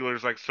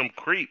binoculars, like some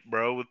creep,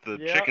 bro, with the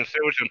Yeah. chicken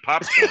sandwich and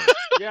popcorn.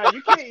 Yeah,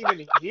 you can't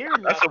even hear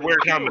nothing. That's a weird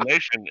too.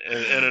 combination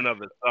in and of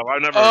itself.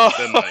 I've never Oh.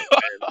 been like,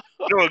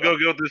 man, go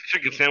get this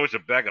chicken sandwich, a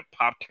bag of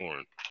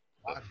popcorn.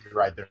 I'd be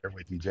right there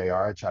with you,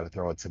 JR. I'd try to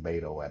throw a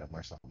tomato at him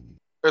or something.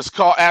 It's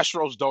called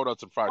Astro's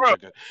Donuts and Fried Bro,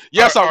 Chicken.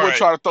 Yes, I would alright.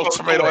 try to throw So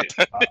tomato wait.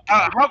 at that.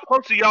 How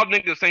close do y'all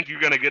niggas think you're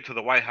gonna get to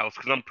the White House?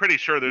 Because I'm pretty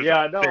sure there's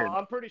Yeah, a no, thin,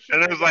 I'm pretty sure.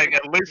 and there's like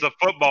at least a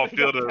football there's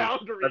field a of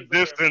boundary a there, man.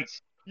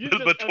 distance You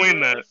just between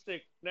that.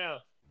 unrealistic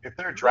now. If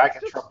they're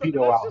dragging Let's just-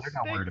 Trumpedo let's out, just they're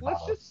not worried stick- about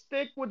Let's us. just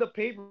stick with the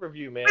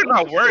pay-per-view, man. They're Let's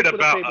not just worried stick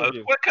with the about us.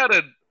 pay-per-view. What kind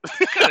of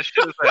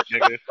shit is that,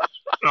 nigga?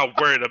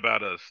 Not worried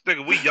about us.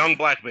 Nigga, we young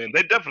black men.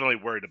 They definitely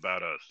worried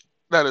about us.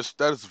 That is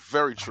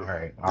very true. All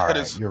right, That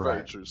is you're very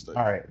right. true. State.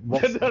 All right,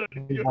 let's No,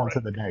 move you're on right. to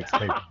the next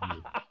pay per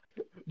view.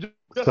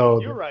 Justin, So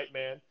you're right,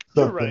 man.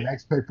 So You're the right.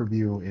 next pay per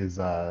view is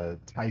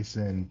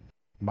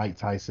Mike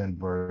Tyson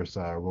versus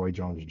Roy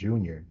Jones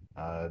Jr.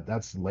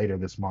 That's later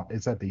this month.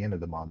 It's at the end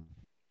of the month.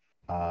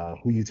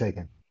 Who you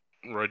taking?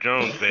 Roy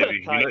Jones,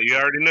 baby. You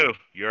already knew.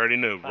 You already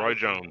knew. Roy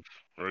Jones.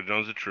 Roy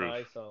Jones, the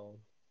truth.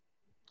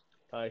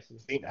 Tyson.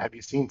 Have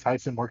you seen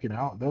Tyson working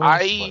out though?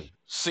 I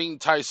seen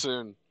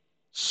Tyson Yeah,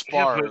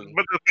 sparring.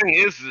 but the thing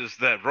is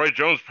that Roy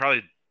Jones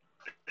probably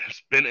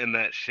has been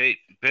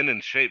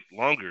in shape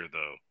longer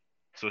though.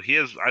 So he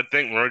has. I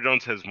think Roy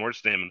Jones has more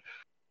stamina.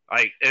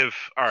 Like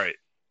all right,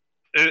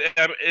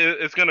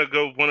 it's gonna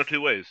go one of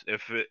two ways.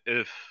 If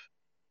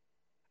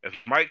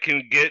Mike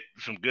can get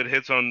some good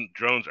hits on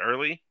Jones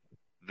early,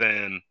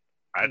 then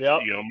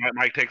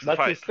Mike takes the That's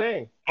fight. his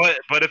thing.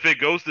 But if it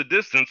goes the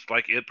distance,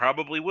 like it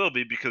probably will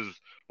be, because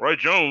Roy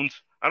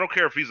Jones, I don't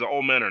care if he's an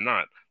old man or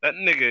not. That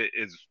nigga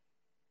is.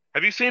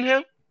 Have you seen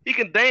him? He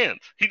can dance.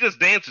 He just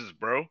dances,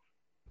 bro.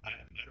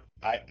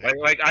 I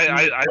feel like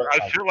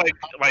it's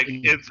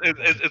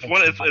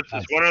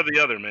one or the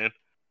other, man.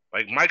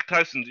 Like Mike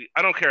Tyson,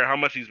 I don't care how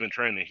much he's been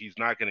training, he's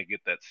not gonna get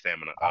that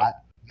stamina up.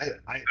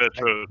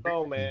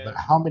 Oh man! But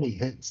how many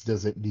hits do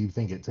you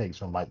think it takes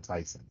from Mike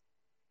Tyson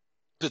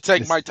to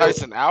take Mike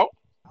Tyson out?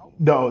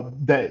 No,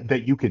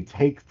 that you could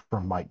take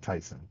from Mike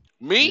Tyson.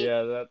 Me?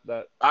 Yeah,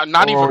 that.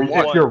 Not even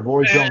one. If you're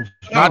Roy Jones,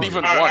 not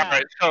even one. All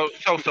right. So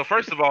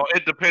first of all,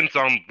 it depends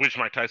on which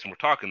Mike Tyson we're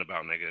talking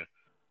about, nigga.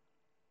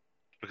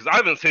 Because I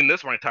haven't seen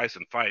this Mike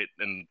Tyson fight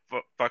in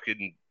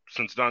fucking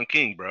since Don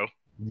King, bro.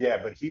 Yeah,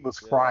 but he was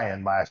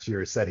crying last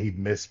year. Said he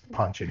missed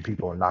punching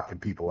people and knocking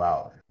people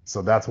out,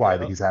 so that's why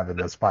he's having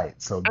this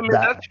fight. So I mean,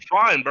 that's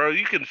fine, bro.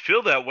 You can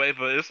feel that way,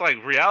 but it's like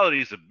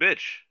reality's a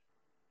bitch.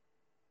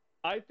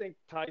 I think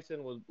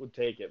Tyson would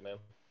take it, man.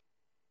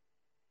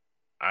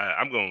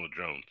 I'm going with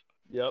Jones.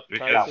 Yep,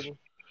 Tyson.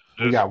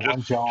 We got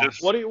one Jones.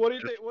 What do you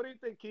think? What do you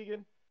think,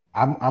 Keegan?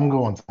 I'm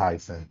going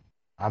Tyson.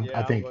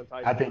 I think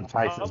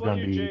Tyson's going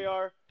to be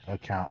JR? a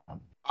count.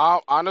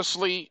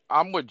 Honestly,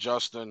 I'm with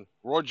Justin.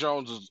 Roy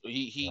Jones is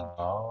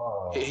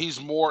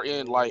he's more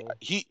in like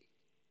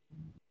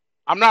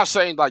I'm not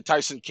saying like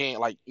Tyson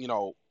can't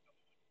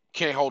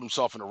can't hold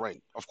himself in the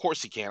ring. Of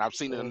course he can. I've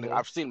seen it.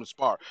 I've seen him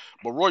spar.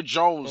 But Roy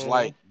Jones,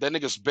 like that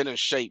nigga's been in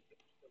shape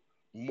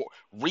more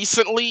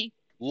recently,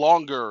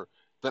 longer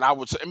than I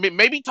would say. I mean,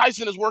 maybe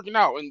Tyson is working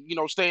out and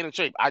staying in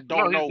shape. I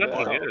don't know. He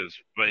definitely is,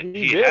 but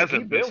he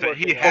hasn't been.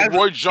 But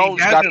Roy Jones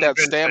got that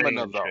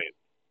stamina though.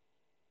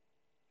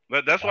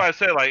 But that's why I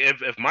say, like,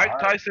 if Mike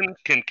Tyson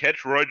can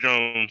catch Roy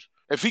Jones,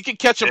 if he can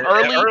catch him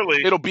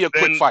early, it'll be a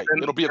quick fight.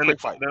 It'll be a quick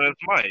fight. Then it's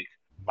Mike.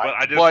 But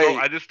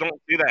I just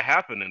don't see that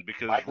happening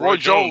because Roy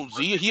Jones,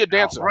 he a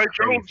dancer.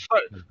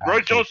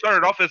 Roy Jones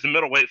started off as a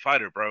middleweight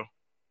fighter, bro.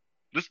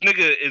 This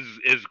nigga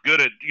is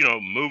good at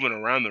moving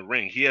around the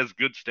ring. He has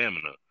good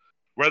stamina,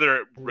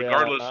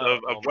 regardless of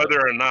whether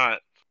or not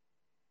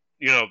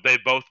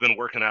they've both been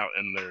working out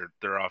in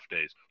their off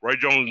days. Roy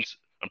Jones,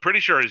 I'm pretty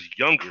sure, is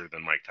younger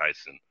than Mike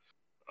Tyson,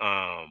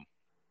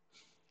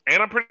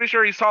 and I'm pretty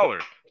sure he's taller.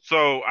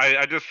 So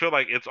I just feel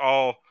like it's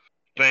all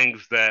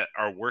things that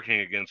are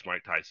working against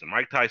Mike Tyson.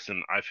 Mike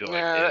Tyson, I feel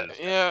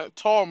like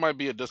tall might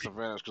be a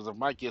disadvantage because if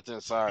Mike gets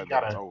inside,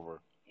 it's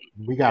over.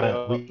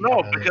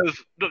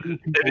 Because look,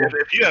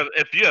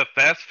 if you have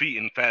fast feet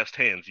and fast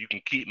hands, you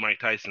can keep Mike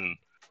Tyson.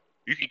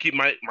 You can keep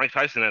Mike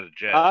Tyson at a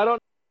jab. I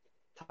don't.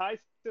 Tyson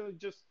would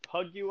just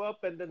hug you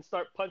up and then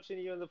start punching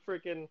you in the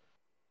freaking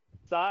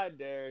side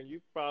there, and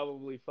you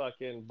probably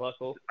fucking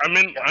buckle. I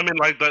mean,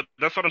 like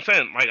that's what I'm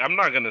saying. Like, I'm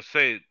not gonna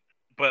say,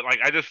 but like,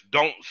 I just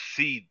don't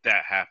see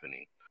that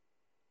happening.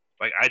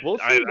 Like, we'll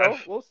see though.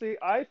 We'll see.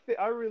 I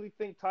really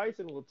think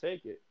Tyson will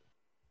take it.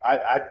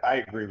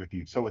 I agree with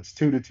you. So it's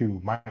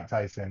 2-2, Mike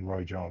Tyson,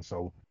 Roy Jones.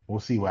 So we'll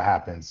see what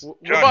happens.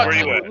 Josh,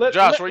 where you at?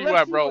 Josh, where you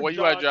at, bro? Where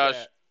you at, Josh?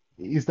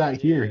 He's not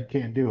here. He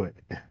can't do it.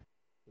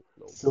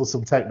 Still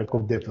some technical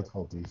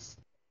difficulties.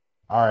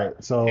 All right,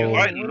 so he's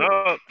lighting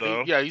up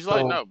though. He's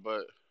lighting up,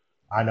 but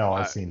I know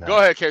I've seen that. Go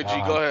ahead,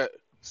 KG. Go ahead.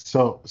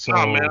 So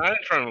no, man, I ain't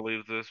trying to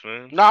leave this,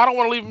 man. No, I don't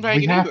want to leave him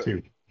hanging We have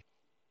either. to.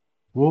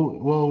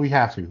 Well, we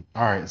have to.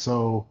 All right,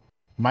 so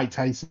Mike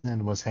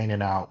Tyson was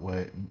hanging out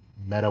with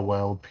Meta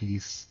World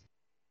Peace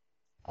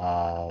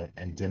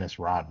and Dennis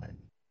Rodman.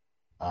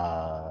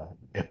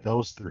 If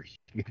those three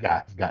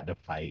guys got to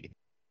fight,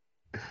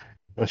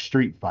 a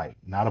street fight,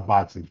 not a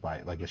boxing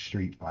fight, like a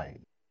street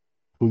fight,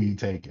 who you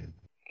taking?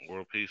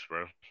 World peace,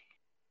 bro.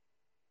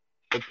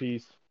 World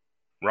peace.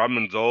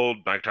 Rodman's old,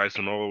 Mike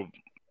Tyson old.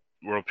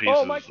 World peace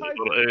Oh, is Mike Tyson.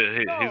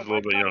 he's a little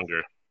Mike bit Tyson.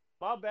 younger.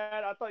 My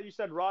bad. I thought you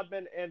said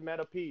Rodman and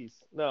Meta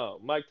Peace. No,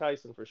 Mike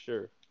Tyson for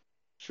sure.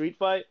 Street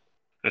fight?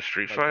 A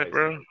street Mike fight, Tyson.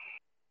 bro?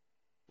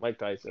 Mike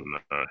Tyson.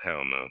 Nah,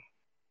 hell no.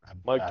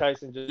 Mike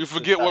Tyson just. You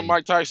forget what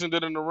Mike Tyson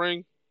did in the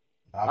ring?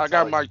 I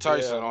got Mike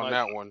Tyson Yeah, on Mike-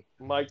 that one.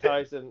 Mike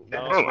Tyson. No,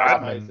 Dennis Bro, Mike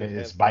Rodman Tyson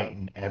is and-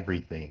 biting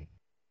everything.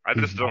 I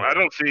just don't. I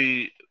don't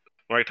see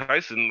Mike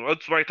Tyson.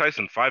 What's Mike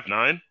Tyson?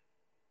 5'9"?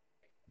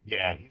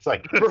 Yeah, he's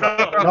like Bro.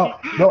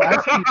 no,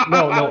 actually,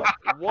 no.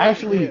 One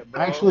hit, bro.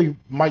 Actually,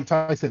 Mike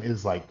Tyson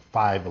is like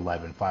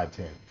 5'11",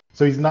 5'10".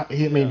 So he's not. I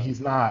mean, Yeah.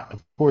 he's not.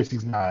 Of course,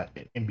 he's not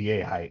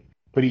NBA height,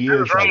 but he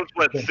Dennis is like Rodman's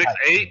what, within 6'8"?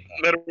 height.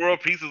 Meta World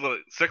Peace is like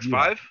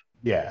 6'5"?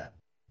 Yeah.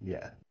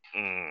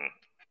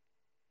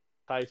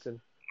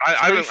 Tyson. I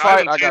Street haven't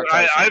fight, I seen, got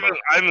Tyson, I bro.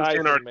 haven't seen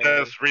Tyson, our man.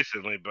 test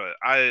recently, but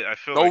I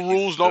feel No like he's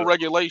rules, no still-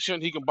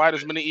 regulation. He can bite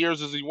as many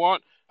ears as he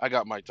want. I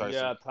got Mike Tyson.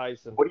 Yeah,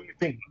 Tyson. What do you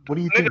think? What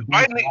do you think?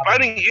 Nigga, Dennis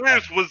biting Rodman-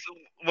 ears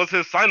was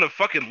his sign of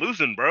fucking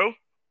losing, bro.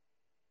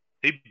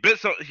 He bit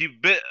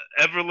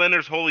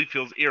Everlinder's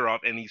Holyfield's ear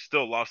off, and he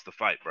still lost the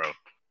fight, bro.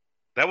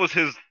 That was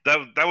his.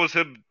 That was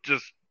him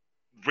just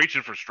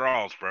reaching for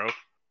straws, bro.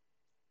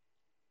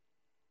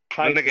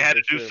 Tyson The nigga had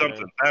to for do sure,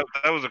 something. man.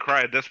 That was a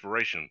cry of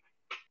desperation.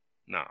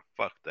 Nah,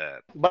 fuck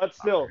that. But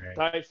still, Alright.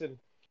 Tyson.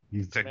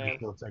 He's Man.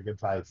 still taking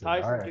Tyson. Tyson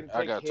All right. can take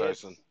I got hits.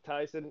 Tyson.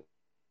 Tyson.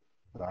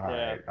 All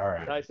right. All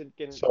right. Tyson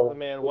can. So-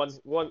 Man,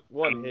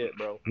 one hit,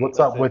 bro. What's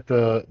That's up it. with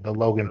the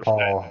Logan Where's Paul,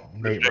 Jake?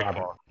 Where's Nate Jake Roberts?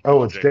 Paul?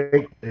 Oh, it's Jake.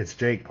 Jake. It's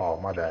Jake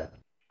Paul. My bad.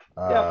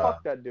 Yeah,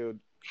 fuck that dude.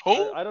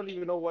 Who? I don't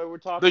even know why we're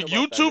talking The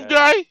about YouTube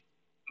that guy?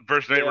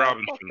 Versus Nate yeah,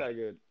 Robinson. Fuck that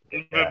dude.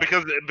 Yeah.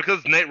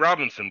 Because Nate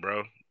Robinson,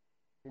 bro.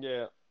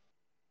 Yeah.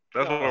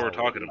 That's what No, we're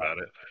talking about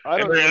it. I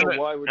don't And- even and-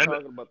 know why we're and-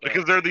 talking about that.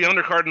 Because they're the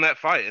undercard in that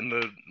fight, in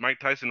the Mike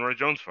Tyson Roy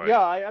Jones fight. Yeah,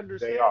 I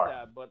understand They are.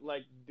 that, but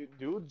like,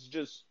 dude's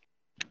just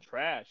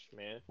trash,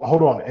 man.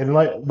 Hold on, and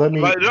let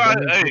me. But, let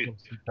me hey, give him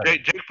some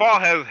credit. Jake Paul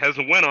has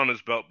a win on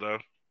his belt though.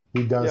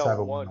 He does Yeah, have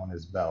a one. win on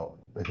his belt,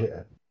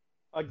 yeah,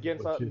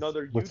 Against which is-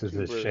 another which is a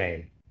YouTuber.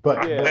 shame.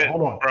 But, Yeah. but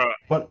hold on,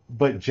 Bro,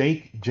 but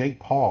Jake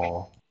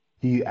Paul,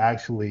 he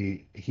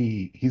actually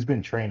he's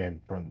been training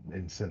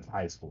since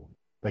high school.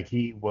 Like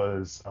he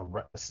was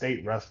a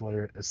state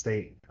wrestler, a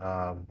state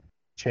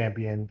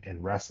champion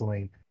in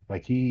wrestling.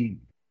 Like he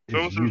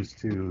So is used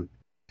to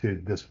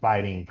this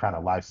fighting kind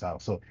of lifestyle.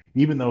 So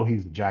even though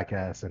he's a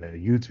jackass and a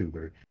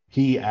YouTuber,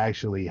 he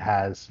actually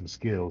has some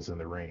skills in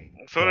the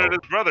ring. so did his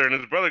brother, and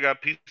his brother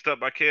got pieced up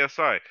by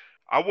KSI.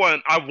 I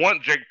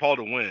want Jake Paul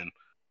to win.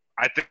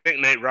 I think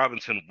Nate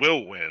Robinson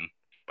will win,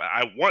 but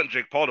I want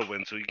Jake Paul to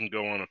win so he can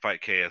go on and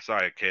fight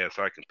KSI, and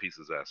KSI can piece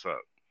his ass up,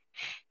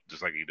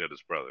 just like he did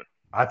his brother.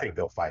 I think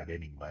they'll fight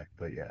anyway.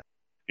 But yeah,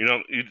 You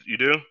know, you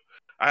do.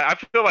 I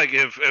feel like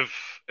if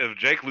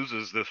Jake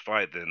loses this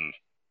fight, then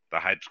the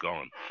hype's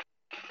gone,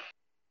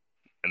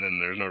 and then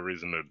there's no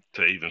reason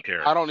to even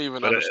care. I don't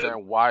even But,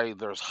 understand why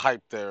there's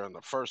hype there in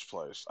the first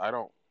place. I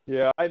don't.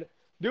 Yeah, I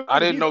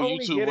didn't know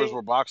YouTubers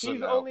were boxing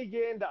He's now. only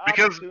getting the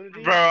Because,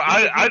 opportunity. bro,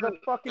 because he's a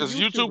fucking Is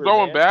YouTube YouTuber,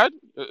 going man.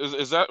 bad?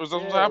 Is that what's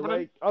Yeah, happening?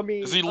 like, I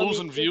mean, Is he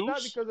losing It's not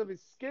views? because of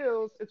his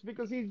skills. It's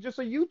because he's just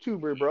a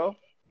YouTuber, bro.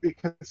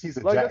 because he's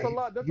a Like jack- there's a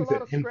lot. There's a he's lot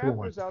an of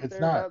scrappers influencer. out It's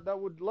there not. that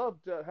would love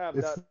to have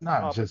It's that.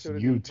 not just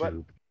opportunity, but-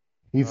 YouTube.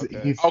 He's Okay.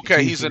 he's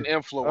Okay, he's an Okay,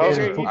 influencer.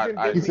 he's in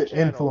I- he's an Disney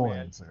Channel,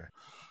 man. influencer.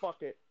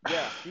 Fuck it.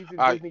 Yeah, he's in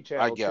I- Disney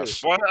Channel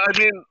guess. too. Well, I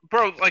mean,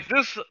 bro, like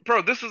this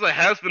is a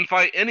has-been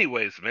fight,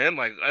 anyways, man.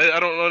 Like, I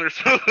don't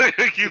understand.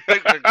 Like, you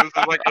think like this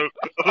is like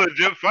a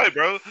legit fight,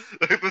 bro?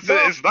 Like, this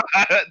No. is not.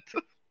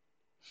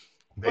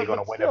 They're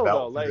gonna But win still, a though,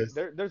 belt for like this.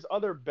 there's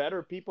other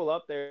better people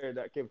out there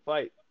that can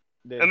fight.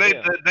 Than And they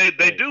him. they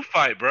Like, do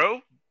fight,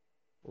 bro.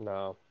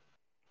 No,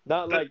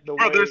 not like the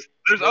Bro, way.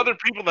 there's other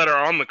people that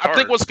are on the card. I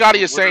think what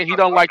Scotty is We're saying, he not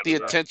don't like the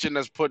talking about.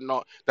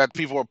 attention that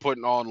people are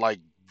putting on, like,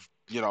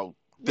 this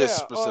Yeah,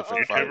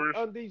 specific fight. YouTubers.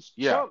 on these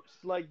Yeah.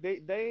 chumps, like they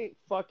ain't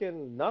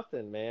fucking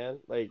nothing, man.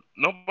 Like I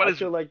Nobody's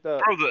feel like bro.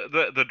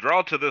 The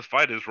draw to this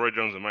fight is Roy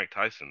Jones and Mike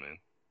Tyson, man.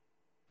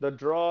 the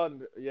draw.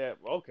 Yeah,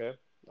 okay.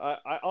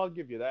 I'll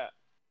give you that.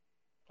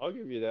 I'll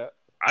give you that.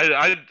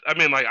 I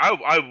mean, like,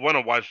 I want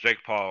to watch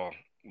Jake Paul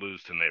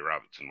lose to Nate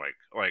Robinson.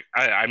 Like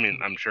I mean,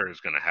 I'm sure it's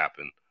gonna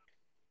happen.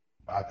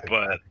 I think,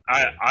 But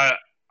I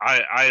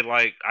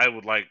I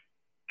would like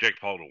Jake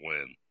Paul to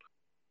win,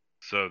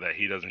 so that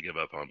he doesn't give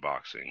up on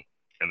boxing,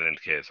 and then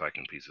KSI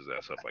can piece his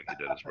ass up like he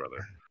did his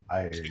brother.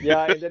 I hear you.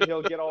 Yeah, and then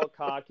he'll get all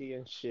cocky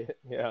and shit.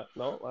 Yeah,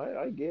 no,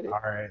 I get it. All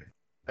right.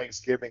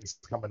 Thanksgiving's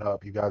coming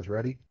up. You guys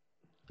ready?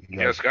 You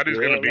Yeah, guys, Scotty's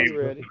Yeah, gonna be we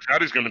ready.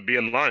 Scotty's gonna be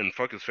in line.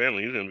 Fuck his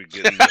family. He's gonna be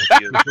getting the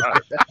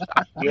PS5.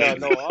 Yeah,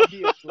 no, I'll be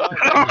in line.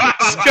 No,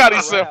 Scotty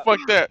no said, rap. "Fuck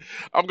that.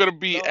 I'm gonna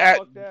be No, at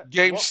fuck that. What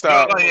No,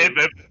 GameStop like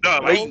no, the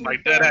like waiting." only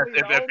dead ass. family, the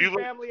If only you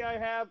look, family I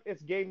have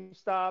is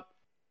GameStop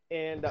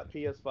and that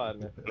PS5,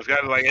 man. this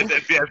guy's like,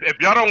 if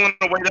y'all don't want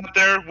to wait up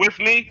there with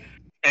me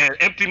and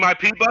empty my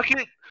pee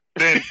bucket,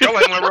 then y'all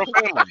ain't my real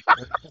family.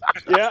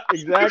 Yeah,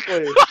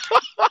 exactly.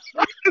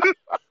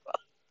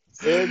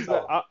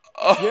 Yeah,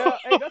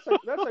 hey, that's a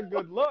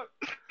good look.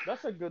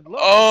 That's a good look.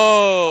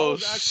 Oh,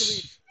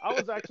 I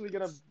was actually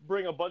gonna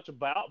bring a bunch of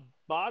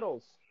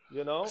bottles,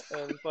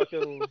 and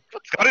fucking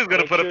Scotty's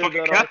gonna put a cheer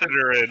fucking that up.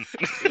 catheter in.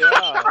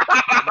 Yeah.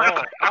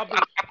 No,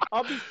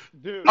 I'll be,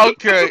 dude.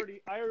 Okay.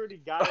 I already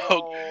got it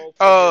all figured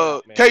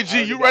out, man. I KG,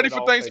 already you got ready it for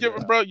all Thanksgiving,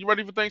 figured out. bro? You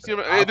ready for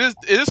Thanksgiving? I'm- It is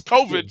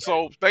COVID,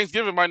 so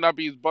Thanksgiving might not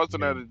be as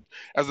busting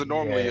as it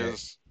normally yeah,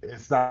 is.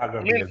 it's not I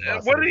gonna mean, be as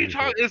busted what are as you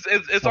usual. talking?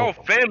 It's all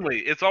family.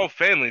 It's all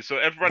family. So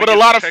everybody. But a gets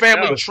lot of checked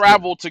family out.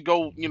 travel to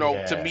go, to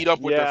Yeah. meet up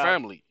with their Yeah.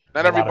 family.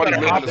 Not A lot of everybody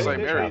people live in hop the in- same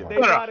area. They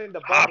not in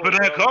the Hop bubble,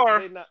 in that bro. car.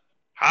 They not.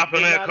 Hop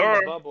in They that not car. in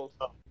the bubble.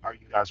 Are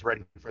you guys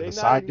ready for They the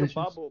not side in the dishes?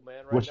 bubble,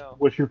 man. Right What's now.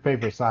 what's your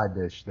favorite side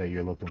dish that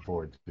you're looking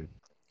forward to?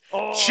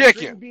 Oh,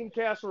 Chicken. green bean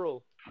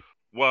casserole.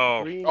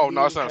 Well, Green Oh,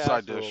 no, bean it's not a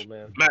side casserole, dish.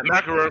 man.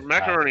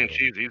 macaroni and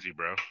cheese, easy,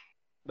 bro.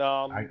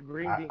 Green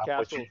bean I put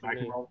casserole you for me.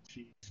 macaroni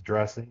cheese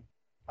dressing.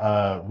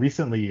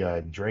 Recently,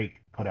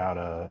 Drake put out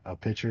a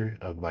picture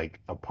of like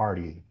a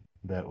party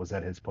that was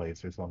at his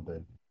place or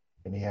something,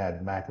 and he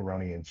had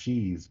macaroni and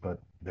cheese, but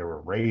there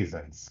were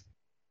raisins.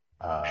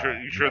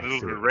 You sure Next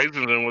those to were it.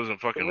 raisins and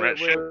wasn't fucking rat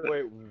shit?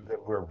 There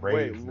were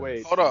wait,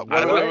 raisins. Hold up.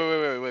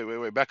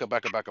 What? Wait. Back up.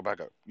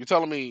 You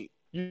telling me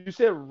You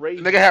said the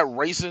raisins. nigga had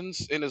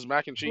raisins in his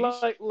mac and cheese?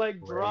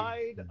 Like dried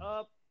Raisins.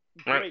 up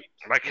Right, grapes.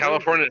 like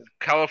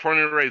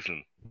California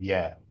raisin.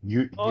 Yeah,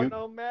 Oh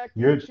no, mac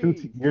your and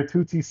cheese. your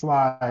Tootsie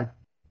Slide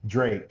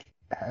Drake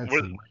had Were-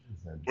 some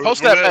raisins.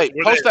 Post were that. they- Hey,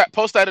 were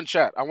post that in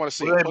chat. I want to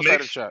see. Were It. they Post that in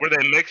mixed? chat. Were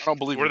they mixed? I don't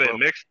believe Were you, they bro.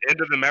 mixed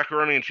into the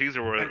macaroni and cheese,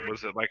 or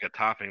was it like a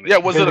topping? Yeah,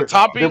 was They it a were-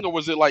 topping they- or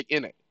was it like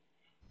in it?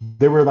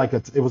 They were like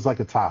it was like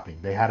a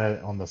topping. They had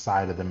it on the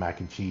side of the mac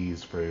and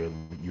cheese for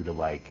you to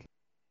like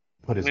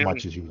put as Man.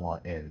 much as you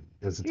want in.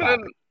 It's a Man,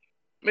 topping.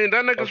 I mean,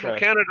 that nigga's from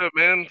Okay. Canada,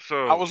 man.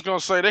 So I was gonna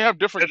say they have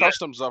different They-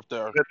 customs up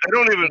there. they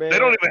don't even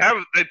Man. have.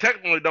 They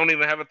technically don't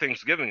even have a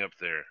Thanksgiving up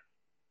there.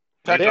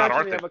 They It's not our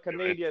actually have a Thanksgiving.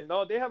 Canadian.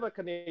 No, they have a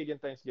Canadian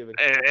Thanksgiving.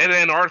 It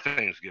ain't our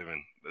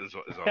Thanksgiving. Is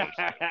all I'm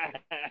saying.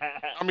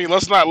 I mean,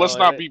 let's not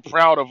No, be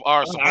proud of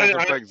our supposed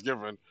I-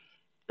 Thanksgiving.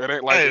 It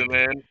ain't like Hey, it,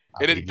 man.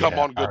 it didn't come Yeah,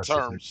 on good ours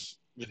isn't. terms.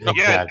 Yeah,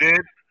 Exactly. it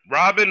did.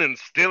 Robbing and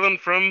stealing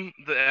from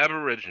the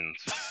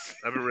Aboriginals.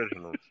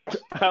 Aboriginals.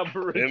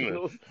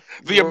 Aboriginals.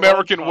 The We're all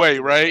American way,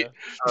 cousins, right?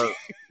 man.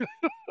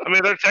 I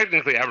mean, they're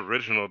technically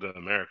Aboriginal to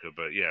America,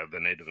 but yeah, the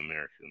Native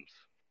Americans.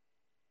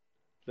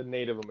 The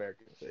Native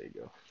Americans. There you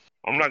go.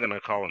 I'm not gonna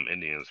call them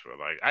Indians, but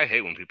like, I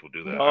hate when people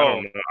do that. No. I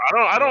don't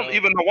know. I don't No.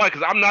 even know why,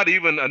 because I'm not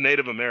even a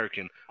Native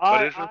American.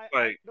 But it's just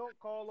like, don't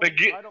call they them.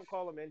 get- I don't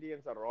call them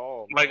Indians at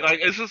all. like man.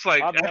 it's just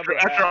like I've after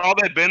never had- all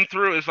they've been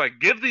through, it's like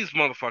give these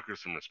motherfuckers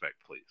some respect,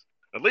 please.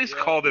 At least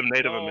Yeah. call them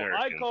Native No,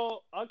 Americans. I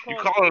call You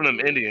calling them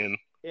Indian?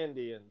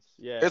 Indians.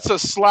 Yeah. It's a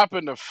slap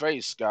in the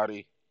face,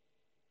 Scotty.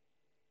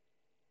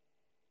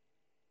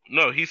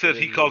 No, he says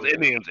he Yeah, calls yeah.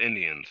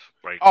 Indians.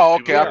 Like, Oh,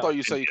 okay. people I are thought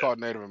you said you Indians. called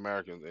Native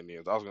Americans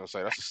Indians. I was gonna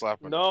say that's a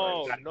slap in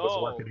No, the face.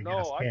 was working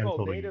against I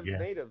call canceling, yeah.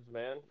 natives,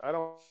 man. I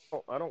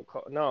don't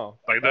call no.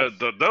 Like That's-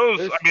 those.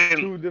 there's I mean,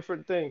 two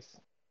different things.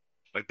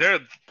 like they're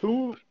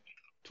Two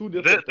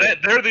different they're,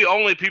 things. they're the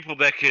only people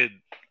that could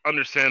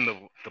understand the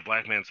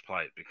black man's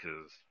plight,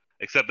 because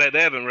except that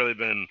they haven't really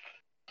been.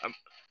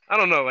 I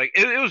don't know. Like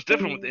it was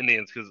different with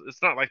Indians, because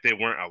it's not like they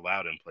weren't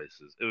allowed in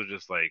places. It was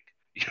just like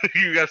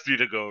you guys need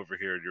to go over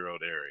here in your own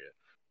area.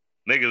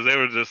 Niggas, they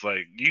were just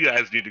like, you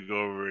guys need to go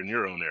over in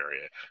your own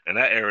area, and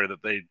that area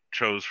that they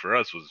chose for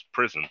us was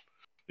prison.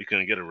 We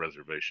couldn't get a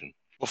reservation.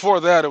 Before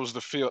that, it was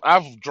the field.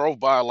 I've drove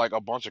by like a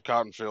bunch of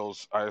cotton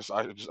fields. I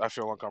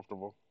feel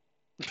uncomfortable.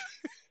 I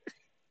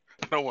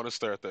don't want to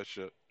stare at that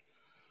shit.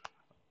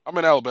 I'm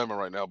in Alabama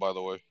right now, by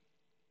the way.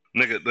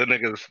 Nigga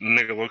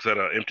looks at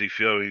an empty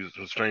field.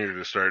 His finger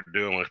just start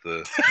doing with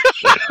the.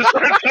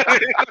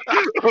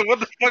 What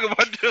the fuck am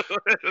I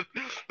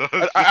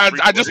doing?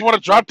 I just want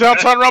to drop down,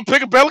 turn around,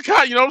 pick a belly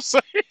cotton. You know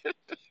what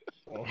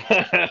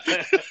I'm saying?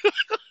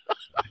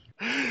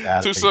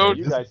 Too soon.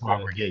 You This guys is why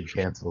said we're it. getting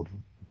canceled.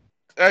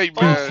 Hey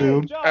Too man.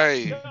 soon. Josh,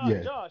 Hey.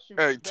 Yeah. Josh, you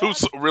Hey, too back?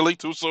 soon? Really?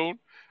 Too soon?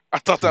 I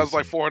thought that Too was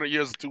like soon. 400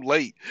 years too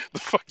late. The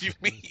fuck you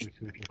mean?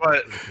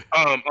 But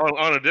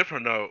on a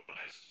different note,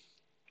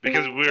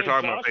 because we were Hey,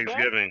 talking about Josh back?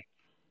 Thanksgiving.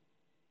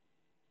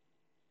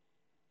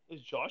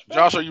 Is Josh back?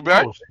 Josh, are you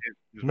back?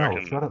 he's back No,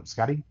 in- shut up,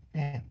 Scotty.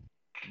 Man.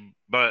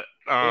 But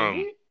Is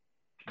he?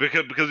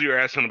 because you were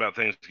asking about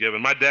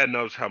Thanksgiving, my dad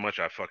knows how much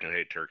I fucking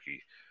hate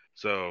turkey.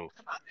 So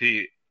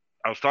I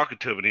was talking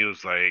to him and he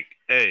was like,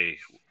 "Hey,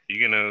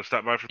 you gonna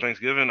stop by for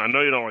Thanksgiving? I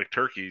know you don't like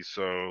turkey,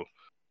 so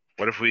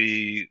what if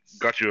we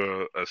got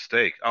you a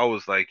steak?" I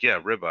was like, "Yeah,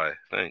 ribeye,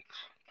 thanks,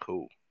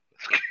 cool."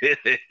 Let's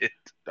get it.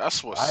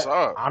 That's what's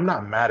up. I'm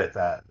not mad at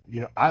that.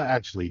 I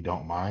actually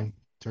don't mind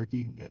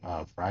turkey,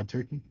 fried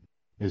turkey.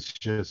 It's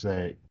just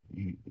that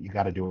you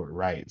got to do it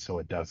right so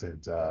it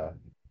doesn't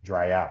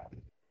dry out.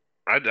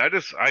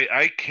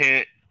 I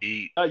can't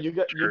eat. You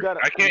got.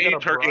 I can't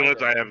eat turkey brine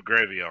unless it. I have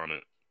gravy on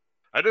it.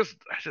 I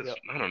Yep.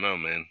 I don't know,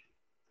 man.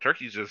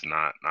 Turkey's just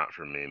not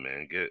for me,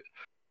 man.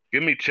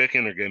 Give me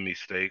chicken or give me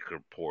steak or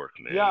pork,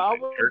 man. Yeah, I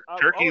Like,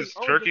 was.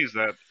 turkey's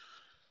that.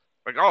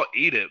 Like I'll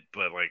eat it,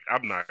 but like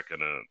I'm not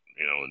gonna,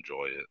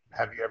 enjoy it.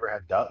 Have you ever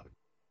had duck?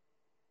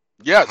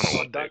 I Yes, don't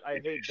like Duck, that I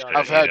hate greasy duck. shit.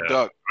 I've had Yeah.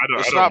 duck. I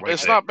It's don't not. like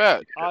It's that not bad.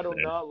 greasy I shit, do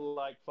man. not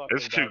like fucking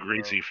It's too duck, bro.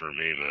 greasy for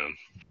me, man.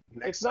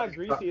 It's not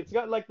greasy. It's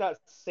got like that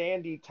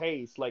sandy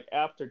taste, like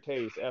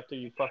aftertaste after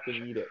you fucking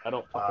eat it. I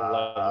don't fucking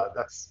like it.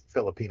 That's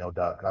Filipino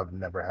duck. I've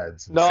never had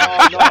some. No,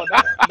 sandy no,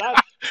 duck.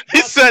 that's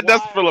He said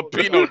that's wild,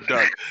 Filipino duck.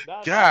 duck.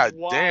 That's God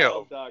wild,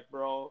 damn. duck,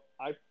 bro.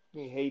 I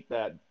fucking hate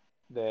that.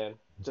 Then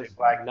Jay just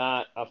Black,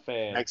 not a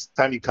fan. next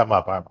time you come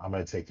up, I'm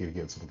gonna take you to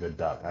get some good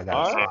duck. I got a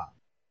All right. spot.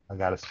 I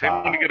got a See, I'm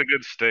spot. gonna get a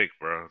good steak,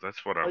 bro.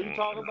 That's what I Are want. you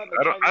talking about the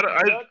I don't. I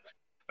Chinese don't. duck?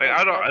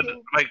 I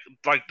don't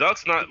like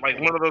duck's not like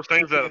one of those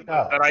things Pick it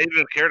up. that I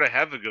even care to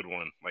have a good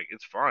one. Like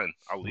it's fine.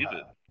 I'll leave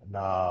it.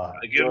 Nah,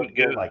 Give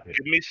you'll like it.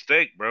 me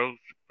steak, bro.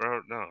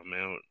 Bro, no,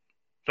 man.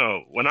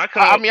 No, when I I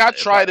come, mean, I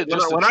tried it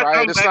just to when I try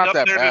come it. It's back not up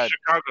that there bad. to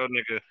Chicago,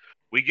 nigga,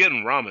 we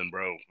getting ramen,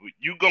 bro.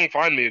 You gonna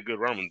find me a good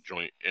ramen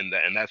joint, and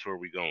that's where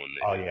we going,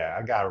 nigga. Oh yeah,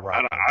 I got a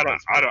I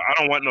ramen.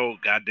 don't want no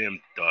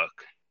goddamn duck.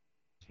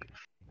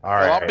 All Well,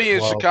 right. I'll be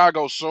in well,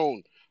 Chicago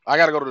soon. I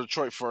gotta go to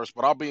Detroit first,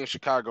 but I'll be in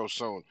Chicago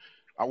soon.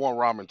 I want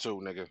ramen too,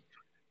 nigga.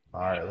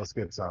 All right, let's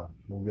get some.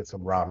 We'll get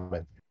some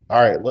ramen.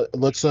 All right,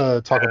 let's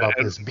talk about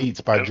this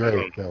Beats by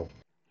Dre, though.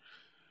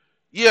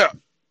 Yeah,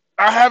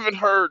 I haven't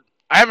heard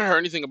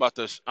anything about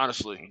this,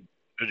 honestly.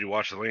 Did you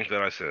watch the link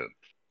that I sent?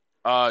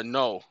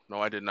 No,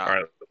 I did not.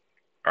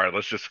 All right.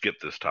 Let's just skip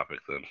this topic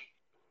then.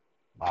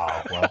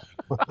 Oh well,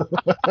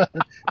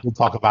 we'll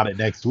talk about it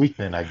next week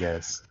then, I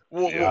guess.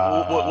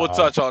 We'll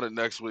touch on it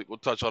next week. We'll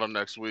touch on it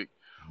next week.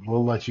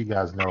 We'll let you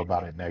guys know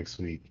about it next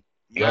week.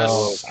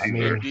 Yes, I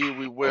mean, indeed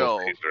we will.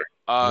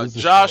 Teaser. This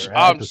is Josh, our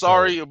I'm episode.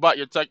 sorry about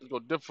your technical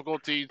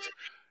difficulties.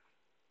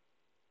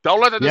 Don't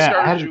let that Yeah,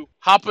 discourage you.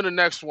 Hop in the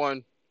next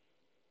one.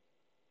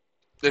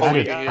 If I you we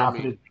had can got- hear stopped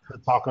me. it to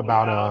talk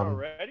about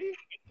already?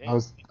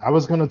 I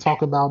was gonna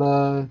talk about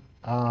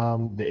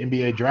the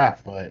NBA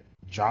draft, but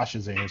Josh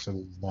isn't here, so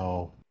there's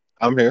no.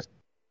 I'm here.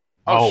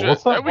 Oh, shit.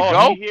 what's up? There we Oh,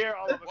 go. he here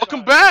all of a Welcome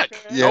sudden. back.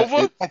 Okay. Yeah,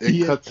 Nova?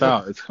 it cuts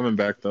out. It's coming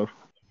back though.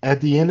 At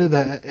the end of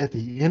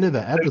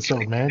the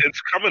episode, man,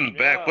 It's coming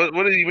back. Yeah.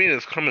 What do you mean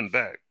it's coming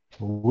back?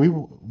 we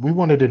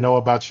wanted to know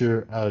about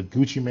your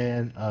Gucci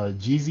Man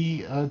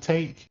Jeezy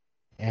take,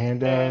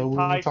 and And we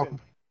were Tyson. talking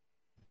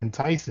and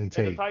Tyson And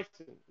take.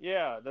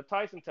 the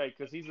Tyson take,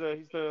 because he's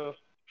the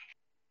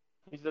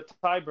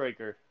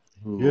tiebreaker.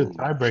 You're the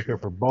tiebreaker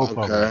for both of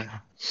Okay. them.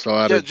 So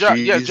out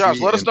Yeah, of Josh,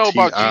 let us and know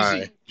about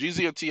T.I.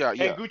 Jeezy and T.I.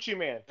 Yeah. And Gucci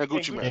Man. And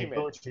Gucci Man. And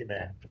Gucci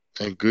Man.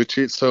 and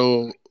Gucci.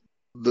 So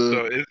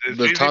So it's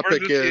the Jeezy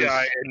topic versus is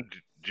T.I. and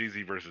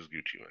Jeezy versus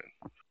Gucci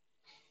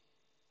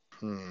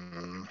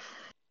Man.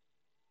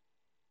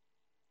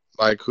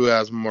 Like who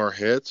has more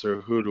hits,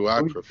 or who do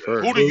I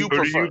prefer? Who do you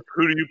prefer?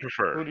 Who do you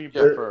prefer? Who do you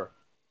Yeah. prefer?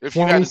 If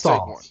you had to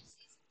take one.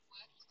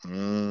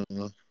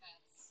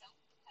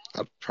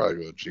 I'd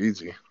probably go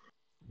Jeezy.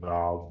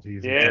 Oh,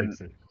 Jeezy Yeah.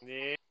 takes it.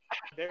 Yeah,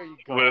 there you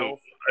go. Well,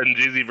 and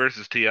Jeezy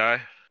versus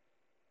T.I.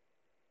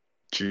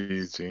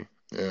 Jeezy.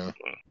 Yeah.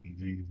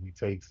 Jeezy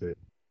takes it.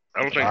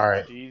 I don't think. All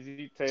right.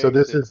 Jeezy takes So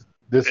this it. is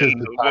the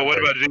Well, what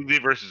tiebreaker. about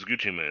Jeezy versus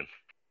Gucci Man?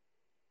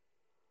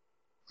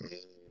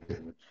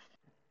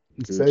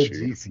 He said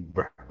Jeezy,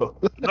 bro.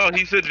 No,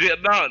 he said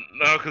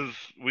no, because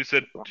we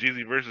said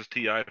Jeezy versus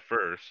T.I.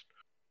 first,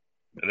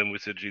 and then we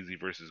said Jeezy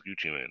versus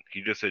Gucci Man.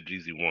 He just said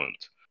Jeezy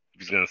once. If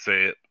he's gonna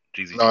say it,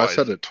 Jeezy No, twice. I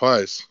said it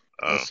twice.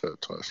 Oh. I said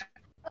it twice.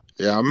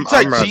 Yeah, I'm You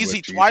take riding Jeezy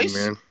with twice?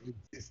 man.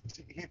 He's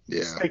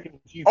Yeah. taking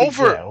Jeezy,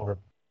 Over- yeah, over.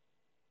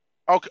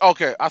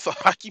 Okay. I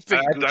keep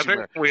thinking I Gucci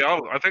Man.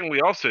 think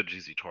we all said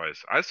Jeezy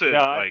twice. I said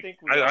Yeah, I like think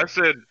we I all-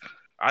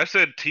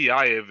 said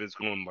T.I. if it's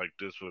going like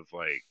this with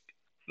like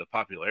the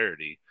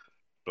popularity,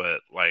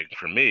 but like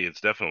for me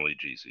it's definitely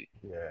Jeezy.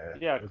 Yeah.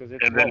 Yeah, because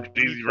it's And then what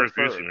we Jeezy versus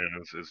prefer. Gucci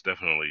Man is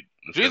definitely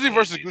Jeezy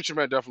versus Gucci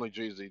Man, definitely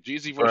Jeezy.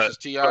 Jeezy versus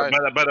T.I.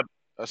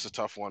 That's a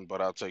tough one,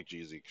 but I'll take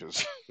Jeezy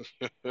because.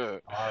 All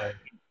right.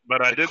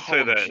 But I They did call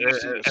say him that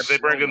Jeezy if they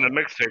bring in the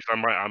Slow-mo.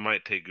 mixtapes, I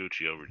might take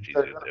Gucci over Jeezy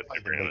They're if gonna they play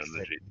the bring in the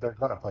mixtape. Jeezy. They're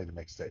gonna play the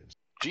mixtapes.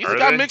 Jeezy Are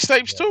got they?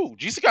 mixtapes Yeah. too.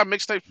 Jeezy got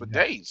mixtapes for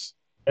Yeah. days.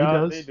 He Yeah,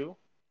 does. they do.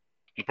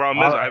 The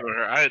problem is All I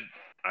right.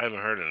 haven't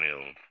heard any of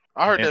them.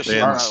 I heard And that shit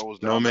then when I was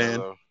down there,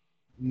 Snowman.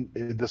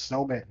 though. The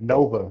Snowman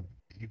Nova.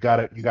 You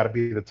gotta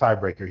be the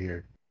tiebreaker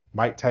here.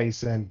 Mike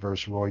Tyson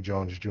versus Roy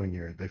Jones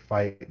Jr. They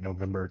fight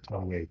November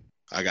 28th.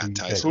 I got Who you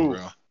Tyson, take?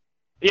 bro.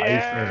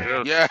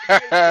 Yeah. Yeah.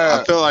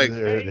 I feel like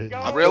There it is. There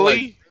you I go. feel like-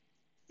 Really?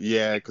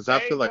 yeah, because I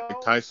There feel you like go.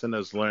 Tyson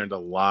has learned a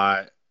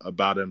lot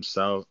about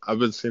himself. I've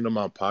been seeing him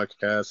on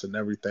podcasts and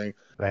everything.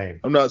 Same.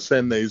 I'm not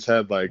saying that he's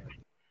had like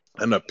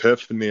an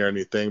epiphany or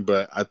anything,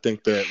 but I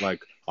think that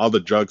like all the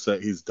drugs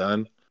that he's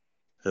done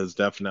has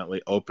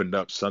definitely opened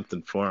up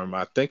something for him.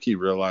 I think he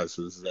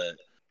realizes that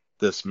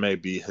this may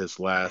be his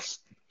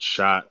last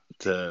shot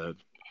to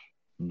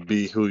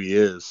be who he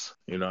is.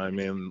 You know what I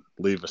mean?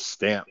 Leave a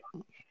stamp.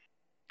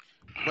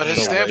 But his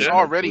So stamp's late in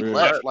already career.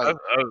 left. Like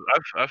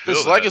I feel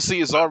his that. legacy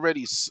is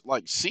already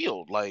like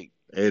sealed. Like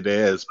It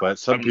is, but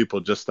some I'm- people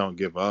just don't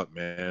give up,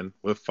 man.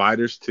 With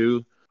fighters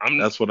too, I'm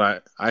that's what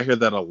I hear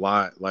that a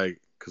lot. Like,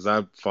 cause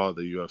I follow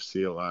the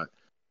UFC a lot,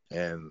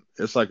 and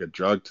it's like a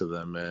drug to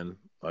them, man.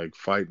 Like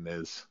fighting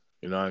is,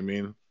 you know what I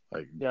mean?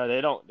 Like, Yeah, they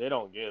don't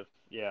give.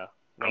 Yeah,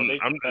 no, I'm- they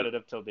I'm-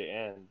 competitive till the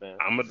end, man.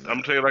 I'm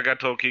gonna tell you like I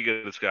told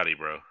Keegan and Scotty,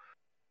 bro.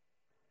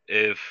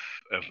 If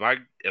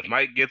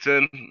Mike gets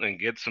in and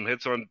gets some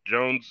hits on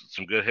Jones,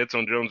 some good hits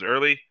on Jones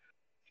early,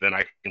 then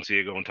I can see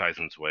it going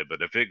Tyson's way.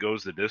 But if it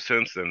goes the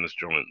distance, then it's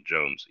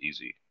Jones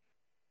easy.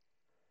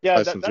 Yeah,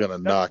 Tyson's gonna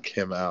knock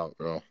him out,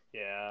 bro.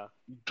 Yeah,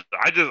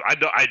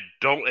 I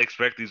don't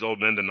expect these old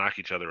men to knock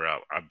each other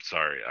out. I'm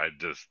sorry. I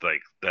just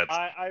like that's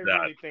I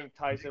really think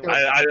Tyson.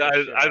 I- would knock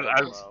the shit out of I-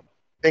 him, bro.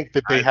 think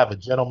that they have a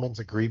gentleman's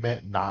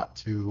agreement not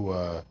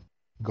to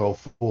go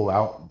full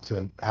out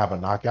to have a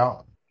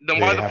knockout. then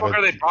They why the have fuck a-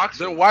 are they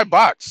boxing? then why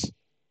box?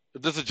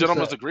 If there's a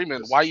gentleman's a-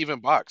 agreement, just- why even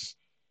box?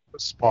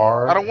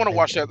 Spar. I don't want to and-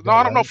 watch that. and No,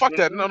 I don't know. go Fuck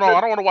that. No, I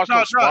don't want to watch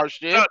no spar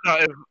shit.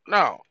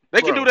 No,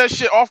 They can Bro. do that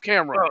shit off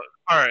camera. Bro.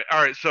 All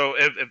right. So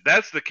if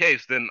that's the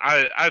case, then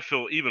I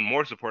feel even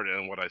more supported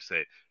in what I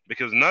say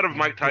because none of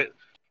Mike Tyson,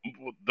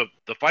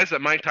 the fights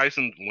that Mike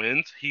Tyson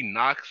wins, he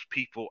knocks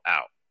people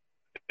out.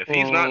 If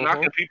he's not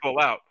knocking people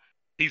out,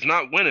 he's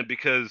not winning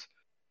because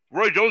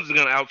Roy Jones is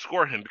going to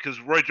outscore him because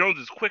Roy Jones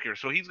is quicker,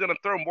 so he's going to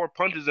throw more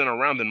punches in a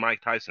round than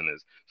Mike Tyson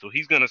is. So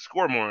he's going to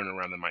score more in a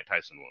round than Mike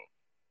Tyson will.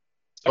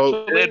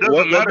 So It doesn't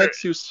what matter.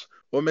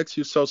 makes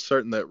you so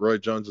certain that Roy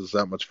Jones is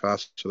that much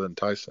faster than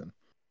Tyson?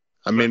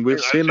 I mean, we've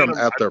I've seen them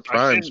at their I've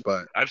primes, seen-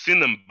 but I've seen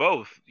them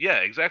both. Yeah,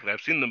 exactly. I've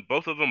seen them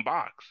both of them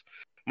box.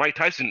 Mike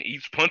Tyson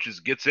eats punches,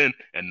 gets in,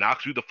 and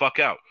knocks you the fuck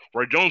out.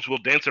 Roy Jones will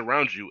dance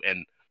around you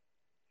and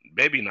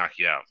maybe knock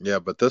you out. yeah,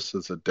 but this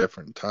is a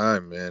different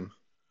time, man.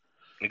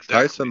 Exactly.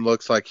 Tyson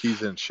looks like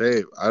he's in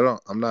shape.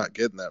 I'm not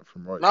getting that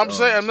from Roy No, I'm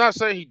Jones. not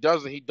saying he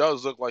doesn't. He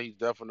does look like he's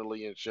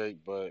definitely in shape,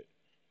 but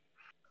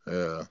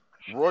Yeah,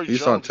 Roy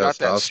He's on Jones got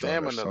that testosterone or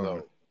stamina something.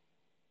 though.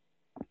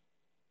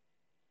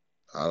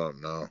 I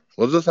don't know.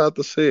 We'll just have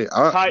to see.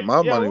 My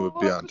money would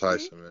be on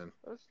Tyson, man.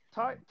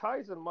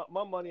 Tyson,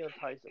 my money on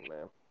Tyson,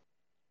 man.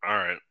 All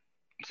right.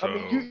 So I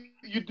mean,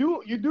 you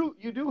do have All some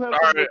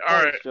right, good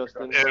all points,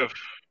 Justin.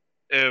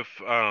 if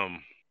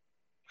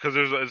because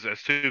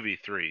it's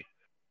 2v3,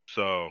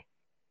 so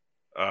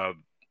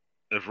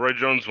if Roy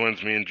Jones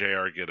wins, me and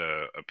JR get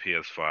a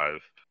PS5.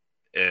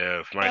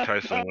 If Mike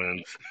Tyson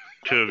wins,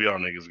 two of y'all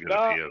niggas get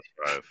a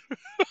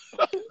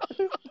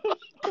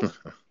PS5.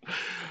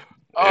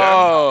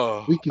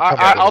 Oh, We can come up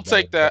with I'll a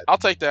take better that. I'll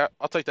take that.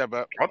 I'll take that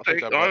bet. I'll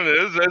take. that I bet.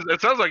 mean, it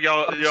sounds like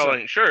y'all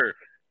ain't sure.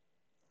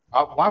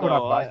 Why would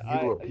No, I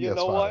buy you a PS5? You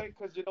know why?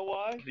 Because you know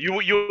why? You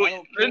I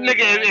don't care, nigga,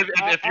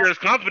 man. if you're as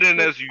confident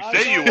as you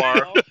say you are,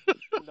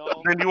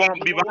 No, then you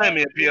won't be know buying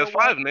me a what? You know PS5,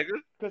 what? nigga.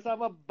 Because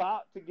I'm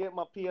about to get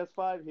my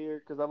PS5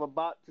 here. Because I'm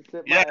about to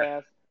sit Yeah. my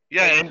ass.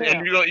 Yeah,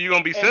 and you're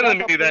gonna be And sending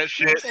that's me a that big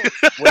shit thing.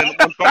 when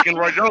fucking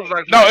Roy Jones is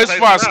like. No, it's fine,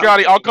 Tyson out.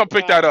 Scotty. I'll come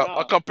pick that up. No.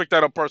 I'll come pick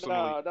that up personally.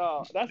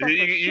 No, that's a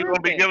You for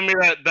gonna be sure giving me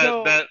No.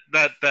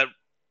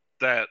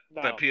 that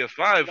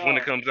PS5 when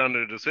No. it comes down to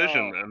the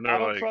decision, No, and I they're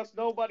don't like trust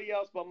nobody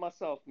else but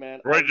myself, man.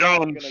 Roy I know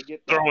I'm Jones gonna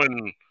get that. throwing I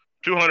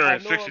know I'm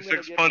 266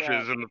 gonna get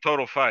punches that. in the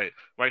total fight.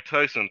 Mike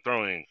Tyson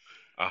throwing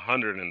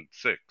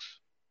 106.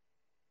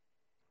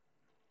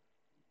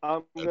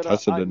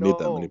 Tyson I didn't need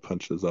that know. many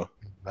punches, though.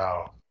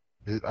 No,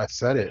 I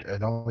said it.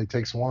 It only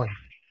takes one.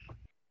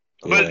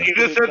 But Yeah. you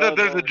just said that It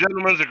there's a does,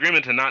 gentleman's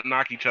agreement to not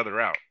knock each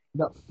other out.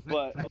 No,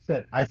 But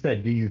I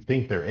said, do you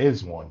think there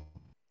is one?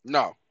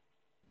 No,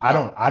 I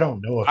don't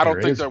know if I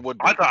don't think is there one. would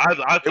be. I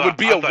thought It would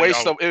be I a thought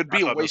waste y'all- of. It would be I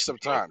a thought waste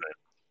that's of what y'all time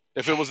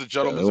if it was a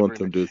gentleman's they want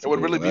them agreement. dudes It would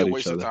to really be at a each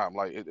waste of other. time.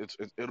 Like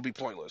it'll be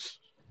pointless.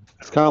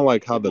 It's kind of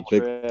like how the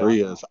big Yeah.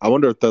 three is. I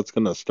wonder if that's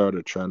gonna start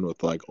a trend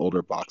with like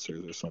older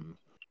boxers or something.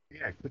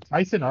 Yeah, but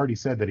Tyson already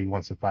said that he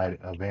wants to fight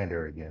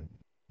Evander again.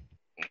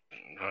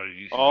 Oh,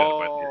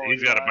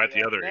 he's yeah, got to bite the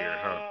yeah. other ear,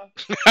 huh?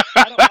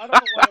 I don't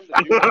want him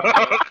to do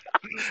that.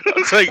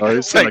 It's like, Oh,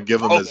 he's gonna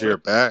give him his oh, ear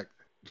back.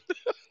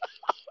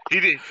 He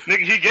did,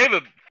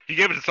 nigga. He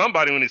gave it to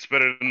somebody when he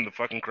spit it in the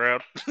fucking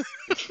crowd.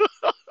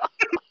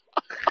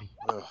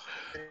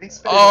 He spit it in the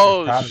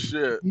Oh crowd.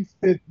 shit! He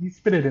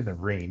spit it in the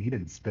ring. He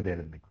didn't spit it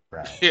in the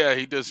crowd. Yeah,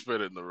 he did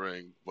spit in the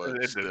ring, but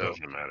It still.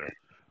 doesn't matter.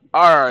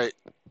 All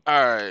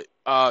right.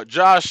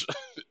 Josh,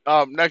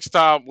 next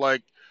time,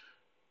 like,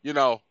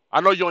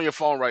 I know you're on your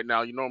phone right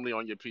now. You're normally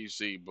on your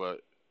PC, but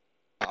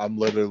I'm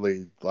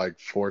literally like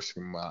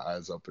forcing my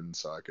eyes open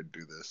so I could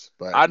do this.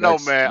 But I know,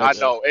 man. I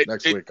know.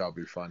 Next week I'll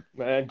be fun.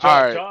 Man,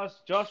 All right.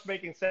 Josh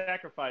making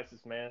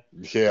sacrifices, man.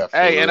 Yeah. for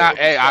hey, and real. I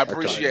kinda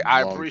appreciate it.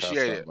 long past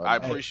that, I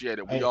man. appreciate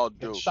it. We Hey, all and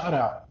do. shout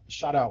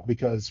out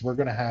because we're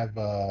gonna have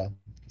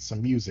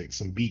some music,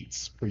 some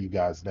beats for you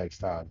guys next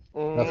time.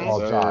 That's Mhm. all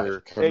Josh. Sir,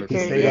 coming He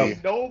to stayed up. me.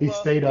 Nova, He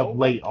stayed up Nova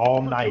late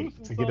all night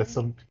producing to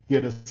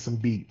get us some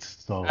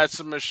beats. So Add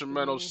some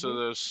instrumentals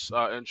to this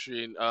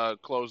entry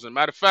and closing.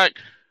 Matter of fact,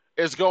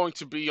 it's going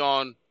to be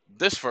on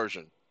this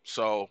version.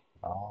 So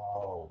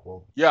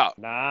well, yeah,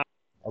 Nah.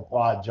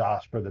 applaud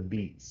Josh for the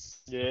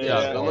beats. yeah, Yeah,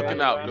 they're yeah.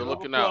 looking out. They're Round of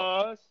looking out.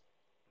 applause.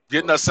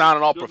 Getting us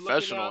sounding all Good looking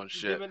professional out and for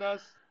shit. giving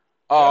us,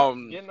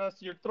 Um, getting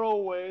us your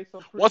throwaways.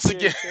 Once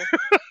again,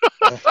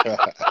 Just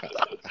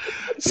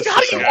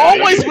Scotty, a you couple.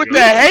 always with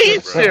the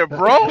hating bro. shit,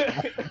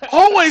 bro.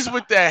 Always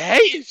with the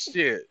hating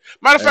shit.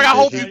 Matter of fact, I Hey,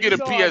 hope he- you Yeah, get a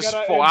know I gotta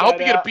PS4. end I hope that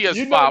you get a out. PS5.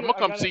 You know I'm gonna I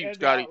come gotta see you, end it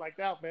Scotty. out like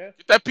that, man.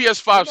 Get that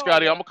PS5, You know I Scotty. I'm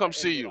gotta gonna come end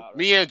see it you. out right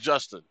Me and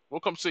Justin.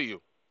 We'll come see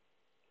you.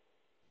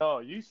 No,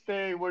 you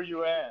stay where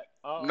you at.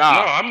 No,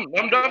 Nah.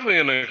 I'm definitely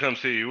gonna come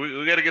see you.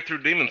 We got to get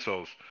through Demon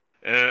Souls,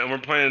 and we're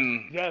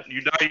playing. Yes.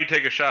 You die, you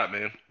take a shot,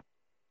 man.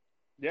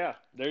 Yeah.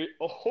 There.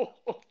 Oh,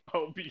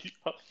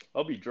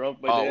 I'll be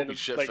drunk by Oh, the we'll end be of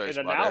shit like in faced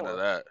an by the end of hour.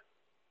 that.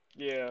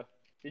 Yeah.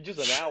 In just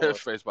an hour. Shit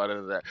faced by the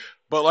end of that.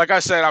 But like I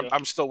said, Yeah.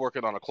 I'm still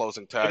working on a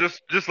closing But tag.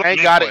 just let Ain't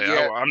me got play. it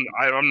yet.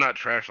 I'm not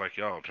trash like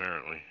y'all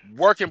apparently.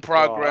 Work in Oh,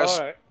 progress.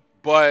 all right.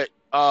 But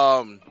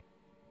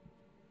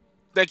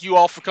thank you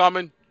all for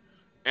coming,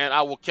 and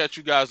I will catch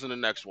you guys in the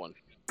next one.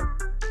 All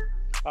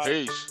right.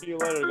 Peace. See you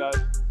later, guys.